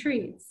 8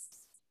 retreats,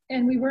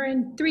 and we were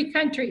in 3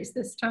 countries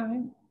this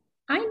time.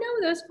 I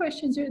know those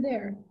questions are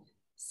there.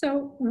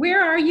 So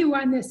where are you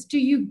on this? Do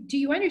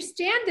you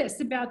understand this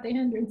about the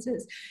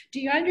hindrances? Do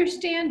you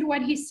understand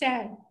what he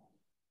said?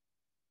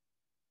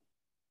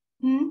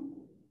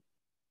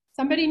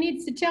 Somebody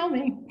needs to tell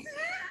me.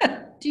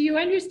 Do you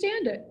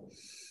understand it?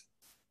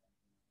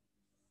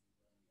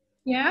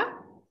 Yeah?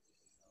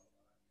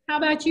 How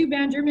about you,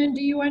 Benjamin?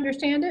 Do you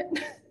understand it?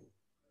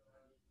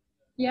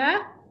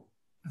 Yeah?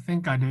 I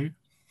think I do.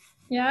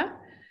 Yeah?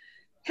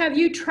 Have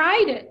you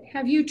tried it?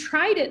 Have you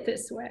tried it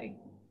this way?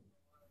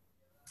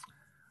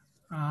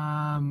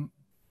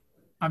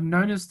 I've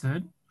noticed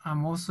it.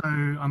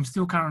 I'm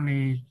still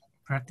currently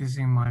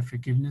practicing my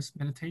forgiveness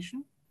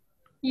meditation.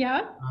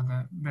 Yeah.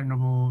 That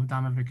Venerable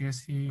Dhamma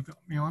Vigesi got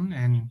me on,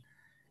 and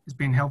it's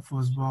been helpful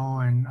as well.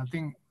 And I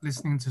think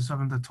listening to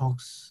some of the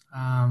talks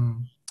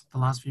the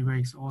last few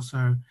weeks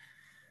also,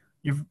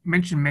 you've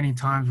mentioned many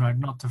times, right,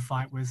 not to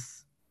fight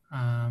with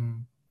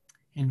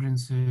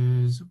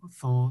hindrances,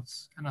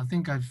 thoughts. And I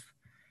think I've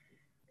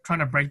trying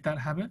to break that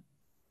habit,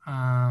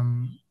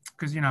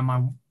 because, you know,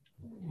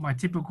 my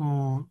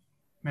typical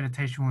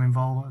meditation will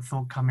involve a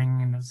thought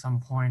coming in at some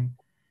point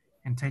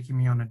and taking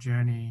me on a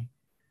journey,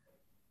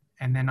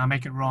 and then I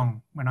make it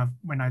wrong when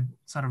I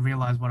sort of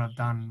realize what I've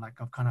done. Like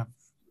I've kind of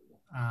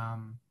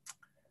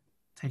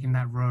taken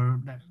that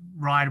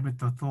ride with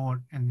the thought,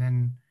 and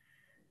then,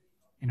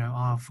 you know,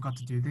 oh, I forgot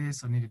to do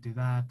this, I need to do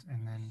that,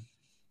 and then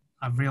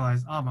I've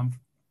realized, oh, I'm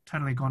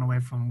totally gone away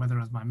from whether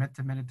it was my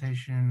metta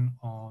meditation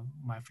or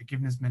my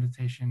forgiveness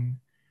meditation.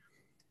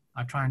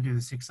 I try and do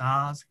the 6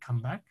 R's, come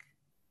back.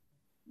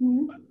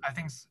 But I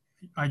think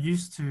I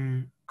used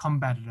to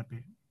combat it a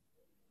bit.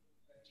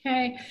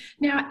 Okay.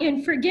 Now,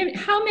 in forgiveness,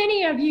 how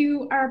many of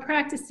you are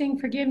practicing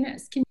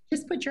forgiveness? Can you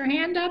just put your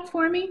hand up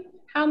for me?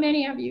 How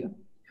many of you?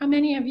 How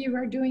many of you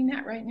are doing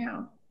that right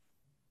now?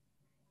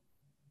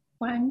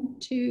 1,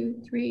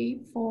 2,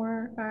 3,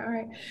 4, 5. All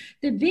right.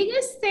 The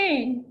biggest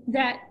thing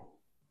that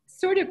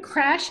sort of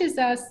crashes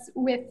us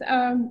with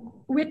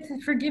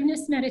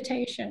forgiveness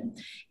meditation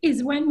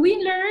is when we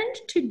learned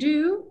to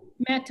do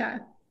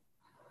metta.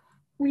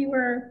 We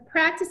were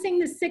practicing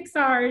the 6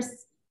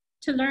 R's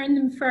to learn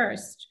them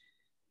first.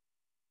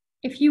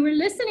 If you were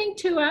listening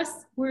to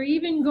us, we're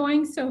even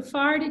going so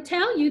far to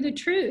tell you the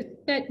truth,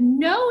 that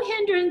no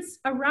hindrance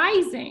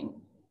arising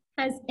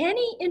has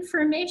any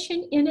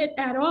information in it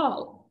at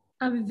all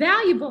of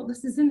valuable,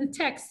 this is in the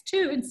text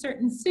too, in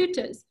certain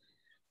suttas,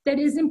 that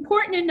is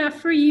important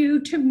enough for you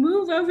to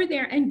move over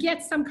there and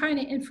get some kind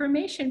of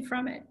information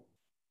from it.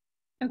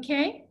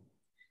 Okay?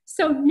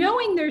 So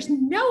knowing there's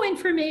no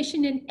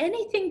information in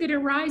anything that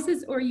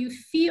arises or you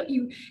feel,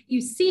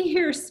 you see,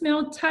 hear,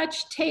 smell,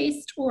 touch,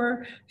 taste,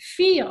 or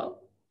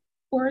feel,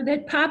 or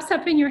that pops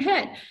up in your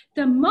head,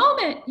 the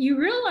moment you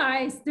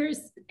realize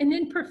there's an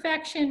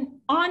imperfection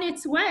on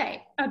its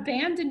way.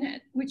 Abandon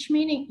it, which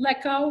meaning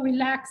let go,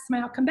 relax,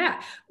 smile, come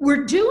back.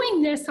 We're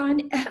doing this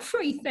on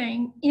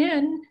everything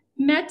in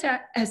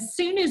metta as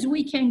soon as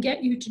we can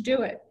get you to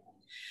do it.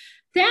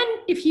 Then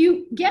if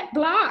you get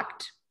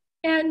blocked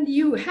and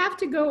you have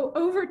to go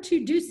over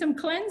to do some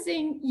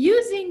cleansing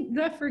using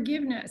the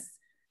forgiveness,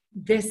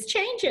 this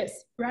changes,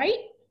 right?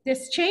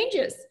 This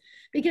changes.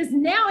 Because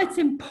now it's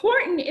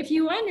important, if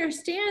you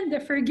understand the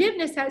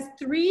forgiveness has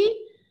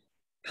 3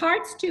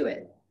 parts to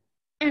it.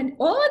 And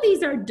all of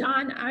these are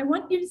done. I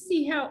want you to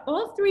see how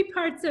all 3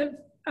 parts of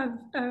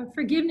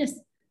forgiveness,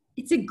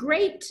 it's a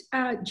great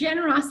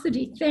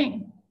generosity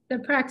thing, the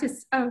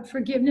practice of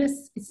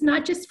forgiveness. It's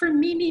not just for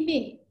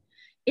me.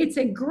 It's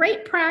a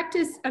great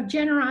practice of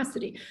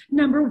generosity.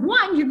 Number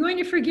 1, you're going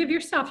to forgive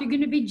yourself. You're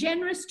going to be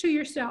generous to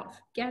yourself.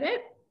 Get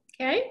it?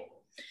 Okay.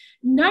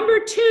 Number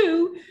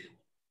 2,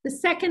 the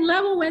second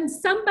level, when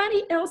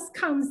somebody else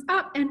comes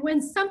up, and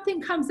when something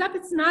comes up,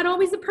 it's not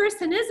always a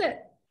person, is it?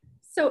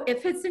 So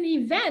if it's an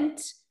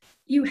event,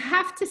 you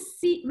have to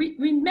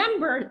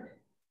remember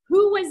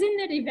who was in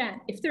that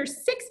event. If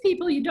there's 6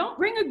 people, you don't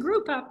bring a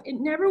group up. It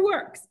never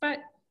works. But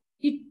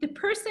the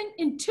person,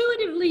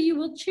 intuitively, you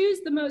will choose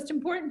the most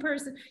important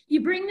person.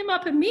 You bring them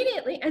up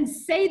immediately and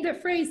say the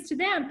phrase to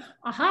them.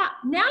 Aha,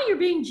 now you're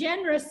being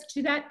generous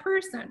to that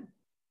person.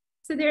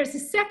 So there's a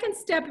second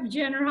step of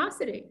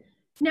generosity.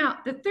 Now,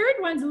 the third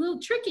one's a little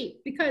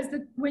tricky, because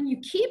when you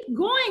keep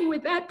going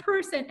with that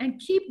person and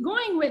keep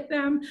going with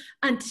them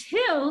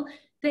until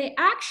they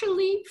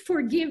actually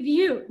forgive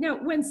you. Now,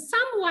 when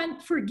someone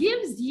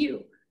forgives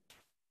you,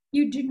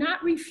 you do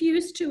not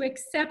refuse to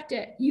accept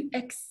it. You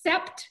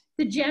accept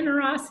the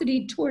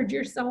generosity toward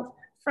yourself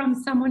from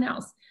someone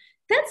else.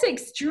 That's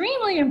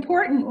extremely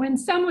important when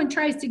someone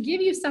tries to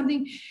give you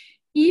something,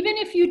 even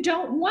if you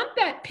don't want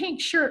that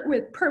pink shirt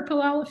with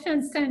purple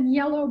elephants and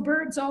yellow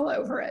birds all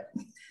over it.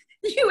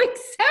 You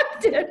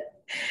accept it,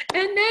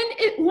 and then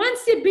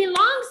once it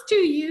belongs to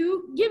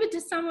you, give it to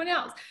someone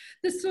else.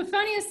 The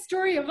funniest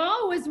story of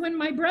all was when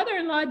my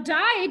brother-in-law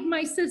died.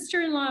 My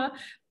sister,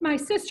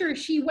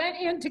 she went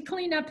in to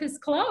clean up his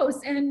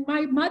clothes, and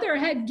my mother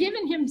had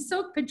given him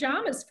silk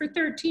pajamas for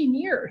 13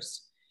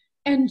 years.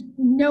 And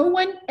no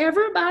one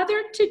ever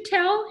bothered to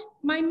tell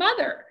my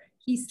mother.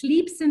 He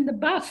sleeps in the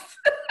buff.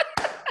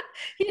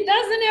 He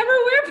doesn't ever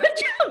wear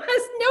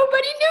pajamas.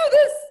 Nobody knew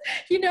this,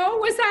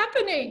 was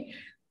happening.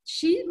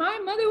 My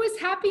mother was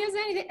happy as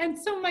anything. And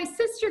so my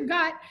sister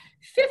got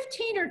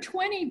 15 or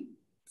 20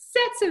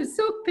 sets of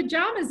silk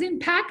pajamas in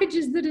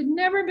packages that had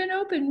never been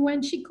opened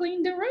when she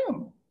cleaned the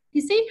room.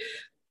 You see,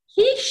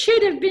 he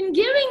should have been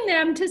giving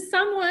them to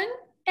someone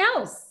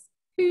else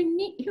who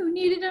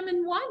needed them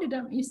and wanted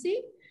them. You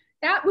see,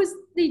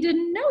 they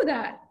didn't know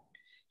that.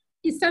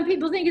 Some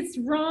people think it's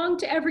wrong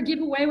to ever give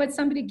away what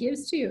somebody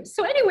gives to you.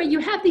 So anyway, you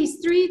have these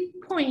 3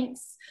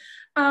 points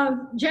of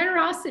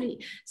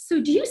generosity.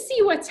 So do you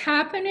see what's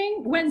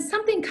happening? When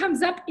something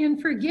comes up in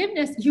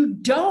forgiveness, you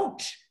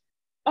don't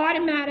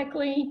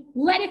automatically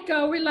let it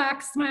go,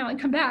 relax, smile, and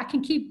come back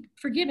and keep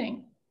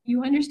forgiving.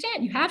 You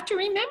understand? You have to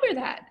remember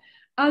that.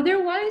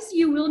 Otherwise,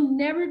 you will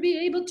never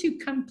be able to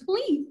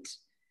complete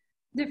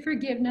the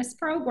forgiveness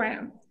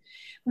program.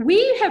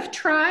 We have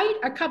tried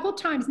a couple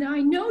times. Now,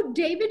 I know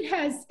David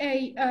has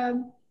a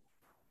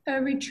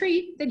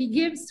retreat that he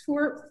gives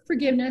for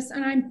forgiveness,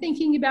 and I'm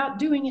thinking about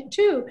doing it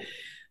too.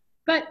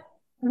 But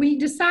we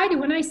decided,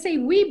 when I say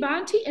we,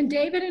 Bhante and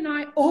David and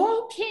I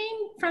all came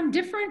from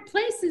different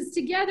places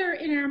together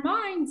in our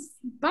minds,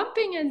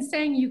 bumping and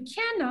saying, you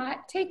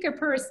cannot take a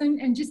person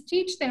and just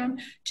teach them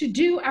to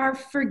do our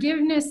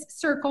forgiveness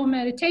circle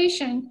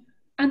meditation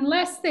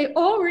unless they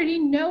already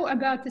know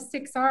about the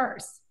 6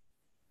 R's.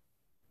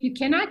 You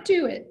cannot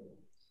do it.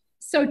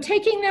 So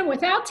taking them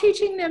without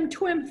teaching them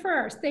TWIM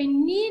first, they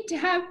need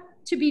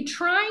to be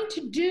trying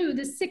to do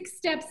the 6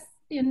 steps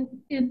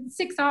in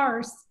 6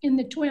 R's in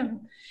the TWIM.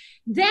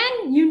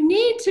 Then you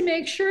need to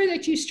make sure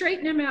that you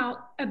straighten them out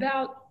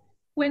about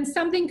when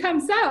something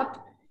comes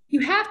up. You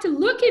have to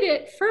look at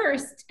it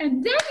first,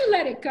 and then you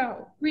let it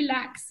go.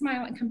 Relax,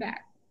 smile, and come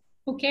back.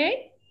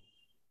 Okay?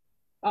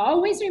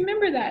 Always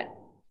remember that.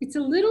 It's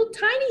a little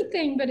tiny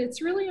thing, but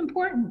it's really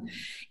important.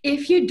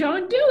 If you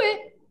don't do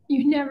it,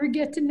 you never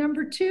get to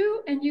number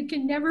 2, and you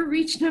can never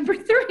reach number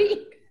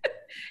 3.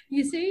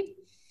 You see?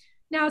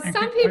 Now,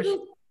 some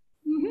people,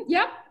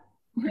 yep.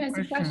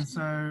 Question.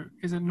 So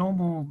is it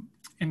normal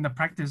in the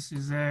practice,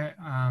 is there,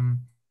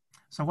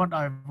 so what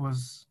I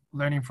was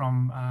learning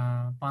from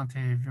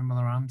Bhante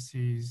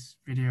Vimalaramsi's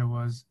video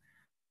was,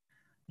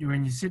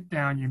 when you sit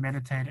down, you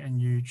meditate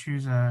and you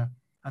choose a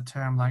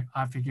term like,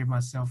 I forgive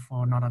myself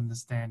for not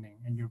understanding,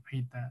 and you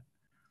repeat that.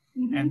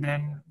 And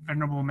then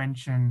Venerable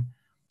mentioned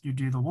you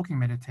do the walking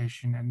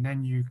meditation, and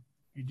then you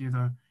do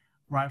the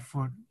right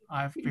foot,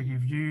 I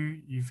forgive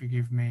you, you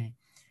forgive me.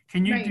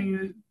 Can you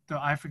do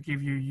the I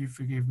forgive you, you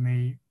forgive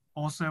me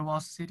also while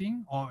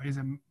sitting, or is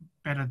it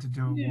better to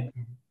do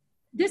walking?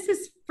 This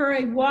is for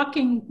a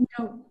walking,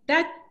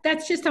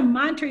 that's just a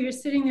mantra you're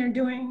sitting there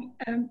doing.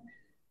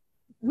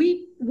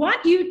 We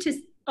want you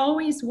to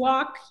always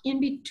walk in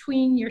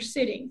between your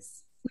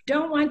sittings. We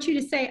don't want you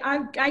to say,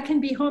 I can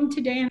be home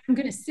today and I'm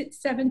going to sit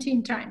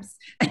 17 times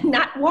and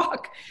not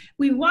walk.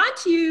 We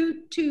want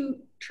you to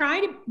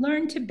try to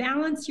learn to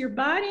balance your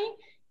body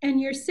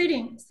and your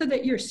sitting so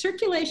that your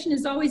circulation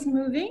is always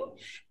moving,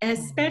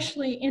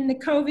 especially in the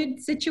COVID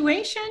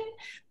situation.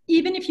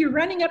 Even if you're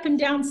running up and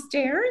down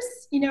stairs,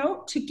 you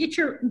know, to get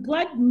your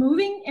blood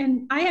moving.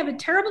 And I have a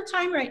terrible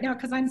time right now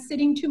because I'm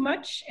sitting too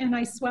much and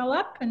I swell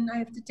up and I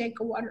have to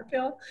take a water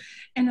pill.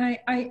 And I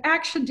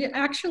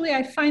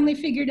finally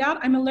figured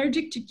out I'm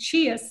allergic to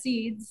chia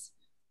seeds.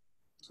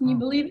 Can you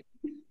believe it?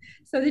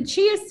 So the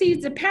chia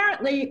seeds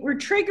apparently were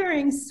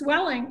triggering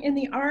swelling in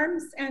the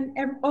arms and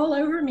all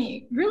over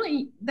me.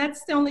 Really,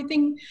 that's the only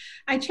thing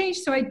I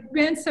changed. So I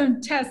ran some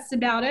tests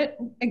about it,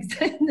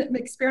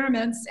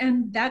 experiments,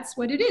 and that's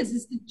what it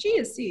is the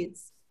chia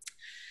seeds.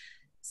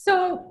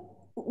 So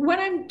what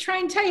I'm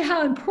trying to tell you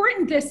how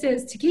important this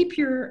is to keep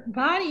your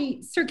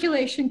body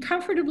circulation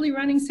comfortably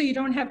running so you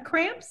don't have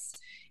cramps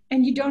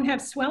and you don't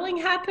have swelling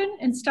happen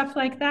and stuff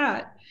like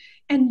that.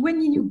 And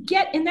when you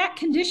get in that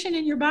condition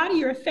in your body,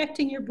 you're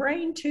affecting your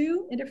brain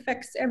too. It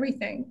affects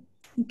everything,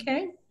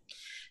 okay?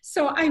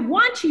 So I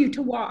want you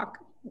to walk.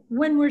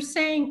 When we're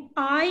saying,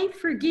 I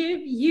forgive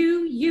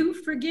you, you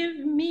forgive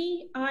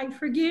me, I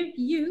forgive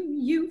you,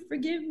 you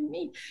forgive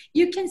me.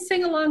 You can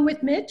sing along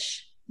with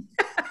Mitch,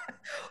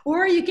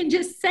 or you can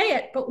just say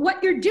it. But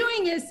what you're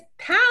doing is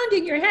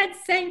pounding your head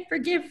saying,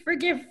 forgive,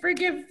 forgive,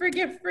 forgive,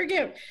 forgive,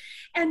 forgive.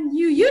 And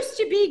you used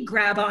to be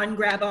grab on,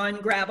 grab on,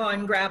 grab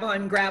on, grab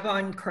on, grab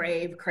on,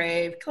 crave,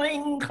 crave,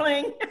 cling,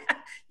 cling.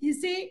 You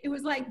see, it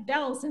was like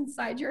bells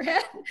inside your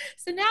head.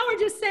 So now we're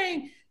just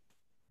saying,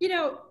 you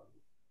know,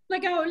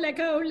 let go, let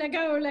go, let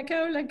go, let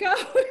go, let go.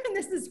 And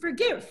this is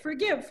forgive,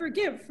 forgive,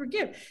 forgive,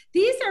 forgive.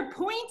 These are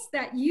points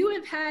that you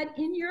have had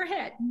in your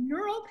head,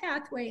 neural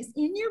pathways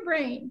in your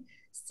brain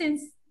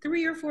since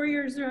 3 or 4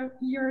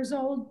 years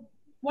old,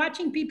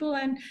 watching people,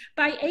 and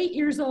by 8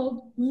 years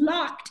old,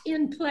 locked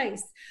in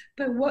place.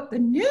 But what the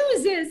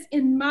news is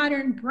in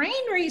modern brain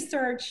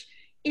research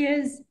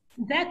is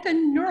that the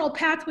neural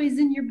pathways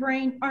in your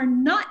brain are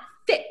not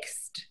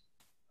fixed.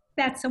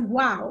 That's a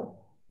wow.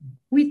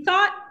 We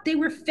thought they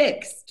were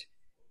fixed.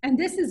 And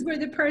this is where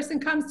the person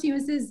comes to you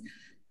and says,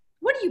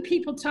 what are you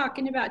people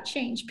talking about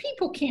change?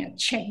 People can't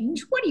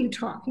change. What are you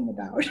talking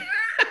about?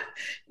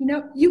 You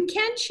know, you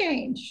can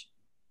change.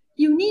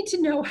 You need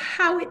to know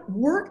how it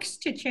works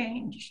to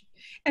change.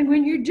 And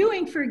when you're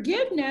doing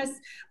forgiveness,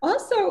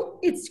 also,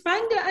 it's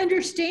fun to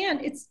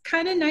understand. It's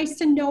kind of nice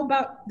to know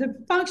about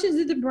the functions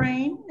of the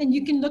brain. And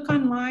you can look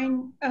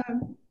online.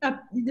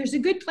 There's a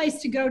good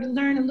place to go to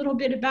learn a little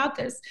bit about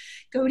this.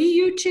 Go to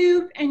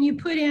YouTube and you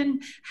put in,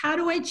 how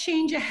do I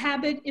change a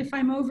habit if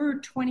I'm over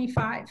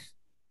 25?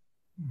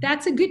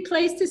 That's a good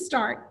place to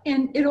start.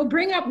 And it'll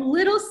bring up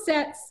little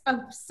sets of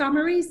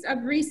summaries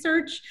of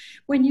research.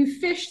 When you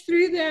fish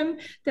through them,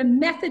 the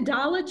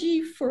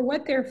methodology for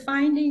what they're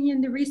finding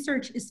in the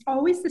research is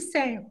always the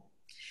same.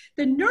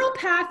 The neural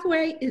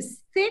pathway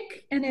is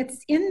thick and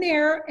it's in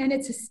there, and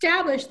it's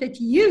established that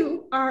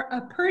you are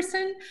a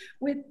person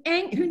with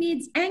who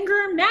needs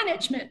anger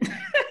management.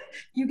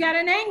 You got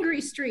an angry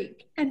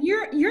streak, and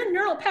your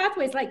neural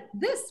pathway is like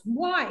this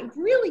wide,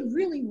 really,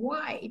 really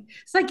wide.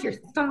 It's like your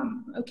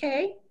thumb,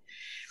 okay?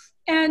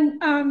 And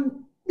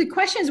the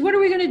question is, what are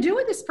we going to do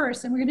with this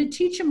person? We're going to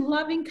teach them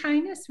loving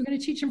kindness. We're going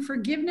to teach them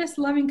forgiveness,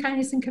 loving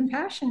kindness, and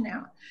compassion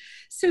now.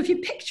 So if you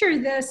picture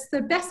this,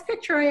 the best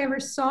picture I ever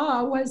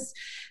saw was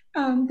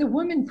the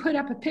woman put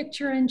up a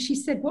picture and she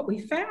said, what we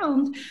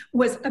found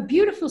was a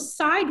beautiful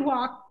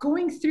sidewalk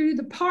going through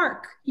the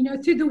park, you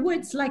know, through the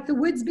woods, like the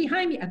woods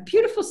behind me, a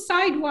beautiful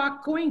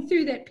sidewalk going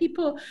through that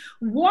people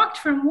walked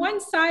from one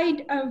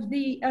side of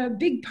the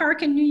big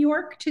park in New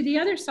York to the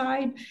other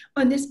side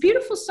on this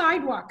beautiful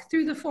sidewalk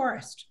through the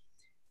forest.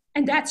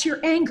 And that's your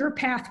anger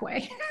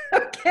pathway,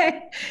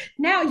 okay?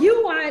 Now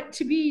you want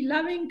to be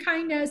loving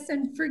kindness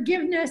and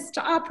forgiveness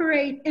to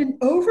operate and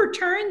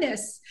overturn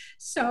this.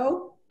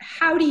 So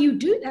how do you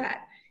do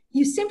that?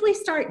 You simply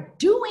start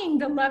doing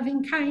the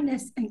loving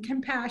kindness and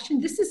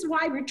compassion. This is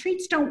why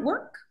retreats don't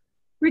work.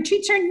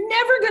 Retreats are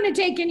never going to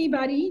take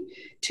anybody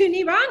to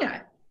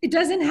Nirvana. It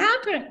doesn't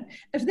happen.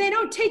 If they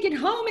don't take it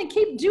home and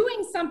keep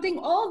doing something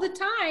all the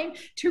time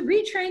to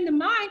retrain the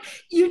mind,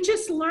 you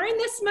just learn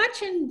this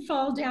much and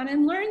fall down,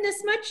 and learn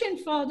this much and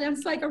fall down.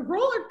 It's like a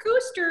roller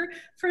coaster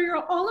for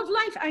all of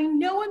life. I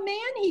know a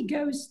man, he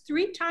goes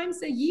 3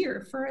 times a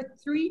year for a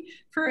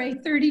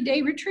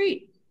 30-day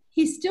retreat.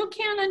 He still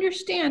can't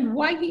understand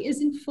why he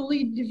isn't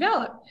fully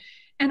developed.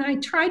 And I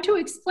try to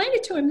explain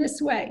it to him this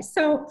way.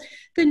 So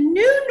the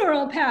new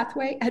neural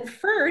pathway at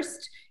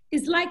first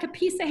is like a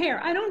piece of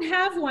hair. I don't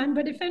have one,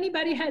 but if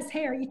anybody has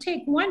hair, you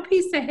take one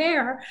piece of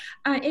hair,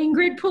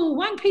 Ingrid, pull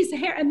one piece of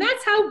hair, and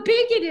that's how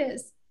big it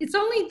is. It's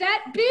only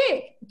that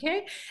big,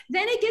 okay?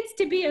 Then it gets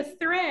to be a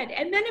thread,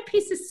 and then a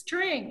piece of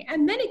string,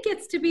 and then it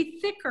gets to be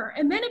thicker,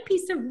 and then a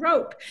piece of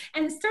rope,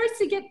 and it starts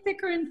to get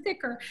thicker and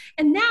thicker.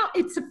 And now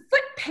it's a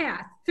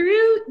footpath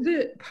through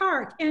the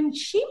park. And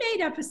she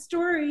made up a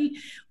story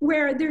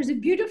where there's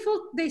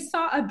they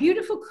saw a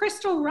beautiful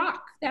crystal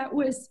rock that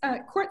was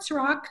quartz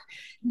rock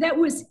that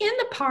was in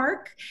the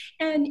park.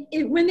 And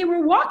when they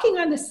were walking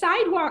on the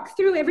sidewalk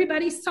through,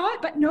 everybody saw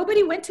it, but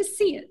nobody went to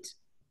see it.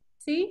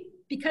 See?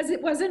 Because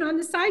it wasn't on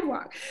the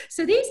sidewalk.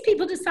 So these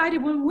people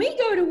decided, when we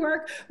go to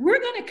work, we're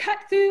going to cut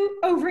through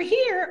over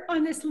here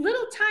on this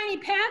little tiny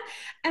path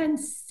and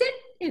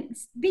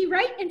be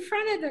right in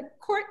front of the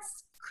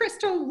quartz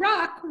crystal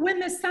rock when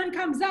the sun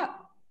comes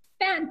up.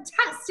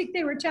 Fantastic,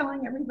 they were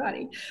telling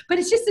everybody. But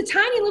it's just a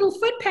tiny little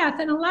footpath,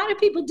 and a lot of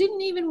people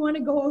didn't even want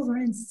to go over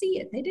and see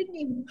it. They didn't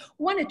even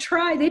want to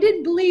try. They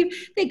didn't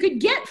believe they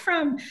could get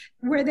from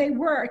where they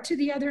were to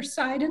the other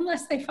side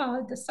unless they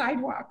followed the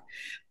sidewalk.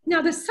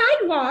 Now, the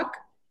sidewalk,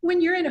 when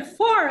you're in a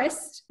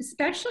forest,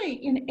 especially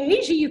in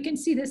Asia, you can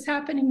see this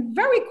happening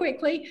very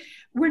quickly.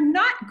 We're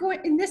not going,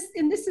 and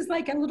this is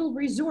like a little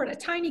resort, a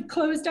tiny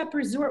closed up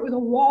resort with a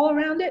wall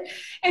around it.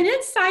 And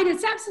inside,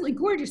 it's absolutely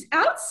gorgeous.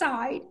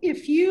 Outside,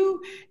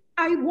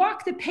 I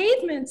walk the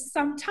pavements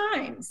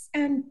sometimes,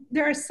 and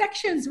there are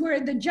sections where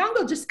the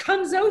jungle just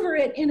comes over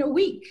it in a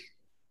week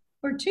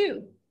or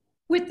two.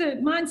 With the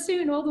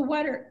monsoon, all the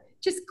water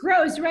just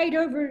grows right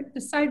over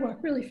the sidewalk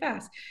really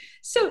fast.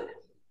 So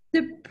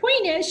the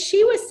point is,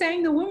 she was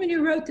saying, the woman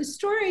who wrote the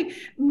story,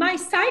 my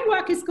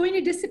sidewalk is going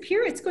to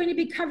disappear. It's going to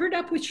be covered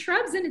up with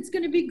shrubs, and it's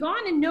going to be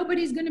gone, and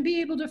nobody's going to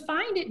be able to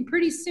find it. And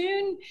pretty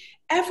soon,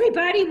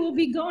 everybody will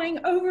be going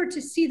over to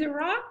see the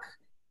rock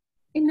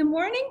in the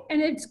morning,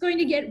 and it's going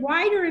to get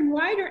wider and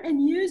wider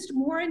and used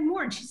more and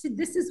more. And she said,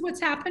 this is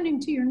what's happening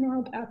to your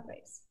neural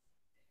pathways.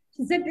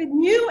 She said the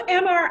new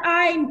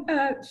MRI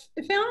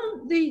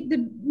film,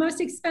 the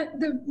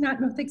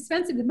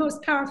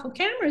most powerful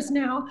cameras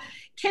now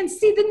can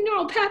see the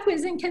neural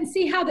pathways and can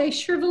see how they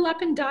shrivel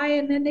up and die,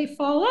 and then they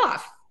fall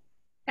off.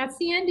 That's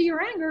the end of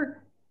your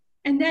anger.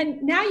 And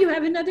then now you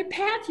have another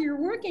path you're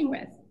working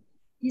with.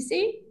 You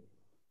see?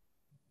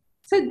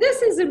 So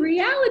this is a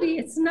reality.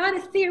 It's not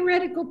a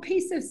theoretical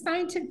piece of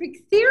scientific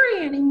theory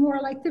anymore,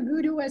 like the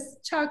Buddha was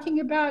talking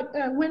about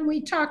when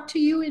we talk to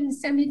you in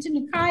Samyutta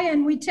Nikaya,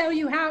 and we tell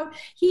you how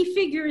he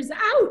figures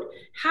out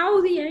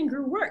how the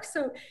anger works.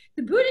 So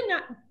the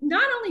Buddha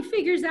not only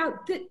figures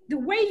out that the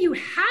way you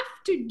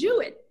have to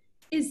do it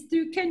is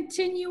through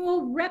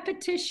continual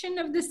repetition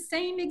of the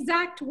same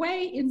exact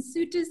way in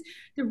suttas,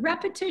 the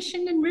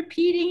repetition and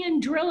repeating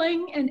and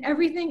drilling and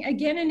everything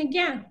again and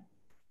again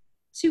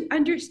to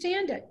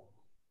understand it.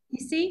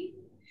 You see,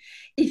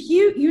 if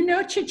you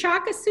know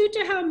Chichaka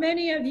Sutta, how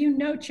many of you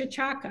know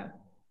Chichaka?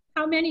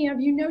 How many of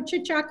you know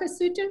Chichaka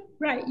Sutta?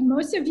 Right,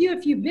 most of you,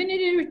 if you've been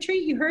at a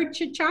retreat, you heard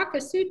Chichaka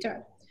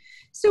Sutta.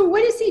 So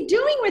what is he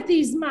doing with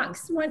these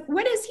monks?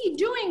 What is he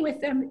doing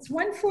with them? It's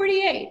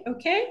 148,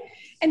 okay?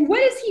 And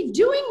what is he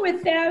doing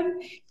with them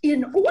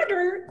in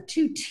order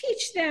to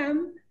teach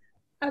them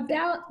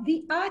about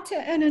the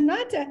Atta and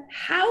Anatta?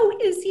 How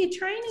is he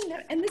training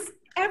them? And this,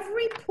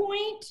 every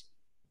point,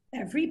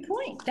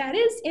 that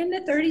is in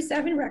the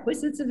 37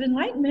 requisites of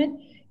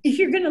enlightenment. If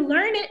you're going to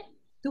learn it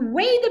the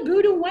way the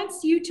Buddha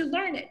wants you to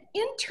learn it,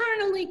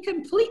 internally,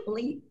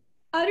 completely,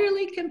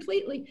 utterly,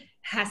 completely,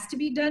 has to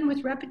be done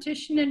with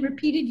repetition and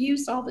repeated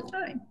use all the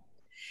time.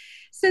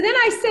 So then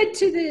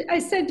I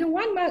said to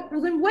one monk,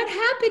 well, then what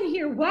happened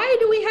here? Why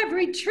do we have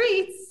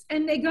retreats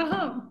and they go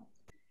home?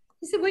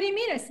 He said, what do you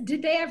mean? I said,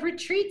 did they have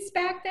retreats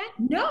back then?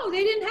 No,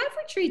 they didn't have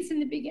retreats in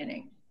the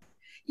beginning.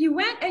 You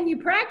went and you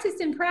practiced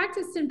and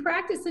practiced and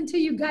practiced until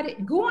you got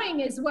it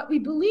going, is what we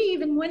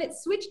believe. And when it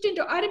switched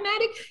into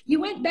automatic,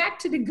 you went back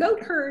to the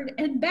goat herd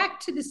and back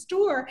to the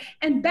store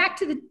and back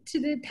to the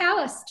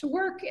palace to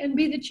work and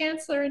be the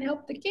chancellor and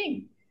help the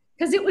king,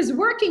 because it was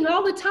working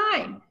all the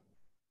time.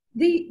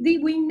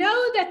 We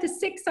know that the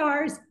 6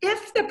 R's,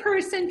 if the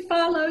person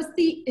follows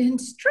the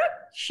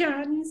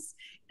instructions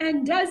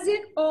and does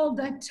it all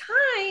the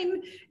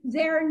time,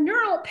 their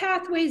neural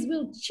pathways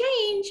will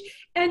change.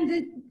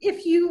 And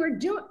if you are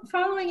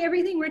following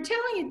everything we're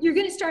telling you, you're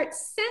going to start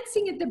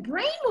sensing it. The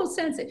brain will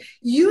sense it.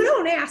 You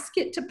don't ask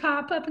it to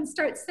pop up and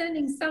start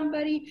sending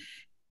somebody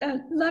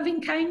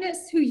loving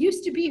kindness who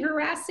used to be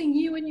harassing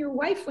you and your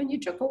wife when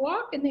you took a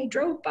walk and they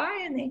drove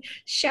by and they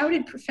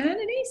shouted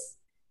profanities.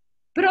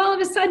 But all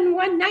of a sudden,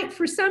 one night,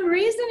 for some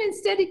reason,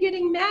 instead of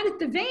getting mad at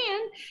the van,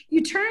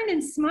 you turned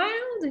and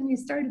smiled and you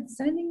started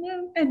sending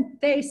them, and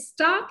they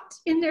stopped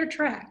in their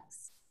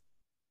tracks.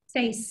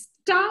 They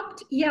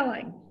stopped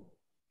yelling.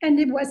 And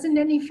it wasn't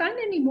any fun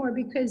anymore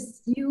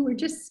because you were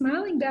just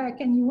smiling back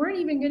and you weren't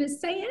even going to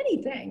say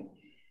anything.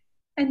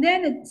 And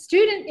then a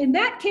student in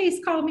that case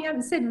called me up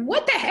and said,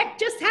 what the heck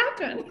just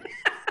happened?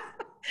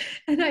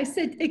 And I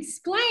said,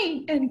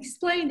 explain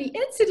the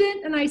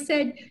incident. And I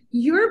said,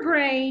 your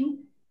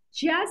brain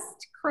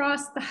just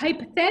crossed the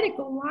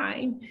hypothetical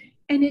line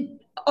and it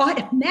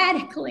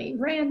automatically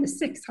ran the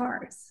 6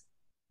 R's.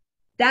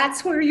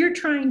 That's where you're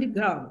trying to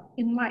go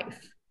in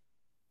life.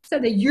 So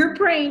that your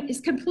brain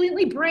is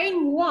completely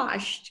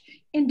brainwashed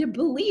into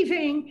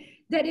believing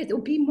that it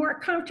will be more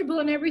comfortable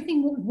and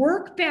everything will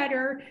work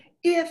better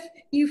if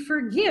you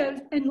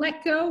forgive and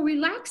let go,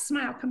 relax,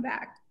 smile, come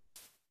back.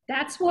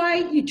 That's why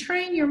you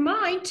train your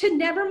mind to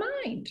never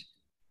mind.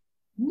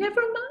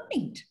 Never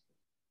mind.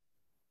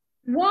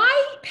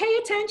 Why pay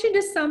attention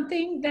to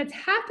something that's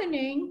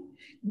happening,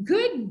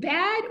 good,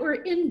 bad, or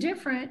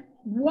indifferent?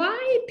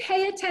 Why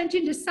pay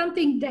attention to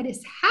something that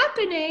is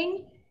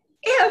happening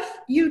if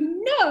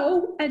you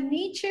know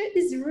anicca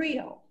is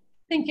real?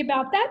 Think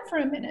about that for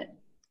a minute.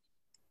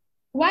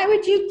 Why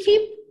would you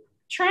keep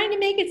trying to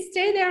make it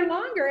stay there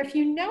longer if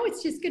you know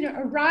it's just going to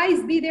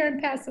arise, be there,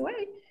 and pass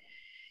away?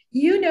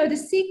 You know the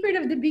secret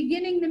of the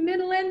beginning, the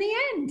middle, and the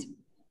end.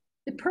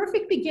 The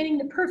perfect beginning,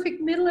 the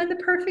perfect middle, and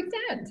the perfect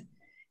end.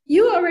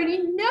 You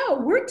already know.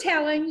 We're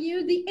telling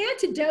you the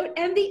antidote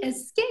and the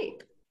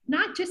escape.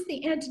 Not just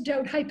the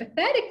antidote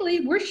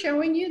hypothetically, we're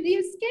showing you the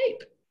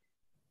escape.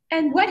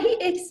 And what he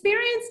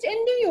experienced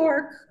in New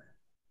York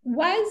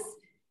was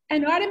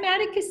an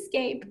automatic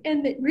escape,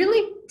 and that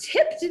really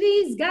tipped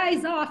these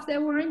guys off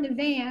that were in the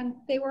van.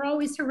 They were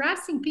always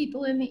harassing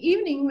people in the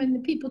evening when the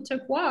people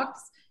took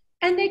walks,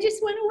 and they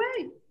just went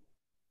away.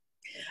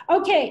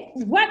 Okay,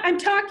 what I'm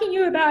talking to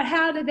you about,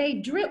 how do they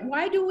drill?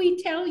 Why do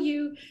we tell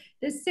you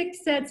the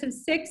 6 sets of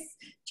 6,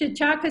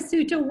 Chichaka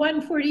Sutta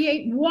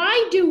 148?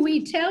 Why do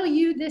we tell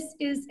you this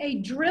is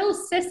a drill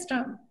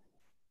system?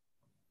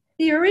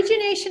 The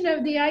origination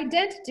of the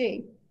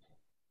identity.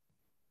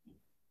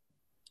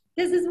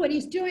 This is what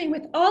he's doing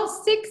with all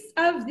six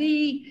of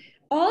the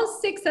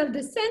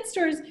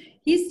censors.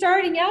 He's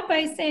starting out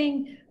by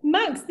saying,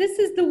 monks, this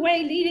is the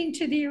way leading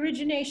to the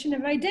origination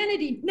of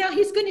identity. Now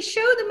he's going to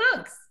show the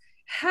monks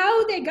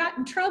how they got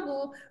in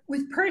trouble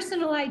with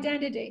personal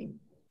identity.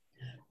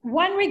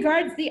 One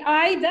regards the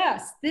I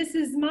thus. This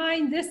is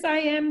mine, this I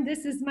am,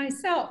 this is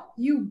myself.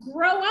 You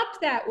grow up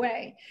that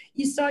way.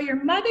 You saw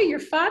your mother, your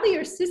father,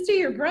 your sister,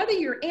 your brother,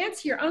 your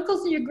aunts, your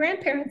uncles, and your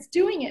grandparents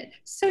doing it.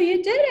 So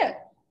you did it.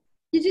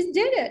 You just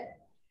did it.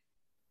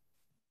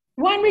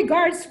 One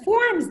regards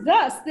forms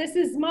thus. This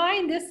is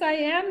mine, this I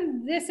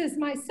am, this is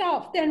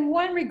myself. Then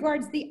one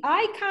regards the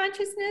I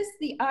consciousness,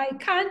 the I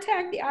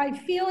contact, the I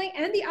feeling,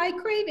 and the I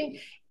craving.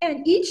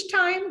 And each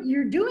time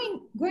you're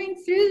going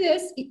through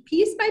this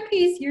piece by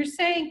piece, you're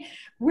saying,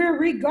 we're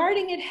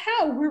regarding it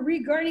how? We're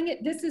regarding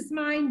it, this is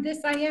mine,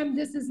 this I am,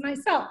 this is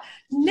myself.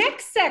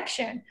 Next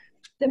section,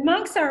 the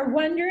monks are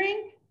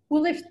wondering,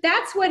 well, if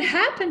that's what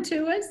happened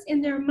to us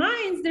in their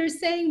minds, they're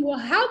saying, well,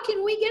 how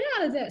can we get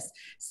out of this?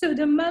 So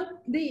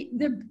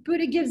the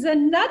Buddha gives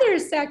another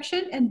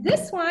section, and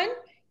this one,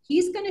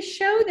 he's going to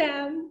show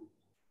them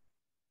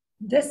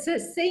the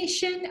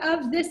cessation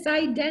of this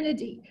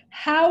identity,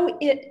 how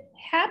it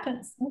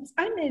happens. Oops,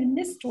 I may have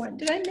missed one.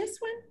 Did I miss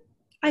one?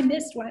 I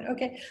missed one.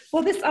 Okay.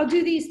 Well, I'll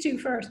do these two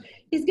first.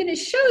 He's going to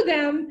show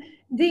them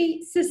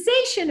the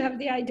cessation of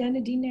the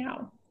identity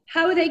now,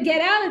 how they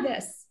get out of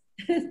this.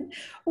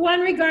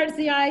 One regards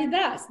the I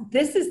thus.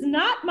 This is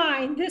not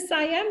mine. This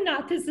I am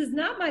not. This is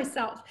not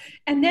myself.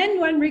 And then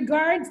one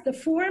regards the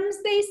forms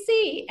they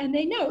see, and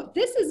they know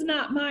this is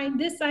not mine.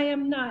 This I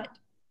am not.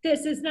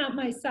 This is not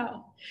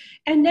myself.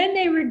 And then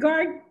they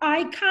regard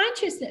I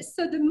consciousness.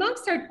 So the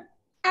monks are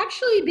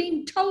actually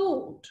being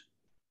told.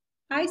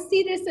 I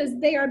see this as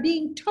they are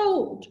being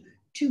told,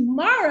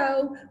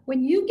 tomorrow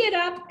when you get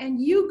up and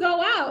you go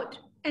out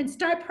and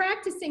start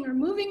practicing or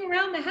moving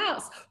around the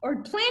house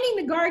or planting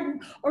the garden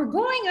or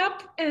going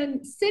up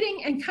and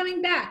sitting and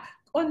coming back,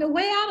 on the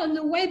way out, on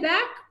the way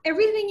back,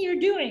 everything you're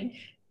doing,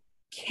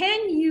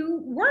 can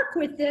you work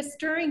with this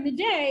during the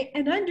day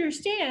and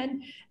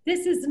understand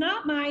this is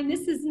not mine,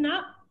 this is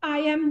not, I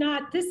am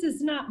not, this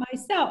is not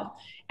myself.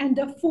 And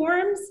the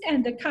forms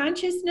and the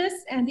consciousness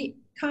and the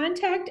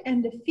contact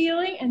and the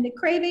feeling and the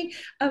craving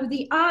of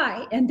the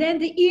eye, and then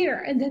the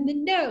ear, and then the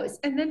nose,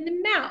 and then the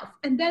mouth,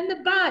 and then the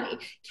body.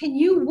 Can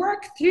you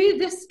work through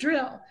this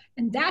drill?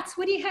 And that's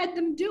what he had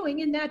them doing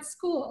in that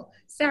school.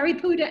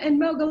 Sariputta and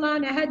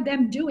Moggallana had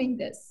them doing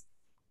this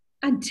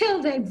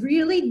until they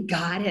really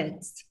got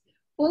it.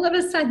 All of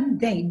a sudden,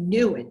 they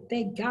knew it.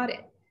 They got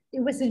it.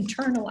 It was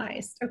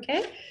internalized,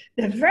 okay?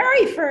 The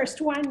very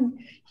first one,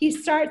 he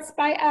starts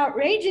by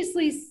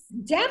outrageously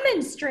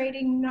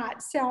demonstrating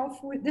not self.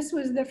 This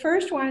was the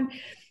first one.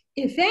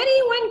 If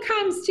anyone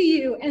comes to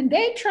you and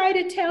they try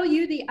to tell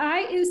you the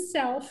I is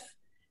self,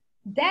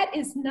 that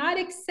is not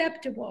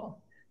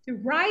acceptable. The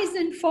rise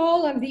and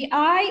fall of the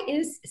I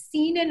is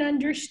seen and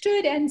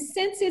understood, and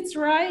since its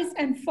rise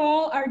and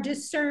fall are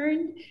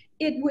discerned,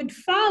 it would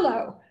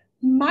follow.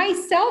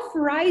 Myself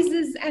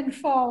rises and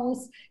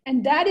falls,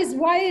 and that is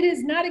why it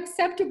is not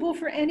acceptable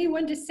for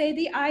anyone to say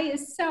the I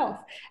is self,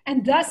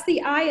 and thus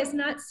the I is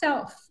not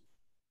self.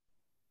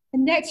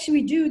 And next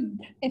we do,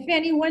 if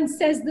anyone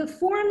says the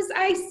forms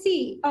I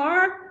see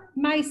are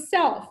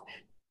myself,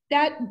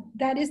 that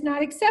is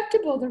not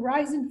acceptable. The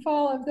rise and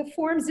fall of the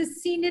forms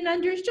is seen and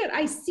understood.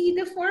 I see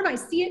the form, I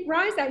see it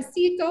rise, I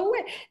see it go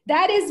away.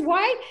 That is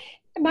why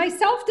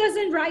myself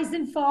doesn't rise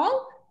and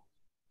fall.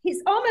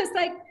 he's almost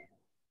like,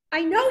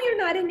 I know you're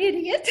not an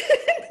idiot.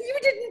 You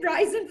didn't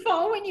rise and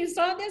fall when you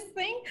saw this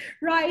thing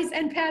rise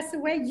and pass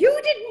away. You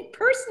didn't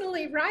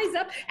personally rise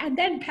up and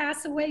then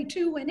pass away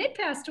too when it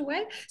passed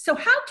away. So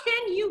how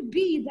can you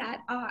be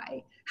that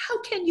I?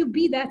 How can you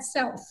be that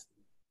self?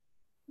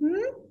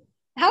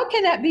 How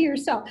can that be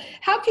yourself?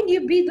 How can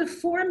you be the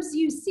forms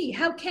you see?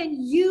 How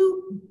can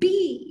you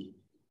be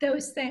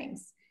those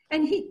things?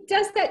 And he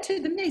does that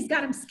to them. He's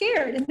got them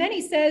scared. And then he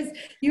says,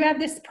 you have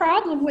this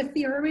problem with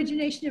the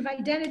origination of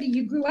identity.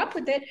 You grew up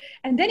with it.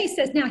 And then he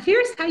says, now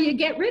here's how you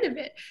get rid of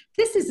it.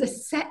 This is a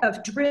set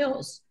of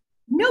drills.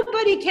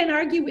 Nobody can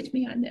argue with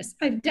me on this.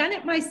 I've done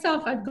it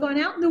myself. I've gone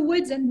out in the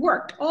woods and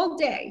worked all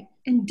day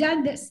and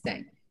done this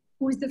thing.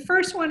 It was the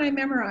first one I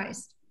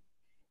memorized.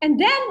 And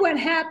then what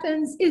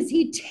happens is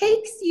he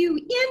takes you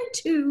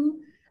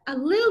into a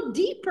little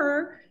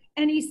deeper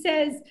and he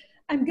says,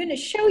 I'm going to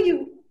show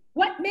you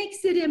what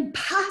makes it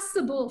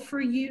impossible for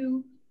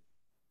you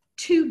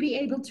to be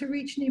able to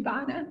reach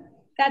Nibbana.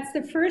 That's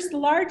the first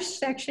large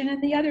section,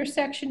 and the other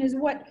section is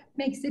what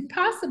makes it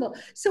possible.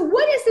 So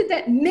what is it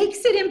that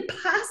makes it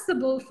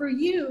impossible for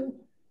you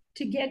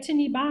to get to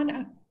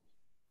Nibbana?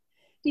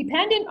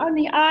 Dependent on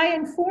the I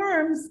and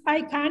forms,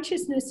 I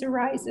consciousness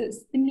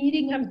arises. The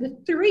meeting of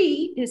the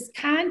three is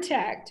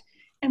contact.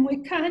 And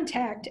with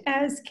contact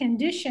as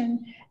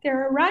condition,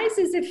 there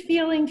arises a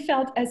feeling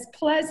felt as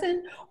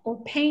pleasant or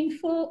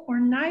painful or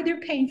neither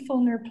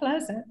painful nor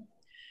pleasant.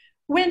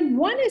 When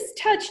one is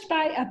touched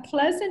by a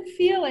pleasant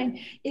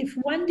feeling, if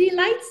one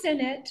delights in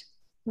it,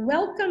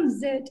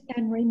 welcomes it,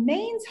 and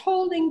remains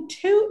holding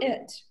to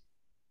it,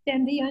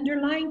 then the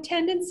underlying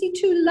tendency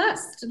to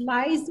lust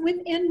lies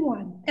within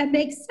one. That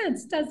makes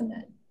sense, doesn't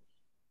it?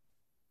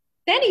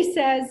 Then he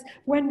says,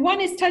 when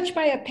one is touched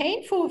by a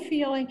painful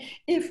feeling,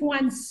 if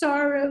one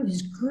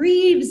sorrows,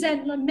 grieves,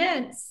 and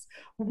laments,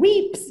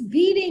 weeps,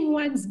 beating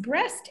one's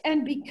breast,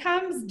 and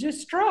becomes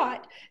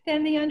distraught,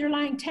 then the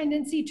underlying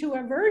tendency to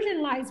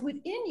aversion lies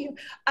within you.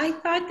 I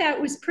thought that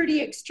was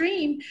pretty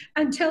extreme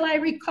until I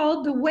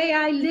recalled the way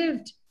I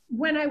lived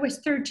when I was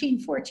 13,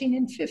 14,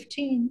 and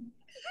 15.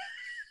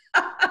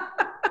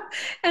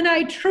 And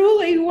I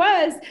truly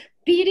was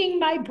beating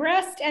my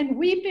breast and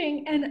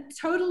weeping and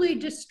totally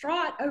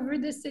distraught over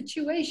the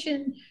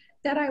situation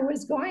that I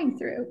was going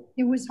through.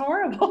 It was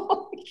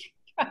horrible.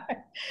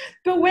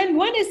 But when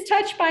one is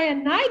touched by a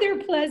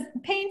neither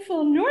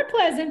painful nor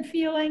pleasant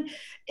feeling,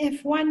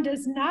 if one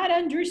does not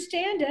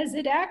understand as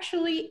it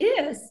actually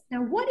is,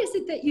 now what is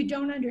it that you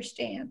don't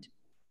understand?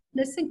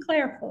 Listen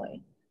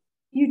carefully.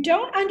 You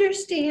don't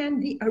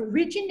understand the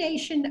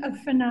origination of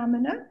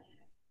phenomena,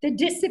 the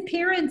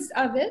disappearance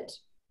of it,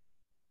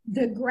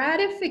 the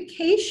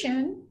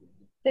gratification,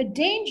 the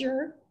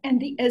danger, and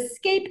the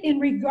escape in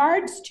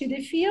regards to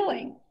the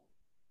feeling.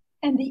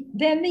 And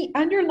then the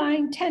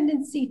underlying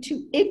tendency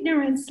to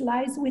ignorance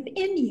lies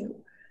within you.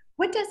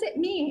 What does it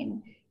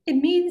mean? It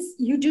means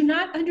you do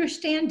not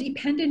understand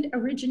dependent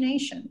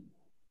origination,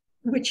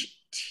 which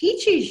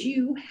teaches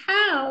you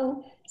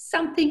how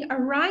something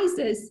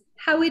arises,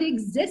 how it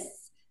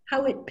exists,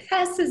 how it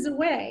passes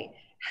away,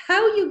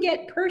 how you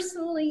get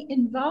personally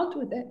involved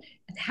with it,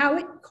 and how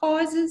it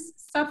causes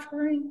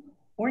suffering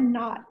or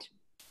not.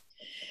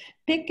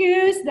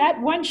 Bhikkhus,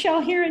 that one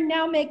shall here and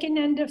now make an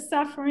end of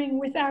suffering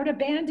without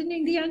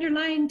abandoning the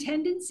underlying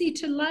tendency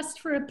to lust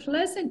for a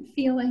pleasant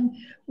feeling,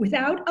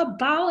 without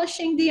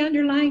abolishing the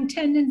underlying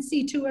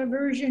tendency to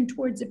aversion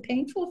towards a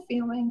painful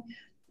feeling,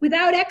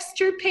 without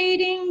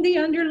extirpating the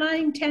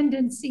underlying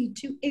tendency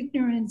to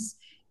ignorance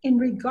in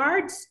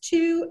regards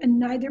to a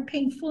neither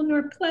painful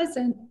nor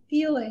pleasant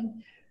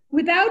feeling,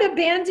 without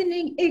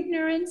abandoning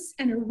ignorance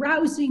and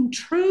arousing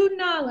true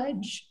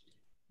knowledge,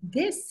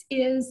 this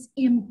is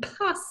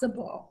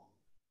impossible.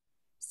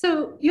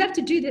 So you have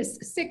to do this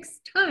 6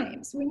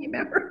 times when you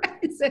memorize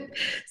it.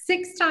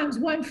 6 times,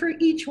 one for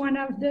each one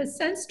of the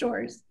sense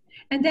doors.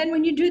 And then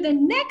when you do the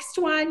next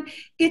one,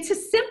 it's a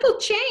simple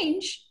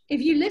change.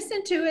 If you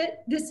listen to it,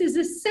 this is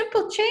a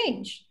simple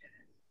change.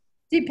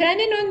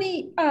 Depending on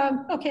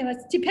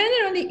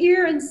the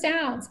ear and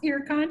sounds,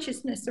 ear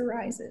consciousness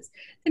arises.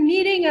 The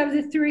meeting of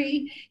the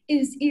three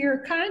is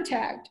ear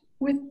contact.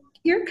 With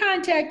ear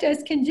contact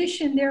as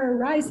condition, there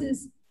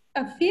arises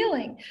a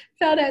feeling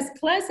felt as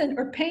pleasant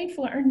or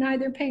painful or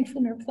neither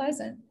painful nor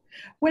pleasant.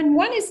 When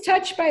one is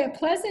touched by a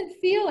pleasant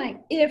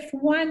feeling, if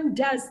one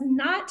does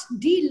not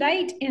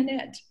delight in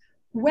it,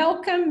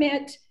 welcome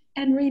it,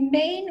 and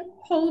remain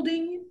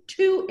holding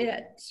to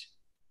it,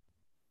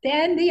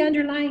 then the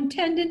underlying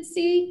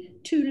tendency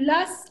to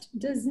lust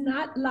does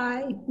not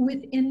lie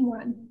within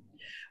one.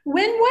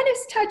 When one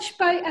is touched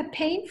by a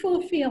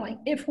painful feeling,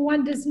 if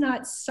one does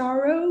not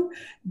sorrow,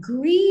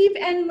 grieve,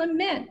 and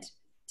lament,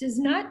 does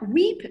not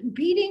weep,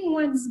 beating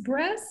one's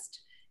breast,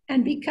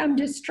 and become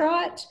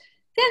distraught,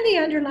 then the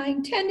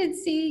underlying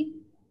tendency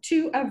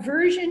to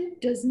aversion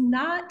does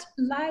not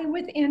lie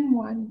within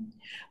one.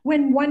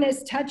 When one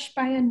is touched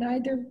by a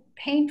neither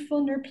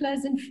painful nor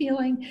pleasant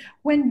feeling,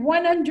 when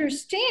one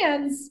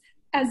understands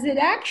as it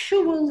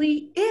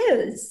actually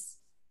is,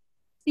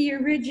 the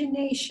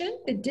origination,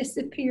 the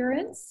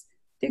disappearance,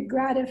 the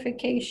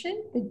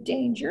gratification, the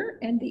danger,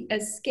 and the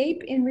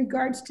escape in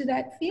regards to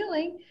that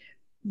feeling,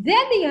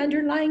 then the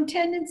underlying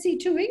tendency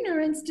to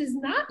ignorance does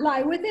not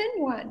lie within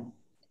one.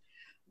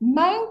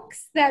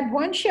 Monks, that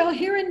one shall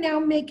here and now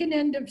make an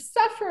end of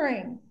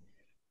suffering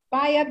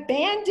by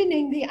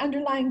abandoning the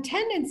underlying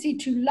tendency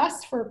to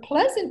lust for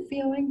pleasant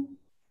feeling,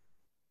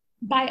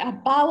 by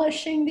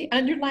abolishing the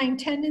underlying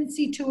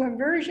tendency to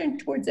aversion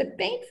towards a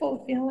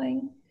painful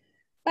feeling,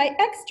 by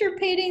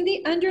extirpating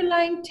the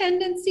underlying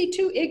tendency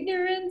to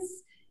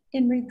ignorance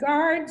in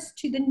regards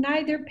to the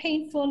neither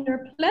painful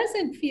nor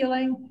pleasant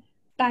feeling,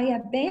 by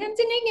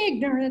abandoning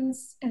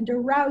ignorance and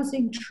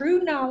arousing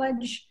true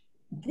knowledge,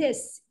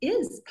 this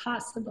is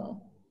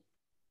possible.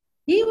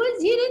 He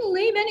didn't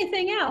leave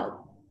anything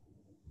out.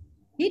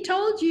 He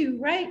told you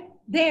right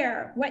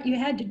there what you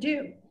had to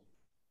do.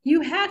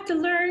 You have to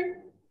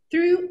learn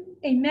through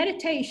a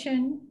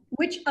meditation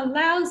which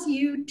allows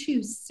you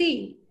to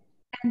see.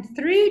 And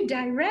through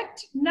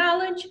direct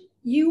knowledge,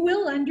 you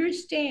will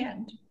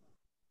understand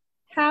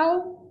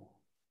how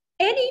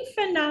any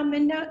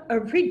phenomena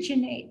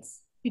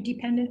originates through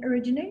dependent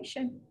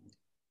origination.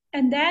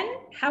 And then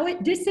how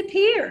it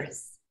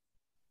disappears,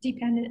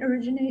 dependent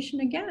origination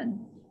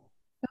again.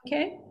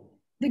 Okay?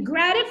 The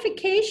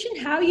gratification,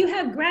 how you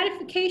have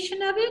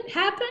gratification of it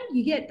happen,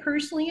 you get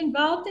personally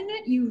involved in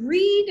it. You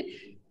read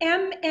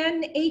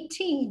MN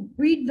 18,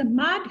 read the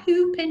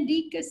Madhu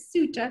Pendika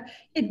Sutta.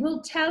 It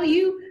will tell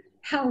you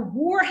how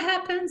war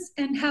happens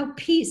and how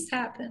peace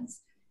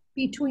happens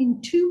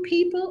between 2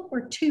 people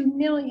or 2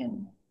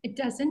 million. It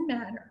doesn't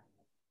matter.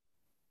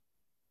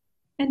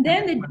 And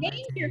then the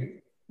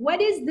danger, what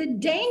is the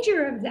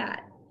danger of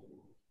that?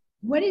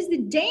 What is the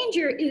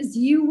danger is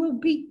you will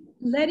be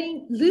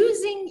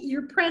losing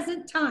your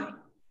present time.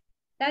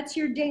 That's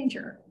your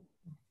danger,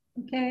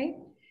 okay?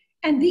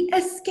 And the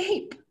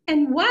escape.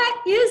 And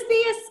what is the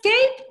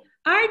escape?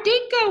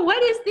 Ardika,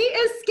 what is the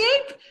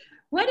escape?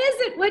 What is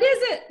it? What is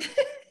it?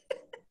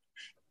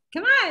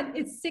 Come on,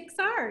 it's 6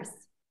 R's,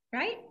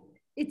 right?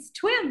 It's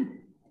TWIM.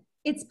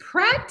 It's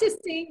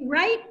practicing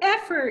right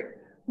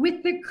effort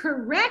with the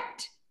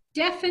correct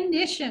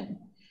definition.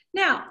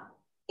 Now,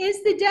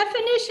 is the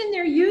definition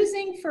they're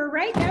using for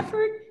right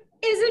effort,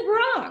 is it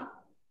wrong?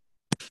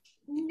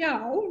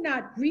 No,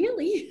 not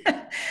really.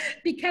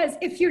 Because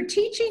if you're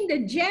teaching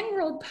the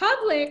general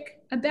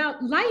public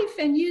about life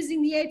and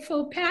using the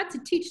Eightfold Path to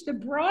teach the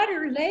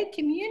broader lay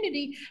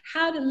community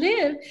how to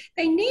live,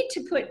 they need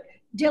to put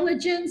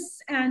diligence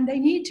and they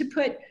need to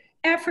put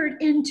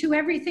effort into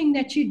everything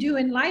that you do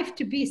in life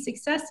to be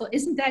successful.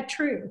 Isn't that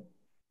true?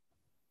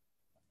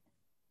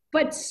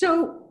 But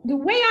so the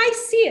way I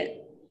see it,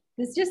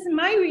 it's just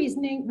my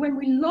reasoning, when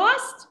we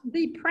lost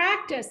the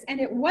practice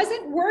and it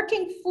wasn't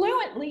working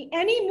fluently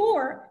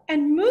anymore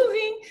and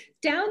moving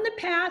down the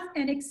path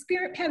and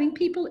having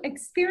people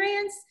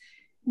experience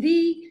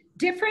the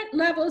different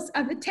levels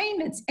of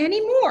attainments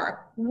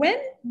anymore, when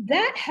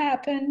that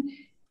happened,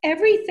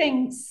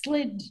 everything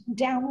slid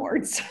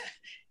downwards.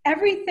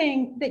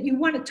 Everything that you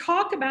want to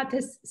talk about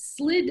this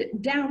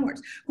slid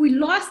downwards. We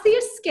lost the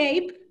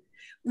escape.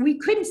 We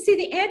couldn't see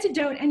the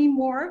antidote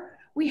anymore.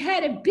 We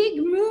had a big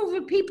move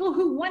of people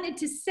who wanted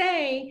to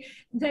say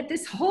that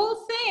this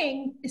whole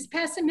thing is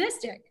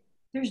pessimistic.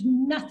 There's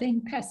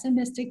nothing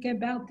pessimistic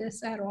about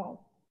this at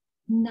all.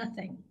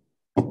 Nothing.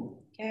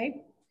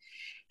 Okay?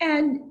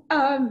 And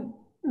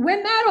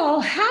when that all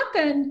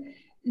happened,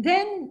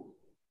 then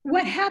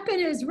what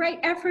happened is right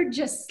effort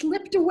just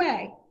slipped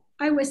away.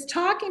 I was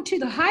talking to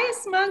the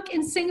highest monk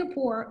in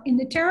Singapore in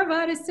the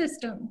Theravada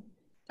system,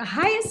 the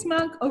highest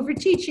monk over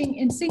teaching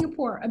in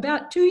Singapore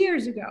about 2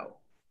 years ago.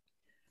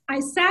 I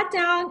sat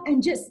down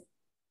and just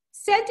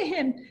said to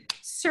him,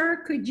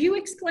 "Sir, could you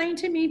explain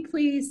to me,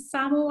 please,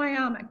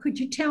 Samoyama? Could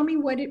you tell me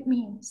what it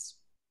means?"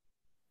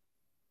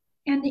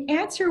 And the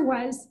answer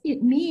was,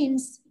 it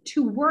means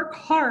to work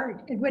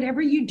hard at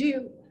whatever you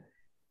do.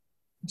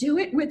 Do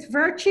it with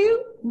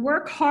virtue,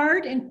 work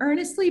hard and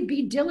earnestly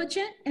be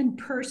diligent and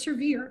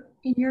persevere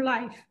in your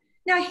life.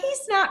 Now,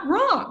 he's not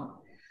wrong.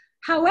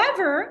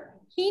 However,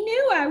 he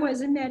knew I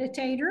was a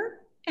meditator,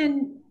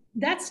 and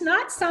that's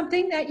not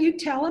something that you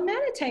tell a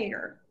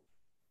meditator,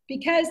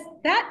 because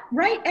that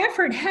right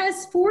effort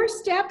has 4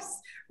 steps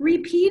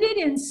repeated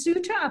in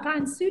sutta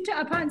upon sutta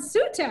upon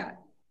sutta.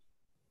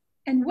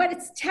 And what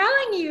it's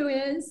telling you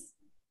is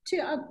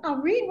I'll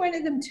read one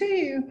of them to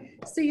you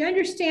so you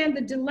understand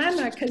the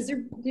dilemma, because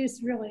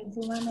there's really a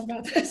dilemma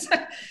about this.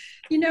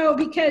 You know,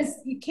 because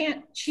you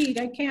can't cheat.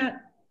 I can't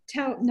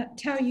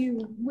tell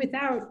you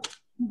without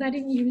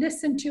letting you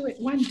listen to it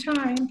one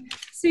time.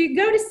 So you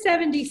go to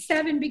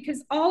 77,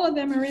 because all of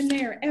them are in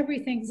there.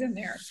 Everything's in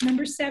there.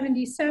 Number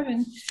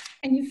 77,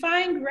 and you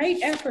find right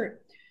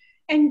effort.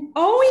 And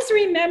always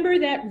remember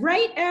that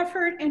right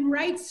effort and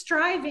right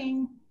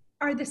striving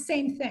are the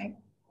same thing.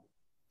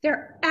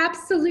 They're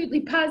absolutely,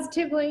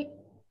 positively,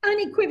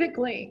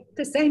 unequivocally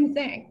the same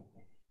thing.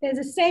 They're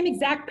the same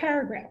exact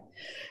paragraph.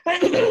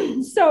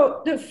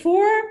 So the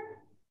 4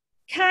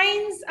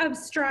 kinds of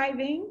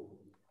striving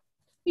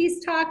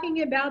He's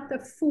talking about the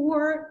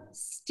 4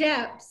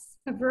 steps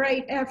of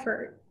right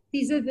effort.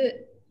 These are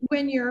the,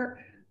 when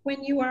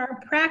you are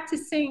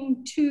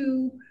practicing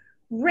to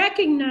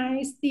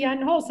recognize the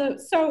unwholesome.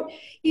 So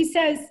he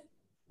says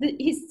that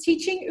he's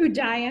teaching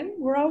Udayan.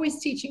 We're always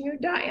teaching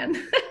Udayan.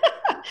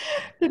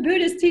 The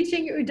Buddha is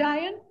teaching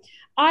Udayan.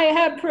 I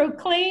have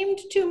proclaimed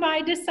to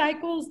my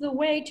disciples the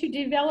way to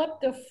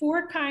develop the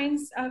 4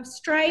 kinds of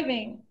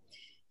striving.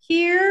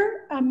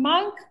 Here, a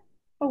monk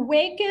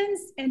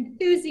awakens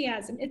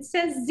enthusiasm. It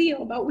says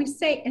zeal, but we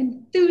say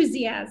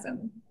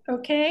enthusiasm,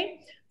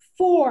 okay?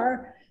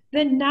 For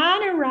the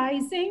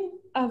non-arising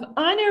of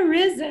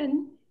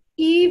unarisen,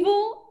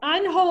 evil,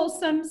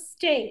 unwholesome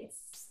states.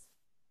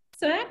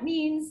 So that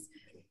means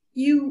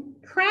you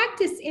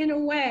practice in a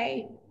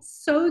way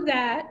so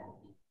that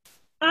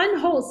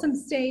unwholesome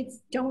states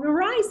don't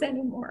arise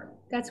anymore.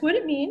 That's what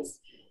it means.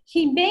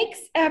 He makes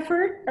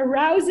effort,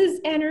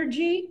 arouses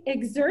energy,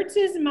 exerts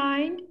his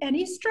mind, and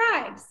he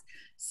strives.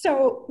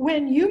 So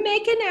when you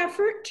make an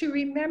effort to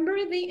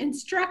remember the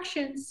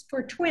instructions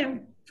for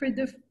TWIM, for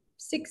the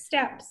 6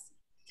 steps,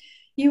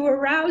 you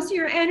arouse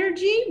your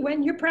energy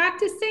when you're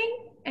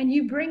practicing and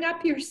you bring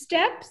up your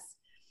steps.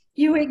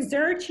 You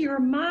exert your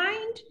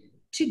mind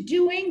to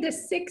doing the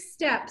 6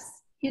 steps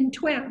in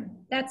TWIM.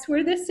 That's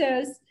where this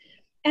is.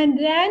 And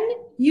then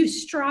you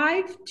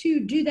strive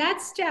to do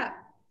that step.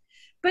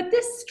 But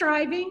this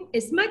striving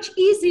is much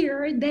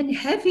easier than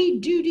heavy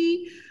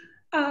duty,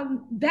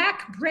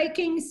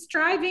 back-breaking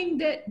striving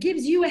that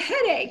gives you a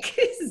headache.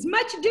 This is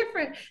much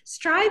different.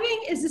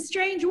 Striving is a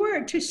strange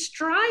word. To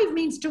strive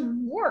means to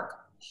work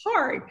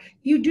hard.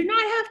 You do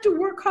not have to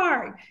work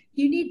hard.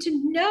 You need to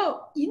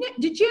know.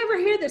 Did you ever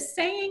hear the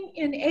saying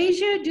in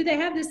Asia? Do they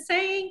have the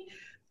saying,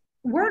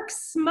 work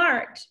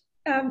smart?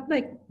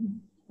 Like,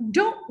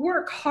 don't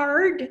work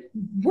hard,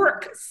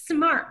 work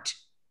smart.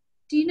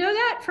 Do you know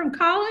that from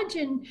college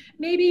and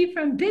maybe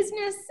from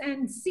business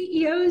and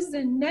CEOs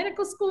and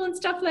medical school and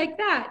stuff like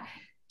that?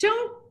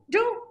 Don't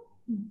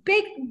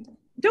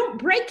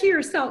break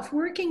yourself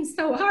working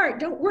so hard.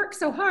 Don't work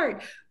so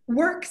hard.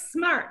 Work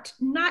smart,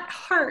 not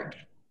hard,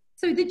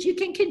 so that you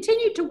can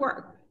continue to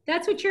work.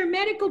 That's what your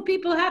medical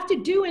people have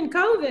to do in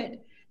COVID.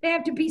 They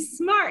have to be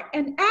smart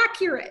and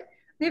accurate.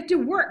 They have to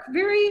work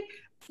very,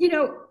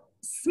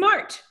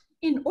 smart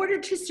in order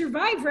to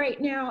survive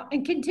right now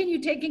and continue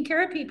taking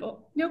care of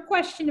people. No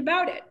question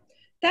about it.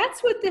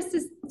 That's what this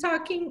is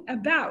talking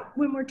about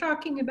when we're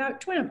talking about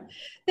TWIM.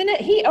 Then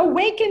he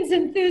awakens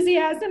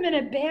enthusiasm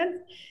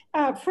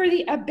and for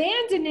the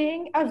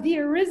abandoning of the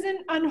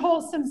arisen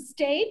unwholesome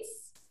states.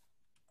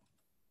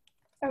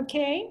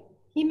 Okay,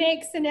 he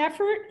makes an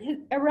effort,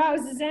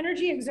 arouses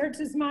energy, exerts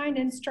his mind,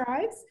 and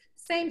strives.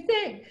 Same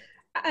thing.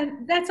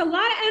 And that's a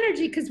lot of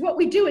energy, because what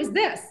we do is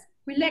this.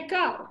 We let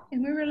go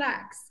and we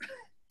relax.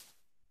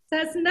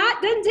 Doesn't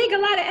take a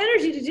lot of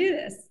energy to do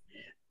this,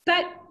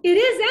 but it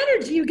is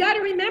energy. You got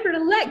to remember to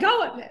let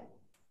go of it.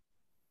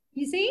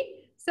 You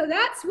see? So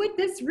that's what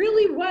this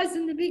really was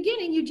in the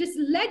beginning. You just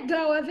let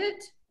go of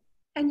it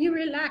and you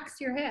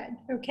relax your head,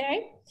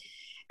 okay?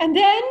 And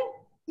then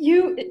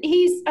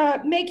he's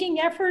making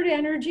effort,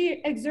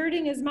 energy,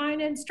 exerting his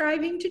mind and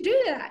striving to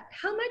do that.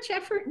 How much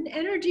effort and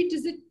energy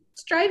does it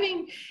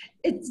striving?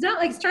 It's not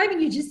like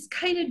striving, you just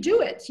kind of do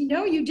it,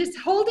 you're just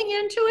holding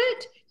into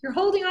it. You're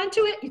holding on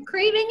to it, you're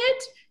craving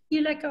it,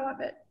 you let go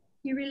of it.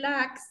 You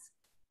relax,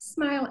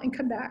 smile, and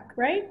come back,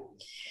 right?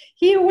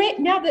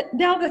 Now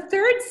the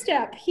 3rd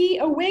step, he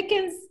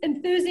awakens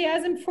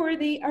enthusiasm for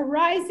the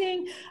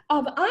arising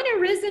of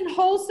unarisen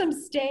wholesome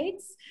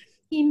states.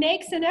 He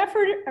makes an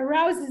effort,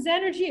 arouses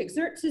energy,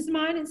 exerts his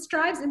mind, and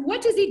strives. And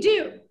what does he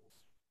do?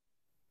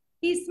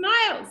 He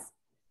smiles.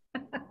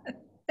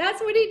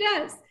 That's what he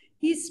does.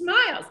 He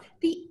smiles.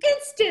 The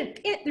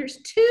instant, there's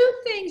 2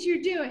 things you're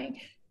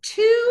doing.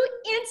 2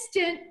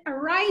 instant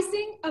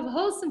arising of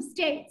wholesome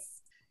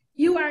states.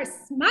 You are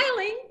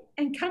smiling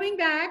and coming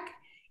back.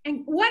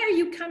 And what are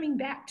you coming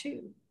back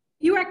to?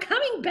 You are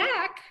coming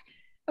back,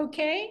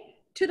 okay,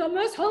 to the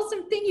most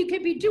wholesome thing you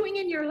could be doing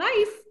in your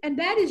life, and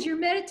that is your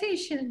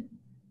meditation,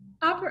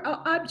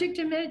 object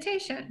of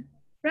meditation,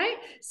 right?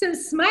 So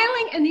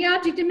smiling and the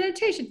object of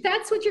meditation,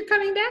 that's what you're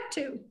coming back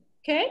to,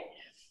 okay?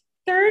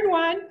 3rd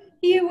one,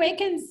 he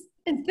awakens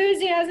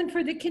enthusiasm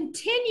for the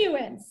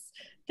continuance,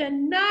 the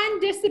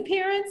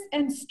non-disappearance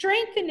and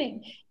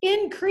strengthening,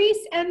 increase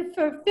and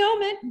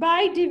fulfillment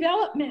by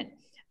development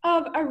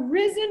of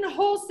arisen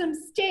wholesome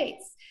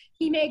states.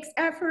 He makes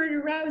effort,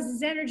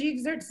 arouses energy,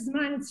 exerts his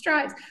mind, and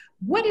strives.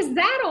 What does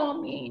that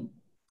all mean?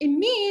 It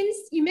means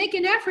you make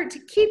an effort to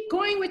keep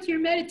going with your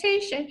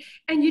meditation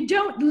and you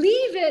don't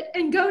leave it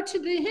and go to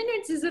the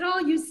hindrances at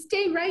all. You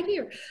stay right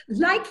here.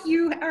 Like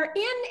you are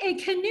in a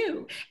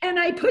canoe and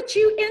I put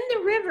you in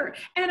the river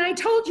and I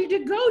told you to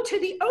go to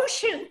the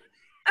ocean.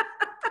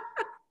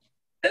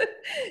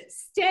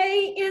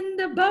 Stay in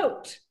the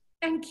boat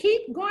and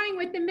keep going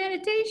with the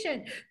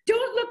meditation.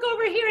 Don't look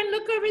over here and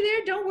look over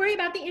there. Don't worry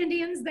about the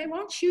Indians. They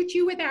won't shoot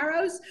you with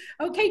arrows.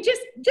 Okay,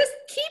 just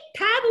keep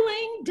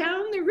paddling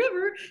down the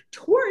river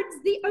towards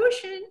the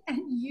ocean and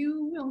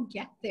you will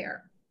get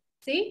there.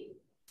 See?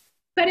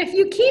 But if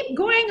you keep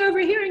going over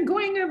here and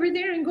going over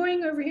there and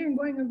going over here and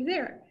going over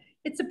there,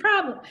 it's a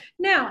problem.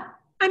 Now,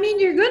 I mean,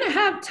 you're going to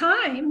have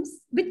times,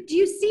 but do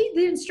you see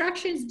the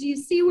instructions? Do you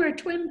see where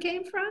TWIM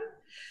came from?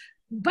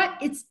 But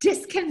it's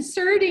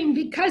disconcerting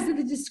because of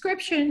the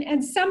description,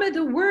 and some of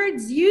the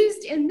words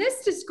used in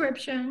this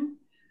description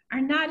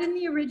are not in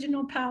the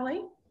original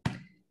Pali.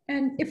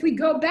 And if we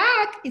go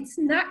back, it's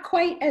not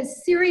quite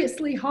as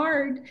seriously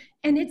hard,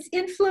 and it's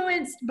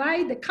influenced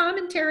by the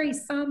commentary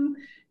some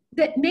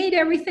that made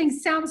everything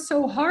sound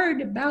so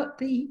hard about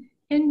the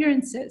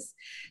hindrances.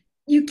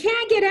 You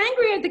can't get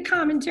angry at the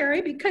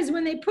commentary, because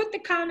when they put the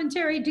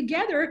commentary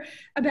together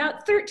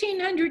about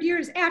 1300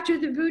 years after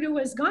the Buddha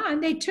was gone,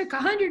 they took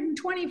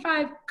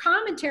 125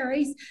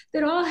 commentaries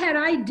that all had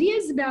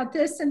ideas about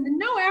this, and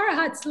no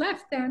arahats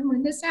left then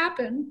when this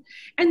happened.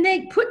 And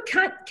they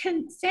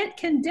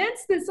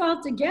condensed this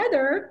all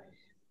together.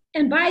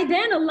 And by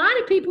then, a lot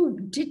of people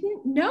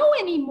didn't know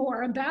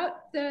anymore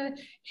about the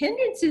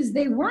hindrances.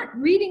 They weren't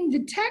reading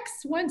the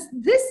text once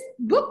this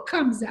book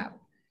comes out.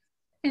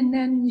 And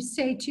then you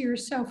say to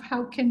yourself,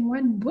 how can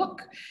one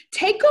book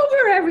take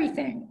over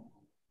everything?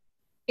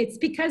 It's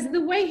because of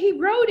the way he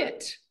wrote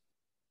it.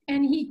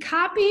 And he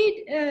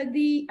copied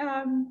the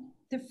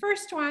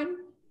first one.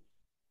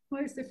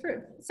 What was the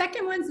first?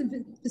 Second one's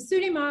the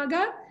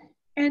Visuddhimagga,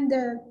 and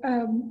the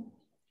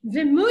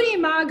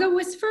Vimudhimagga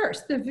was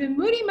first. The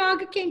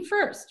Vimudhimagga came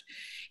first.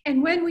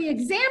 And when we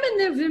examine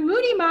the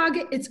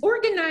Vimudhimagga, it's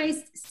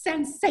organized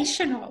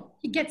sensational.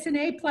 He gets an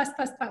A+++.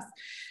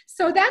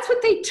 So that's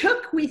what they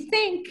took, we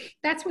think,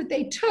 that's what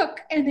they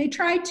took, and they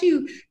tried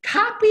to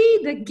copy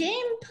the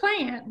game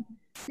plan,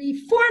 the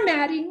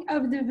formatting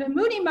of the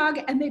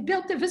Vimudhimagga, and they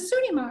built the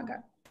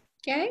Visuddhimagga,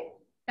 okay?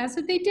 That's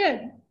what they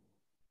did.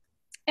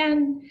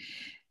 And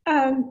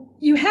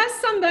you have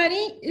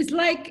somebody, is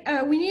like,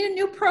 we need a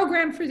new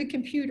program for the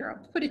computer.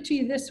 I'll put it to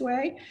you this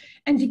way.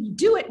 And to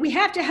do it, we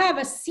have to have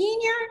a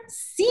senior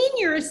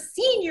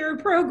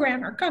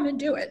programmer come and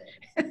do it.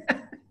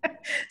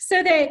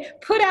 So they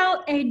put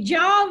out a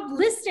job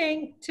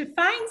listing to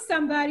find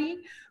somebody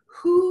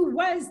who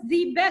was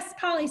the best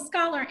Pali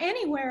scholar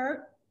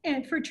anywhere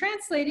and for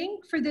translating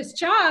for this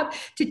job,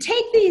 to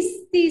take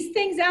these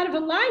things out of a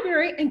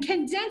library and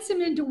condense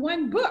them into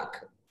one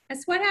book.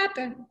 That's what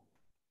happened.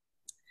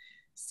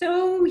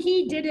 So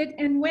he did it,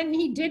 and when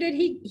he did it,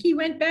 he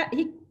went back,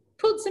 he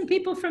pulled some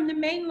people from the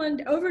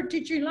mainland over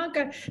to Sri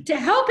Lanka to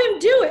help him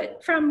do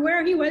it from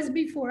where he was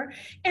before.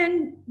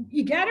 And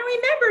you got to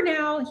remember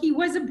now, he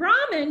was a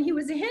Brahmin, he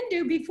was a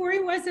Hindu before he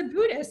was a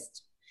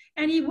Buddhist.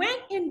 And he went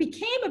and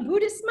became a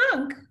Buddhist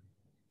monk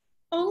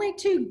only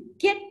to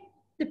get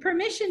the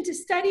permission to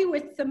study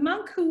with the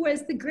monk who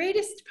was the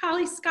greatest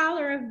Pali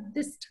scholar of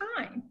this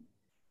time.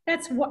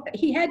 That's what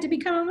he had to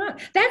become a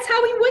monk. That's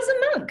how he was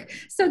a monk.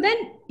 So then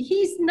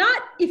he's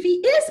not, if he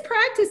is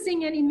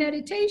practicing any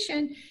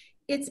meditation,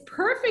 it's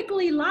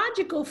perfectly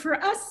logical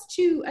for us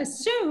to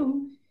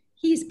assume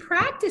he's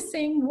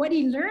practicing what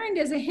he learned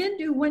as a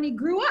Hindu when he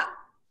grew up.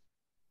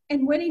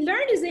 And when he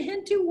learned as a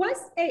Hindu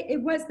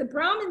it was the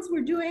Brahmins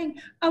were doing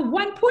a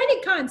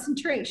one-pointed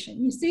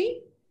concentration, you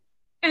see?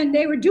 And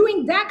they were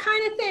doing that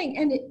kind of thing.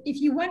 And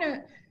if you want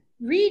to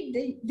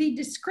read the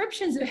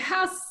descriptions of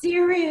how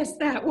serious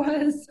that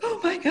was, oh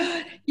my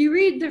God, you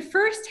read the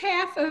first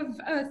half of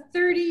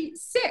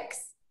 36,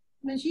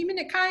 Majjhima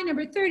Nikaya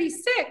number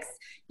 36,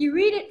 you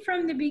read it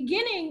from the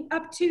beginning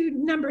up to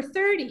number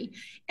 30.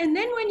 And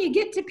then when you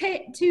get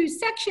to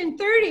section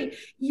 30,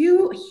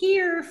 you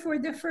hear for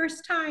the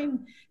first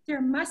time,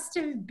 there must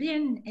have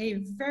been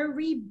a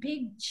very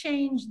big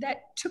change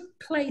that took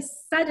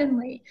place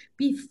suddenly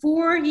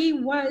before he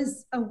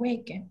was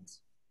awakened.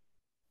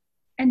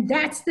 And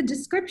that's the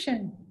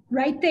description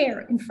right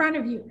there in front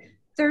of you.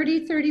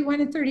 30,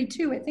 31, and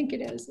 32, I think it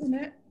is, isn't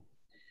it?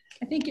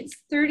 I think it's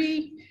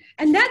 30.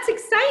 And that's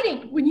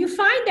exciting. When you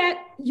find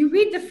that, you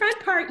read the front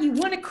part, you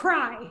want to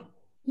cry.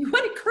 You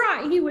want to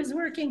cry. He was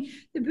working,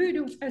 the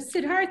Buddha,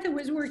 Siddhartha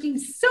was working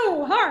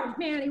so hard,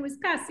 man, he was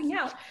passing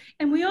out.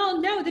 And we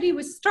all know that he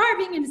was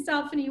starving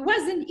himself and he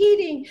wasn't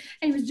eating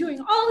and he was doing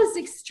all this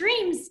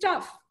extreme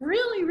stuff,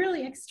 really,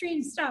 really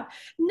extreme stuff.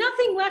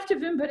 Nothing left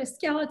of him but a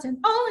skeleton.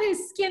 All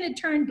his skin had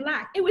turned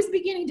black. It was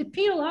beginning to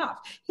peel off.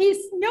 He's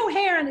no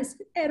hair on his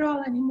at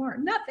all anymore,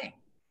 nothing.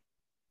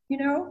 You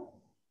know,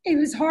 it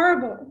was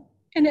horrible.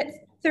 And at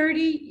 30,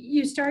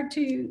 you start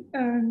to,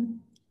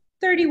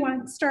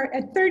 31, start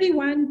at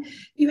 31,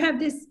 you have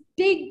this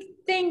big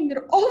thing that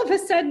all of a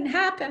sudden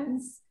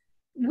happens,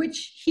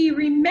 which he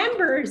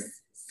remembers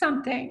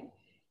something.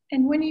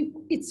 And when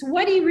it's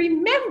what he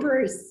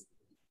remembers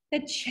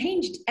that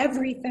changed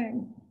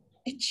everything.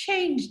 It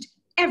changed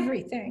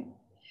everything.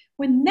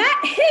 When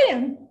that hit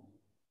him,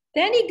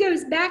 then he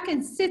goes back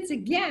and sits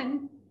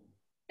again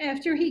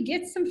after he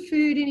gets some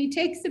food and he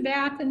takes a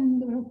bath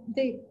and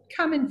they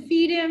come and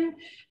feed him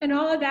and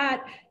all of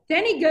that.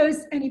 Then he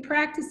goes and he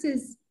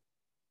practices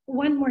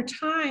one more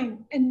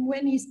time. And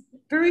when he's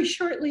very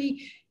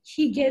shortly,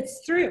 he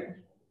gets through.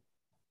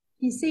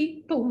 You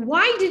see, but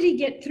why did he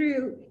get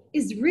through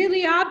is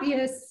really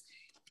obvious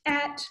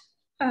at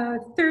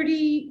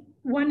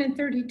 31 and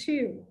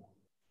 32.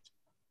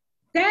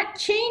 That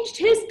changed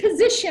his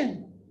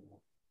position.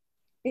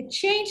 It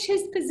changed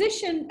his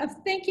position of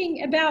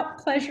thinking about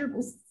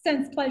pleasurable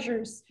sense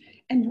pleasures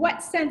and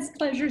what sense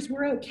pleasures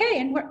were okay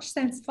and what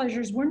sense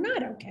pleasures were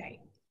not okay.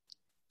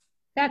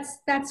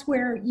 That's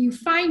where you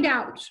find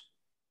out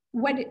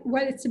what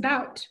it's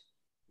about.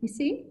 You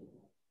see?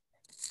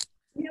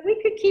 Yeah,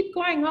 we could keep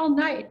going all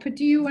night, but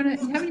do you want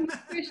to have any more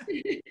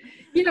questions?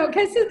 You know,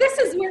 because this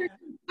is where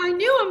I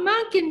knew a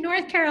monk in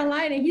North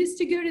Carolina. He used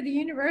to go to the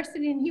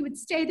university and he would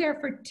stay there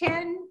for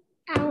 10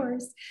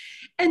 hours.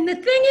 And the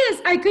thing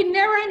is, I could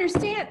never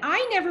understand.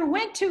 I never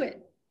went to it.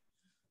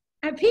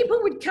 And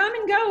people would come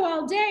and go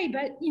all day,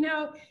 but you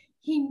know,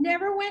 he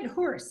never went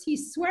hoarse. He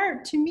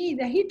swore to me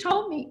that he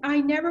told me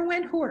I never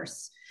went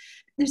hoarse.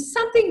 There's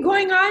something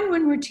going on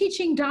when we're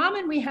teaching Dhamma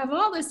and we have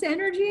all this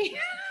energy,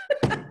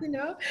 you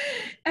know,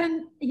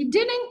 and he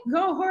didn't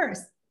go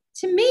hoarse.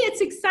 To me,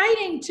 it's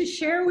exciting to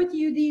share with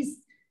you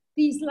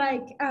these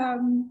like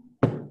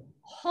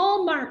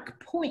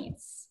hallmark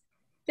points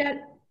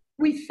that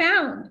we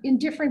found in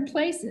different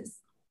places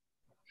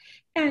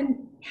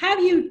and have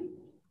you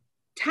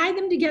tie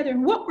them together.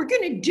 And what we're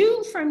going to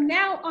do from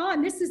now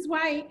on, this is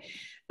why,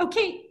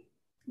 okay,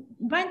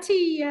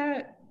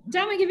 Bhante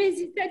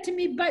Dhammagavesi said to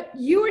me, but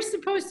you were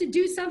supposed to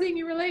do something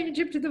in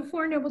relationship to the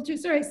Four Noble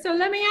Truths. All right, so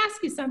let me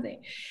ask you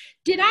something.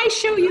 Did I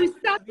show you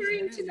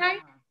suffering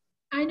tonight?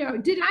 I know.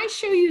 Did I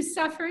show you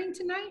suffering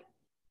tonight?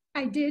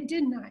 I did,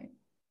 didn't I?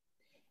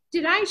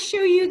 Did I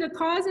show you the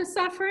cause of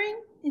suffering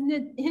in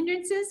the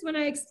hindrances when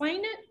I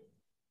explained it?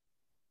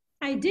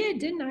 I did,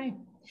 didn't I?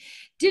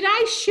 Did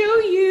I show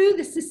you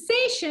the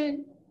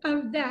cessation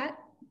of that?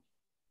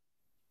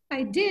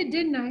 I did,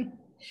 didn't I?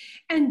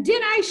 And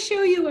did I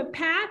show you a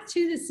path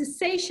to the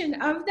cessation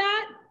of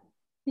that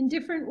in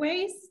different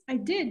ways? I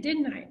did,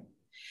 didn't I?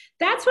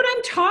 That's what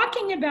I'm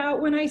talking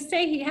about when I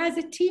say he has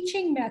a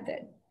teaching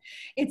method.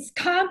 It's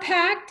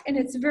compact and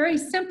it's very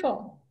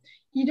simple.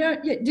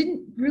 It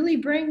didn't really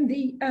bring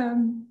the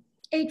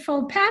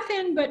Eightfold Path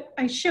in, but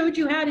I showed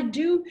you how to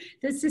do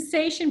the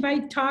cessation by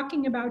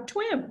talking about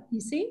TWIM,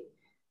 you see?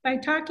 By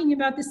talking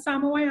about the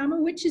Samayama,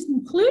 which is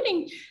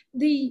including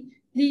the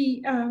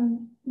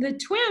TWIM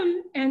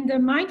and the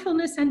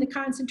mindfulness and the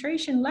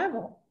concentration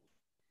level.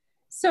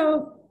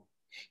 So,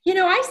 you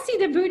know, I see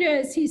the Buddha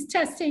as he's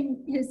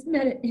testing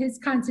his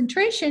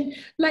concentration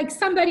like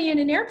somebody in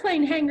an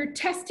airplane hangar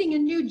testing a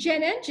new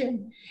jet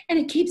engine, and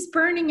it keeps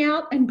burning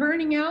out and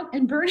burning out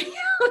and burning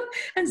out.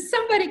 And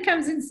somebody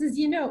comes and says,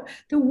 you know,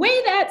 the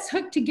way that's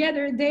hooked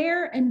together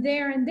there and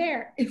there and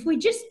there, if we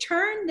just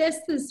turn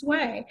this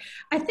way,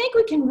 I think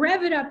we can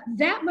rev it up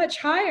that much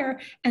higher,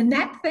 and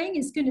that thing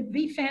is going to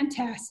be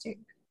fantastic.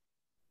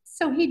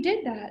 So he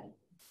did that.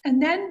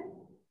 And then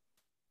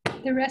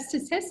the rest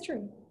is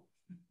history.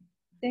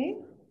 See?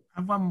 I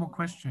have one more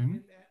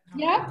question.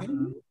 Yeah.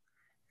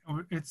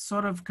 It's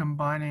sort of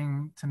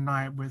combining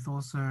tonight with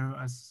also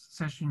a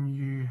session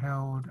you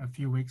held a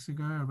few weeks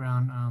ago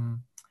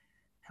around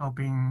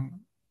helping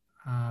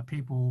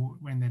people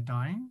when they're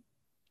dying.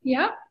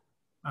 Yeah.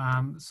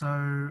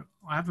 So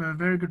I have a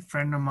very good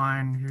friend of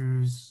mine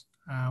who's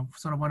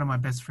sort of one of my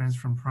best friends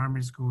from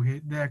primary school.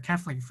 They're a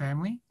Catholic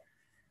family,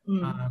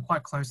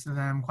 quite close to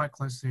them, quite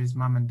close to his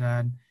mum and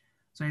dad.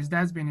 So his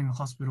dad's been in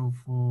hospital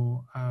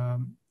for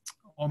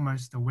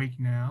almost a week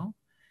now.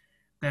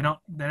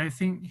 They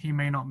think he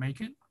may not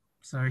make it.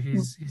 So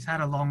he's had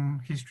a long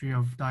history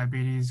of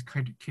diabetes,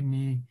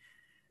 kidney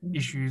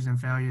issues and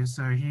failures.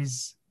 So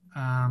he's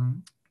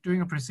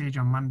doing a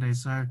procedure on Monday.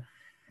 So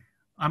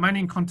I'm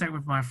only in contact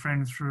with my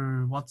friend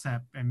through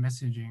WhatsApp and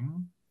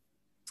messaging.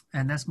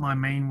 And that's my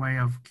main way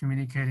of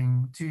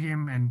communicating to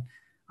him. And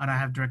I don't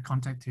have direct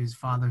contact to his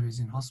father who's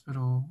in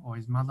hospital or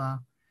his mother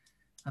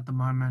at the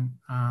moment.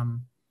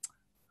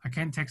 I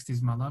can text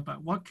his mother,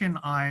 but what can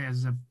I,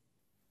 as a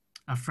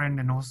friend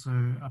and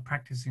also a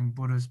practicing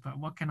Buddhist, but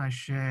what can I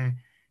share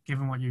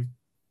given what you've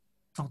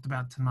talked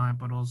about tonight,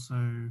 but also,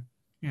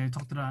 you know, you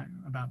talked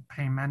about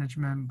pain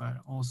management, but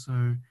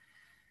also,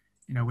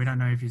 you know, we don't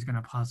know if he's going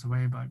to pass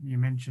away, but you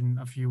mentioned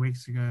a few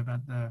weeks ago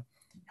about the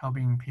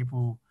helping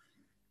people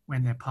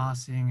when they're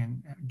passing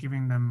and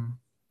giving them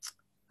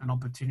an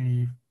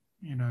opportunity,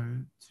 you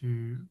know,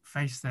 to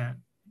face that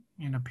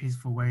in a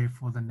peaceful way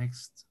for the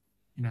next,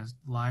 you know,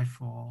 life.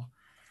 Or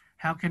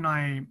how can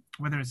I,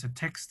 whether it's a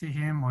text to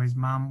him or his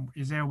mom,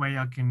 is there a way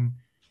I can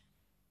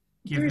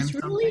give them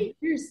something?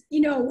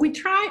 You know, what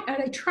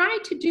I try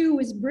to do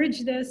is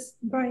bridge this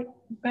by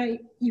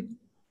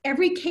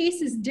every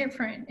case is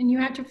different, and you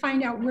have to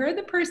find out where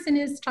the person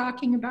is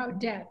talking about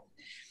death.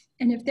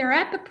 And if they're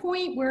at the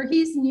point where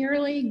he's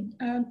nearly,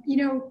 you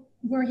know,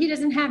 where he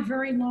doesn't have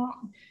very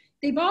long,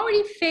 they've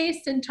already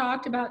faced and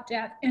talked about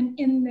death. And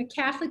in the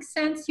Catholic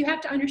sense, you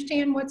have to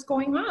understand what's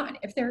going on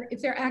if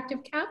they're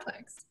active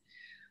Catholics.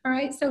 All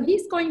right, so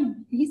he's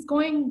going to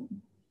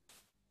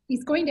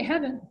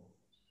heaven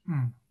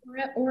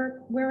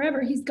or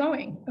wherever he's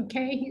going.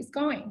 Okay, he's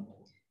going,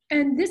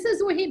 and this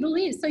is what he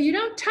believes. So you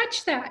don't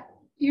touch that.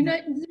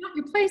 It's not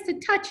your place to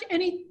touch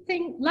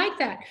anything like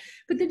that.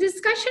 But the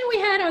discussion we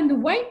had on the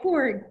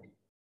whiteboard,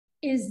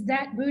 is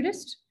that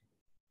Buddhist?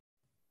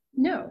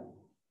 No,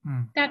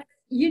 that's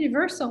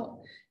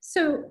universal.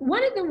 So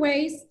one of the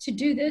ways to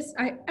do this,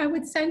 I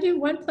would send you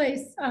one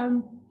place.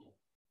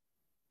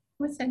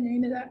 What's the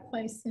name of that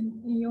place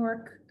in New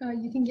York?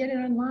 You can get it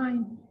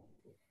online.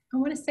 I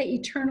want to say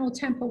Eternal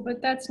Temple,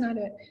 but that's not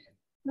it.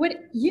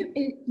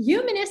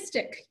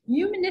 Humanistic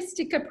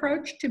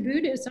approach to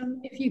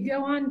Buddhism. If you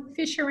go on,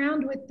 fish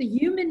around with the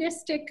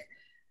humanistic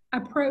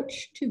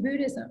approach to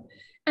Buddhism.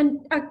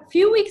 And a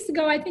few weeks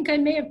ago, I think I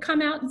may have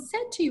come out and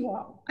said to you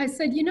all, I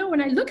said,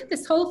 when I look at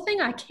this whole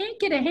thing, I can't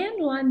get a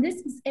handle on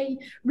this is a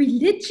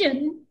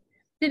religion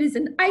that is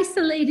an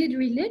isolated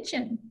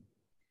religion.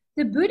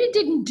 The Buddha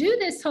didn't do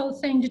this whole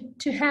thing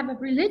to have a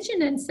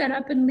religion and set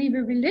up and leave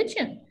a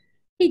religion.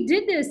 He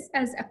did this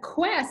as a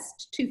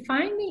quest to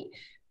find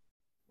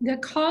the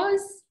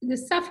cause, the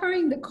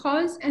suffering, the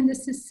cause and the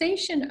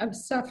cessation of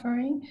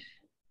suffering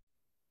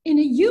in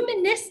a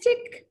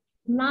humanistic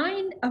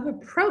line of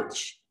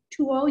approach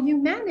to all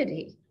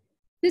humanity.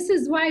 This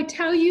is why I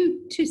tell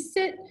you to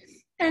sit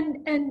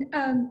and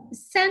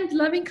send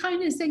loving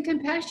kindness and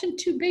compassion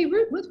to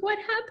Beirut with what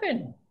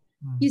happened.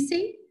 You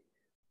see?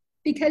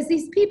 Because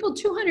these people,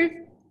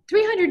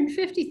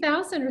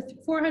 350,000 or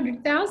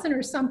 400,000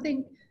 or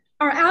something,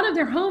 are out of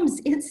their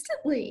homes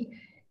instantly.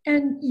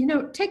 And,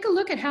 take a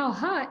look at how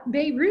hot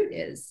Beirut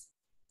is.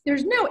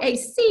 There's no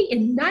AC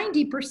in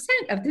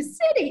 90% of the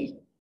city.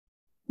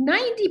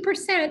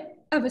 90%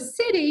 of a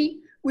city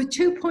with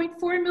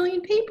 2.4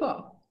 million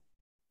people.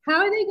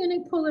 How are they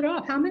going to pull it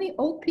off? How many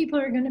old people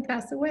are going to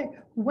pass away?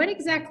 What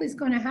exactly is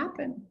going to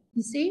happen?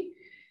 You see?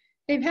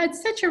 They've had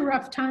such a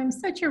rough time,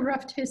 such a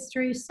rough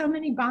history, so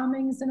many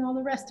bombings and all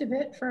the rest of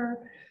it for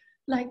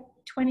like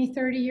 20,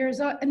 30 years.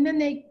 And then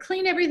they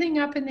clean everything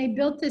up and they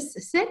built this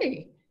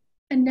city.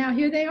 And now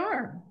here they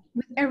are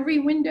with every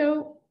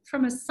window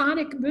from a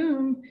sonic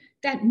boom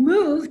that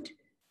moved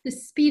the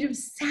speed of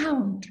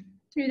sound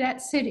through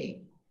that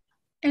city.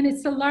 And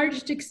it's the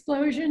largest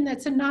explosion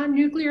that's a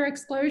non-nuclear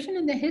explosion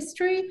in the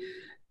history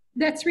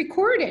that's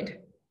recorded,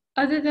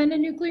 other than a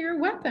nuclear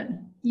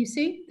weapon. You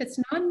see, that's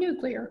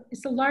non-nuclear.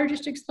 It's the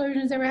largest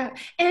explosion that's ever happened.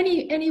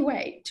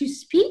 Anyway, to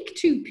speak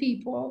to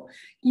people,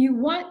 you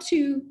want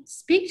to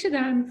speak to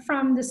them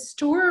from the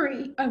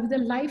story of the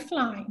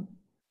lifeline.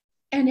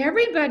 And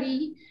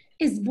everybody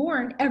is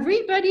born,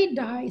 everybody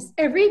dies,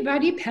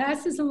 everybody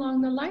passes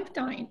along the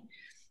lifeline.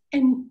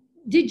 And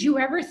did you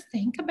ever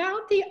think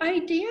about the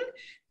idea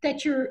that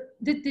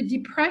the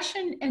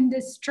depression and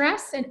the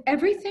stress and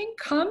everything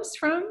comes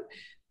from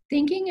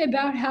thinking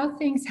about how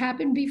things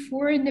happened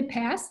before in the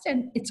past,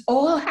 and it's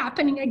all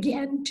happening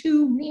again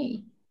to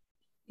me,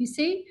 you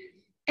see?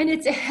 And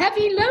it's a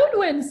heavy load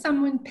when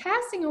someone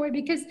passing away,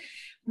 because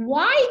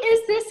why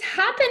is this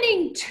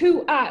happening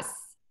to us?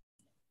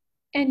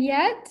 And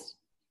yet,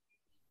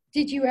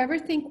 did you ever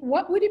think,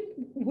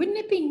 wouldn't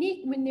it be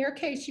neat, in their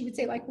case, you would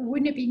say, like,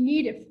 wouldn't it be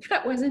neat if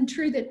that wasn't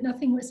true, that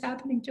nothing was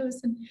happening to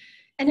us and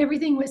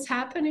everything was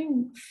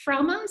happening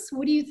from us?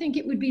 What do you think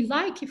it would be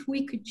like if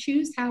we could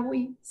choose how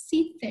we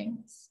see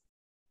things?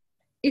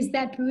 Is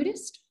that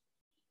Buddhist?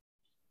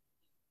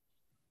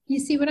 You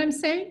see what I'm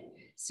saying?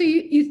 So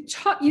you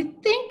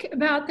think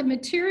about the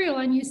material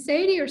and you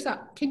say to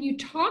yourself, can you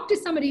talk to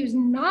somebody who's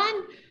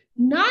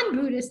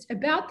non-Buddhist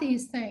about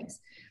these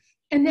things?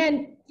 And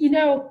then,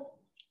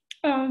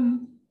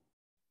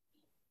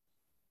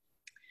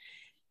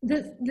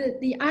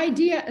 the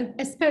idea of,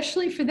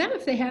 especially for them,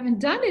 if they haven't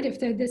done it, if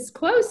they're this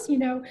close,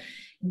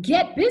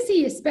 get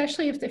busy,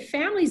 especially if the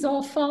family's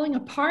all falling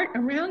apart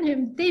around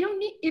him. They don't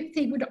need, if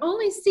they would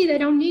only see, they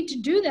don't need to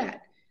do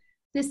that.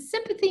 The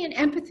sympathy and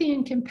empathy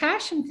and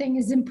compassion thing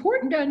is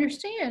important to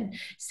understand.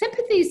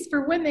 Sympathy is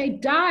for when they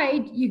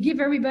died, you give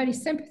everybody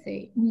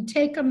sympathy. And you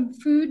take them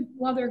food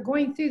while they're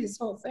going through this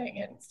whole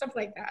thing and stuff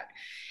like that.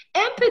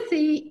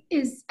 Empathy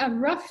is a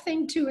rough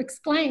thing to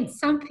explain.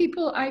 Some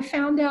people, I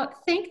found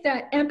out, think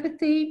that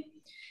empathy,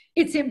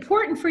 it's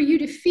important for you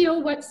to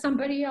feel what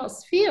somebody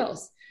else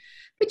feels.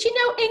 But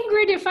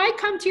Ingrid, if I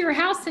come to your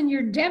house and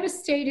you're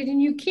devastated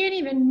and you can't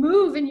even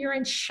move and you're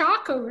in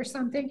shock over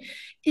something,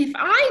 if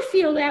I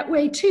feel that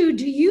way too,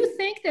 do you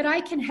think that I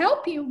can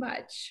help you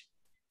much?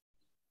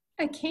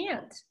 I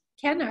can't,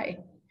 can I?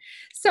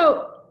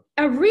 So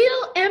a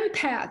real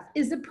empath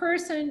is a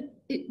person,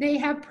 they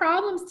have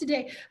problems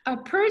today. A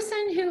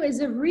person who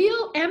is a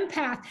real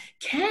empath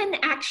can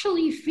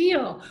actually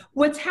feel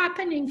what's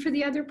happening for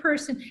the other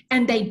person,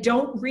 and they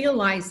don't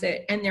realize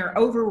it, and they're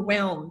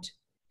overwhelmed.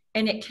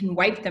 And it can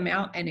wipe them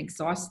out and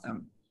exhaust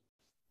them.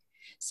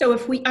 So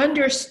if we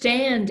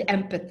understand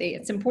empathy,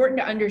 it's important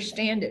to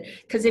understand it.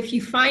 Because if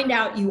you find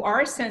out you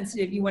are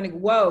sensitive, you want to go,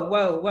 whoa,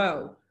 whoa,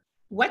 whoa.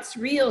 What's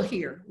real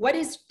here? What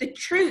is the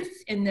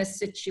truth in this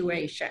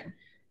situation?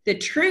 The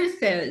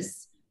truth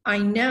is, I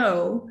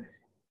know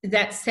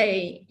that,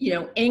 say,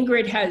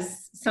 Ingrid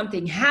has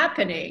something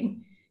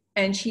happening,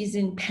 and she's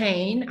in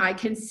pain. I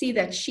can see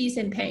that she's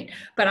in pain,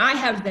 but I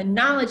have the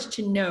knowledge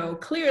to know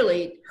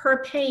clearly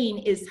her pain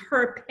is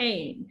her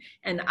pain,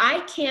 and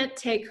I can't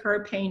take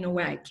her pain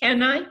away.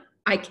 Can I?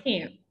 I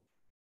can't.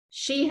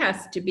 She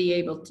has to be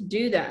able to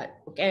do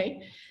that,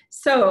 okay?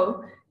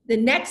 So the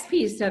next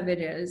piece of it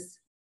is,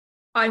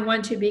 I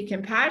want to be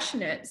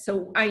compassionate.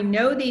 So I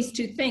know these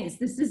two things.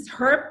 This is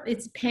her,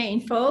 it's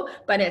painful,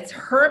 but it's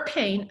her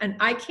pain and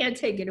I can't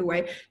take it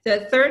away.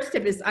 The third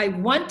step is I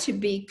want to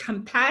be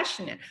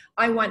compassionate.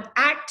 I want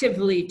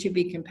actively to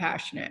be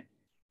compassionate.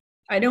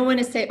 I don't want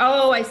to say,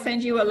 oh, I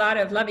send you a lot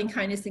of loving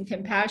kindness and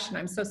compassion.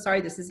 I'm so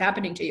sorry this is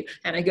happening to you.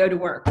 And I go to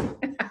work.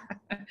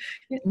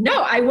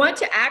 No, I want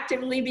to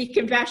actively be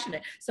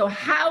compassionate. So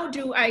how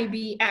do I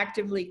be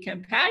actively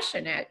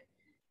compassionate?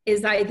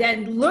 Is I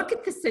then look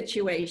at the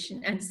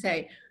situation and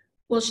say,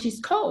 well, she's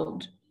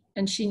cold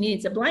and she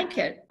needs a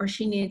blanket, or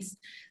she needs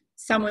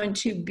someone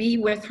to be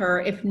with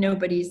her if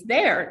nobody's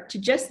there, to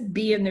just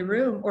be in the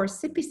room or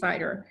sit beside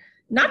her,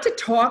 not to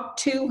talk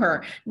to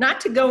her,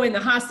 not to go in the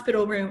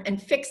hospital room and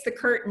fix the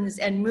curtains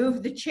and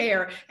move the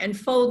chair and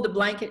fold the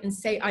blanket and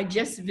say, I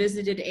just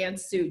visited Aunt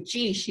Sue.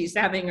 Gee, she's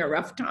having a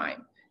rough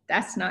time.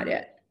 That's not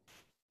it.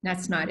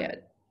 That's not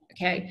it.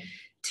 Okay.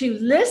 To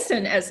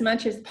listen as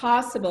much as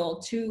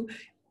possible to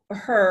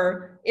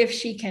her, if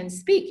she can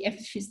speak,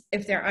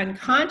 if they're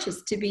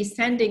unconscious, to be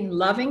sending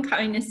loving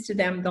kindness to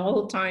them the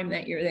whole time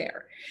that you're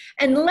there.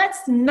 And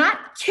let's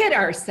not kid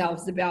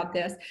ourselves about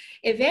this.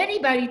 If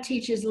anybody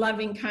teaches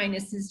loving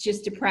kindness is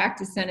just a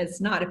practice and it's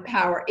not a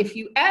power, if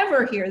you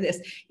ever hear this,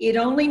 it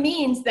only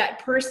means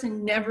that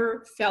person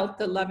never felt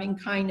the loving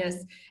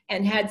kindness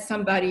and had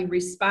somebody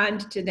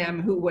respond to them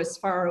who was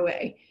far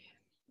away.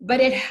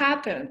 But it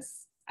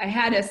happens. I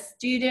had a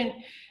student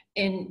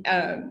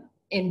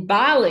in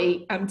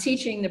Bali. I'm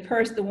teaching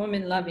the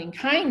woman loving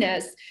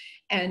kindness,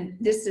 and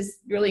this is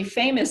really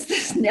famous,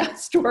 this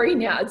story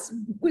now. It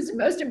was the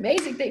most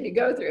amazing thing to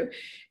go through.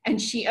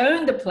 And she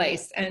owned the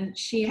place, and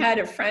she had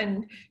a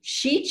friend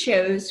she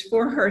chose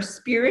for her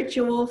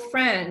spiritual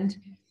friend,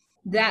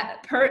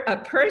 that a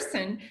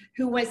person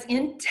who was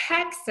in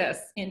Texas,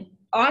 in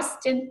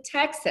Austin,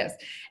 Texas,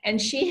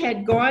 and she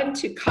had gone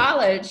to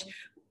college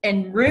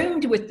and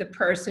roomed with the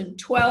person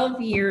 12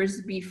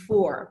 years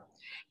before.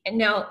 And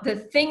now the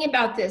thing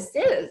about this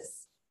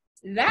is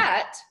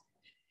that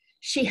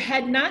she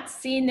had not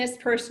seen this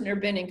person or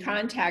been in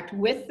contact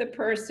with the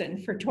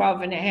person for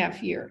 12 and a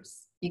half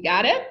years. You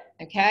got it?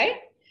 Okay.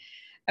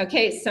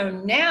 Okay. So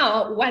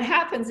now what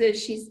happens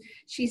is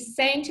she's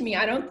saying to me,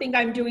 I don't think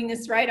I'm doing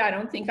this right. I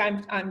don't think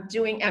I'm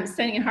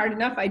sending it hard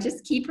enough. I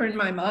just keep her in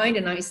my mind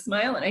and I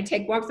smile and I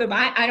take walks with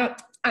her.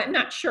 I'm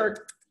not sure.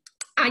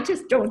 I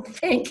just don't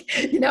think,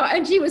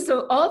 and she was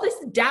so all this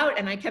doubt.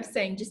 And I kept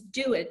saying, just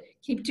do it,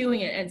 keep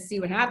doing it and see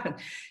what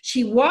happens.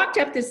 She walked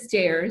up the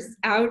stairs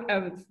out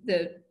of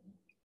the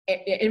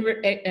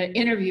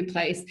interview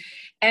place,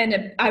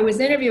 and I was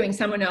interviewing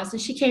someone else,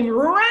 and she came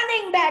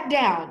running back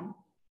down.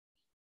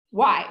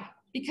 Why?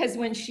 Because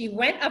when she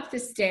went up the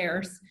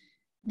stairs,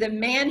 the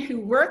man who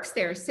works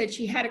there said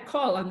she had a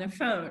call on the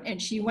phone, and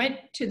she went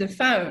to the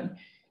phone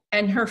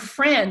and her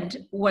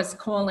friend was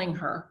calling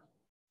her.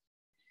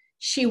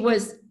 She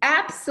was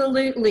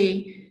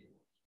absolutely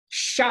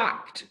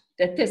shocked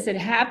that this had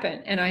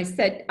happened. And I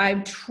said,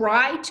 I've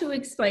tried to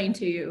explain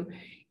to you,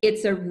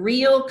 it's a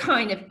real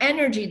kind of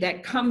energy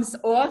that comes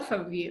off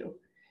of you,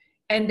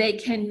 and they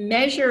can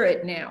measure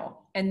it now,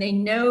 and they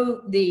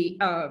know the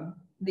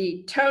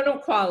tonal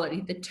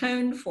quality, the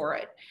tone for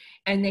it,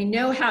 and they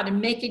know how to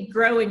make it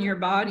grow in your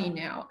body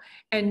now,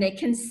 and they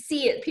can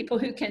see it. People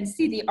who can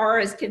see the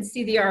auras can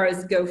see the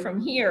auras go from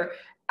here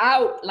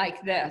out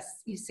like this.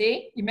 You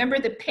see? You remember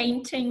the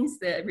paintings,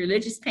 the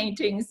religious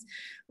paintings,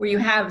 where you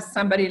have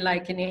somebody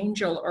like an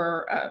angel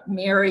or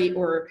Mary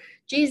or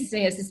Jesus,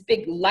 and has this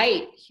big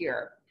light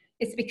here.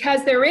 It's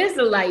because there is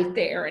a light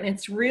there, and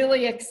it's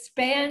really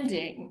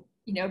expanding,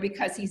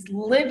 because he's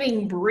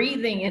living,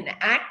 breathing, and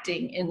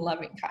acting in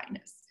loving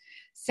kindness.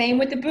 Same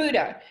with the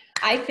Buddha.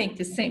 I think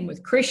the same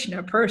with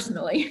Krishna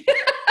personally.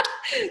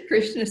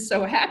 Krishna is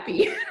so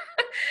happy.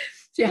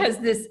 She has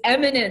this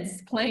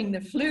eminence playing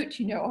the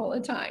flute, all the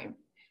time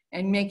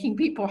and making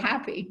people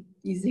happy,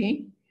 you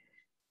see?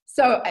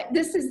 So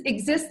this is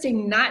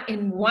existing not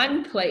in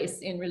one place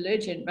in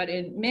religion, but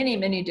in many,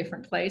 many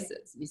different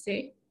places, you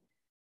see?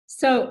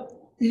 So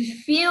the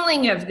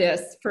feeling of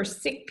this for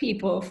sick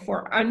people,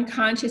 for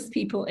unconscious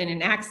people in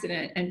an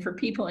accident, and for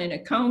people in a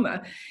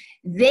coma,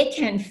 they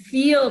can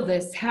feel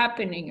this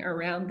happening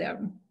around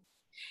them.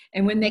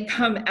 And when they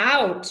come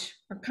out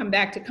or come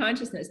back to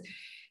consciousness,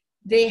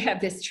 they have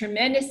this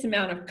tremendous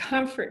amount of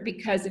comfort,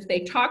 because if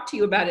they talk to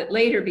you about it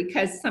later,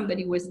 because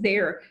somebody was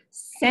there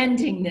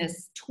sending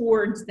this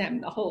towards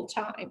them the whole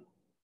time,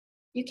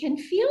 you can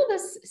feel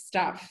this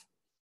stuff.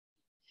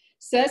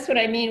 So that's what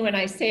I mean when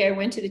I say I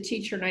went to the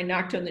teacher and I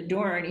knocked on the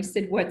door and he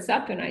said, what's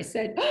up? And I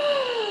said,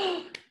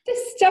 oh,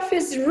 this stuff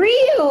is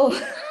real.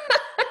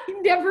 I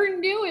never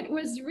knew it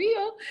was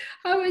real.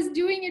 I was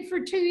doing it for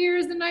 2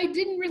 years and I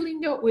didn't really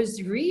know it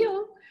was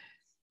real.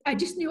 I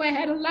just knew I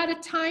had a lot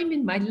of time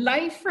in my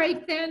life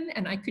right then,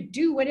 and I could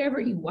do whatever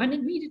he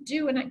wanted me to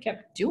do, and I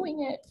kept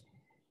doing it,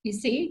 you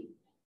see?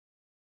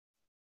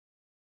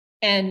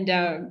 And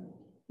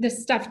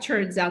this stuff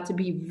turns out to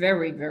be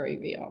very, very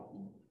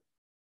real.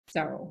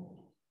 So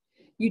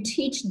you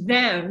teach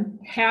them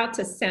how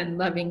to send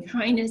loving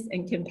kindness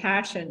and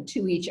compassion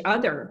to each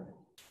other.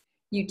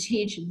 You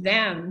teach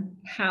them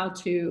how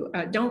to,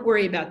 don't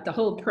worry about the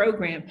whole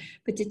program,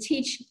 but to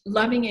teach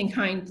loving and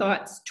kind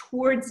thoughts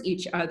towards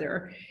each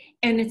other.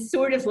 And it's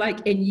sort of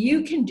like, and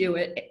you can do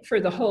it for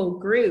the whole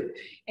group.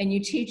 And you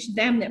teach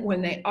them that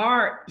when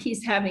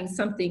he's having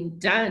something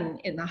done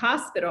in the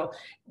hospital,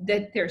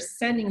 that they're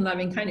sending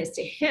loving kindness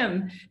to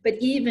him. But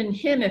even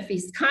him, if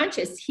he's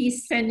conscious,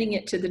 he's sending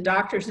it to the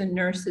doctors and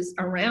nurses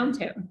around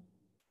him.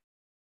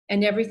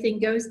 And everything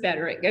goes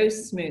better, it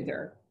goes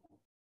smoother.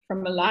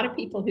 From a lot of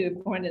people who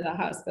have gone to the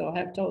hospital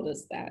have told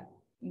us that,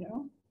 you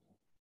know.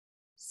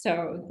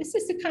 So this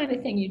is the kind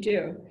of thing you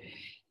do.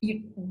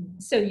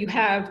 So you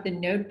have the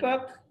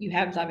notebook, you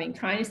have loving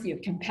kindness, you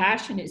have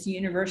compassion is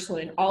universal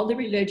in all the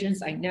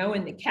religions. I know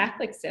in the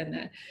Catholics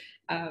and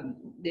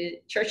the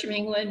Church of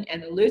England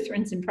and the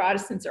Lutherans and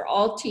Protestants are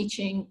all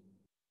teaching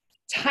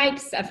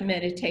types of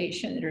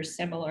meditation that are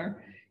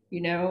similar,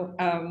 you know.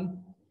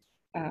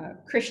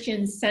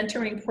 Christian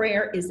centering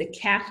prayer is a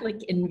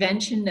Catholic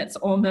invention that's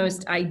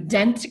almost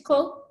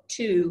identical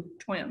to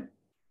TWIM.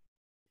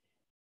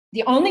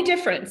 The only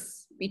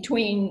difference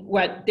between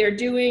what they're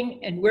doing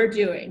and we're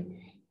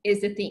doing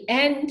is at the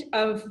end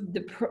of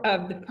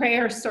the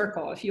prayer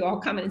circle, if you all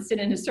come and sit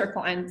in a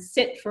circle and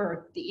sit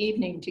for the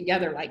evening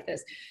together like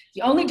this,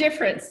 the only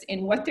difference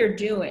in what they're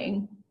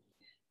doing,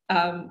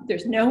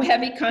 there's no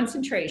heavy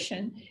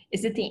concentration,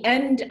 is at the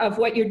end of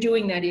what you're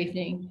doing that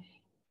evening,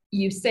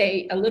 you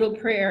say a little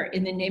prayer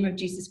in the name of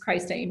Jesus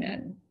Christ,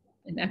 amen.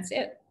 And that's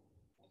it.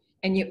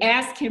 And you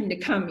ask him to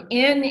come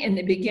in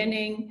the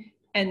beginning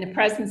and the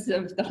presence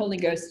of the Holy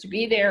Ghost to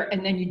be there.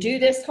 And then you do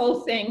this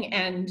whole thing.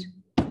 And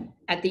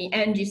at the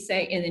end, you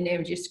say in the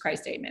name of Jesus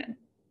Christ, amen.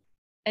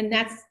 And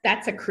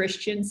that's a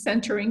Christian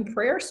centering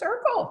prayer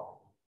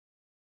circle.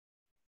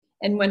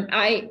 And when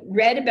I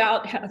read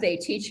about how they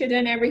teach it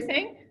and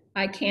everything,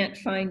 I can't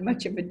find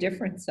much of a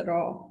difference at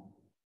all.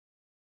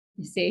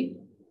 You see?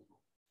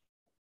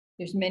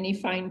 There's many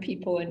fine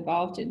people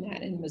involved in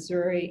that in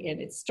Missouri, and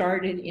it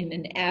started in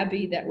an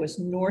abbey that was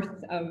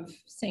north of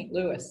St.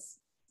 Louis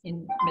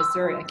in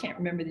Missouri. I can't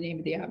remember the name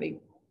of the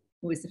abbey.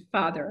 It was a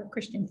father, a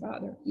Christian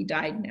father. He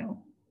died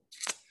now.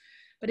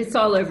 But it's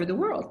all over the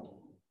world.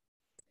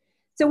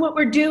 So what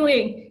we're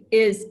doing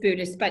is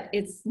Buddhist, but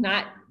it's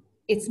not,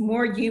 it's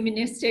more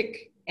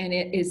humanistic, and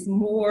it is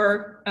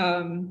more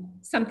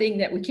something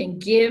that we can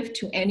give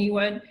to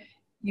anyone.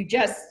 You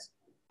just,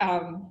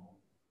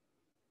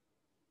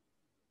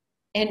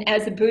 and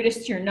as a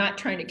Buddhist, you're not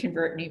trying to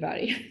convert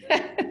anybody.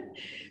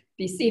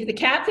 You see, if the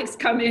Catholics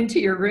come into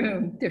your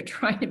room, they're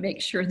trying to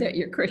make sure that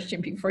you're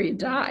Christian before you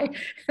die,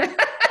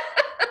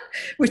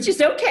 which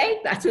is okay.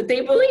 That's what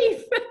they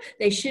believe.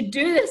 They should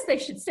do this. They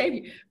should save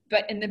you.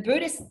 But in the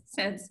Buddhist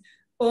sense,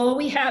 all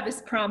we have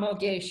is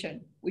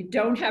promulgation. We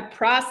don't have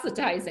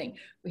proselytizing.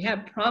 We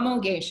have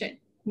promulgation. It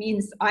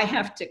means I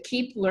have to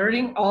keep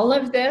learning all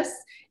of this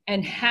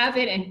and have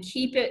it and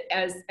keep it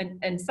as an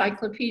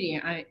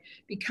encyclopedia. I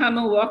become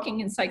a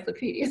walking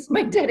encyclopedia. It's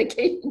my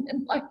dedication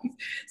in life.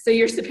 So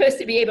you're supposed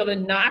to be able to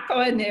knock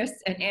on this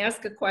and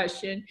ask a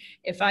question.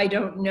 If I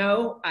don't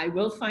know, I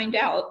will find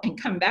out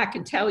and come back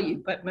and tell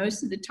you. But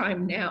most of the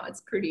time now,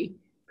 it's pretty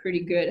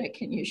good. I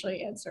can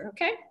usually answer,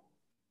 okay?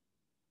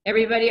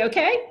 Everybody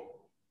okay?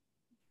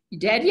 You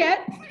dead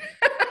yet?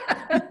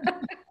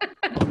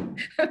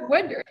 I'm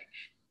wondering.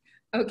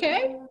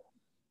 Okay?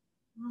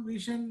 We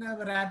should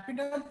wrap it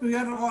up. We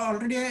are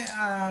already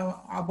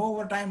above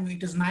our time.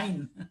 It is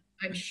 9.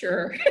 I'm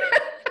sure.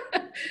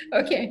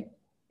 Okay.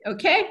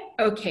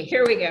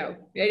 Here we go.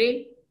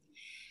 Ready?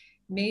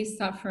 May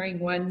suffering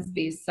ones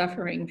be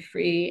suffering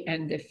free,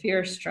 and the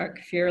fear-struck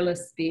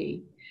fearless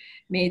be.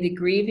 May the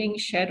grieving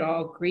shed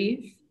all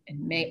grief,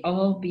 and may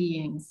all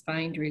beings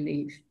find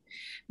relief.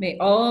 May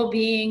all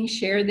beings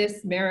share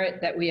this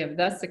merit that we have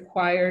thus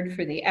acquired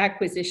for the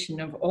acquisition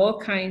of all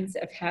kinds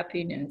of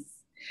happiness.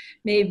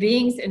 May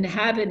beings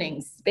inhabiting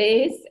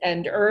space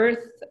and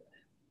earth.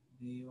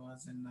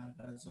 Devas and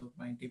Nagas of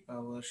mighty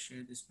power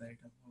share this light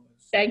of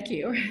ours. Thank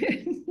you.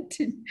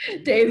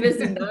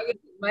 Devas and Nagas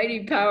of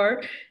mighty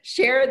power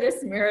share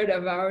this merit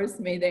of ours.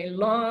 May they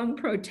long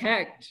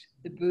protect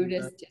the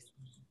Buddhist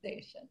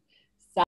dispensation.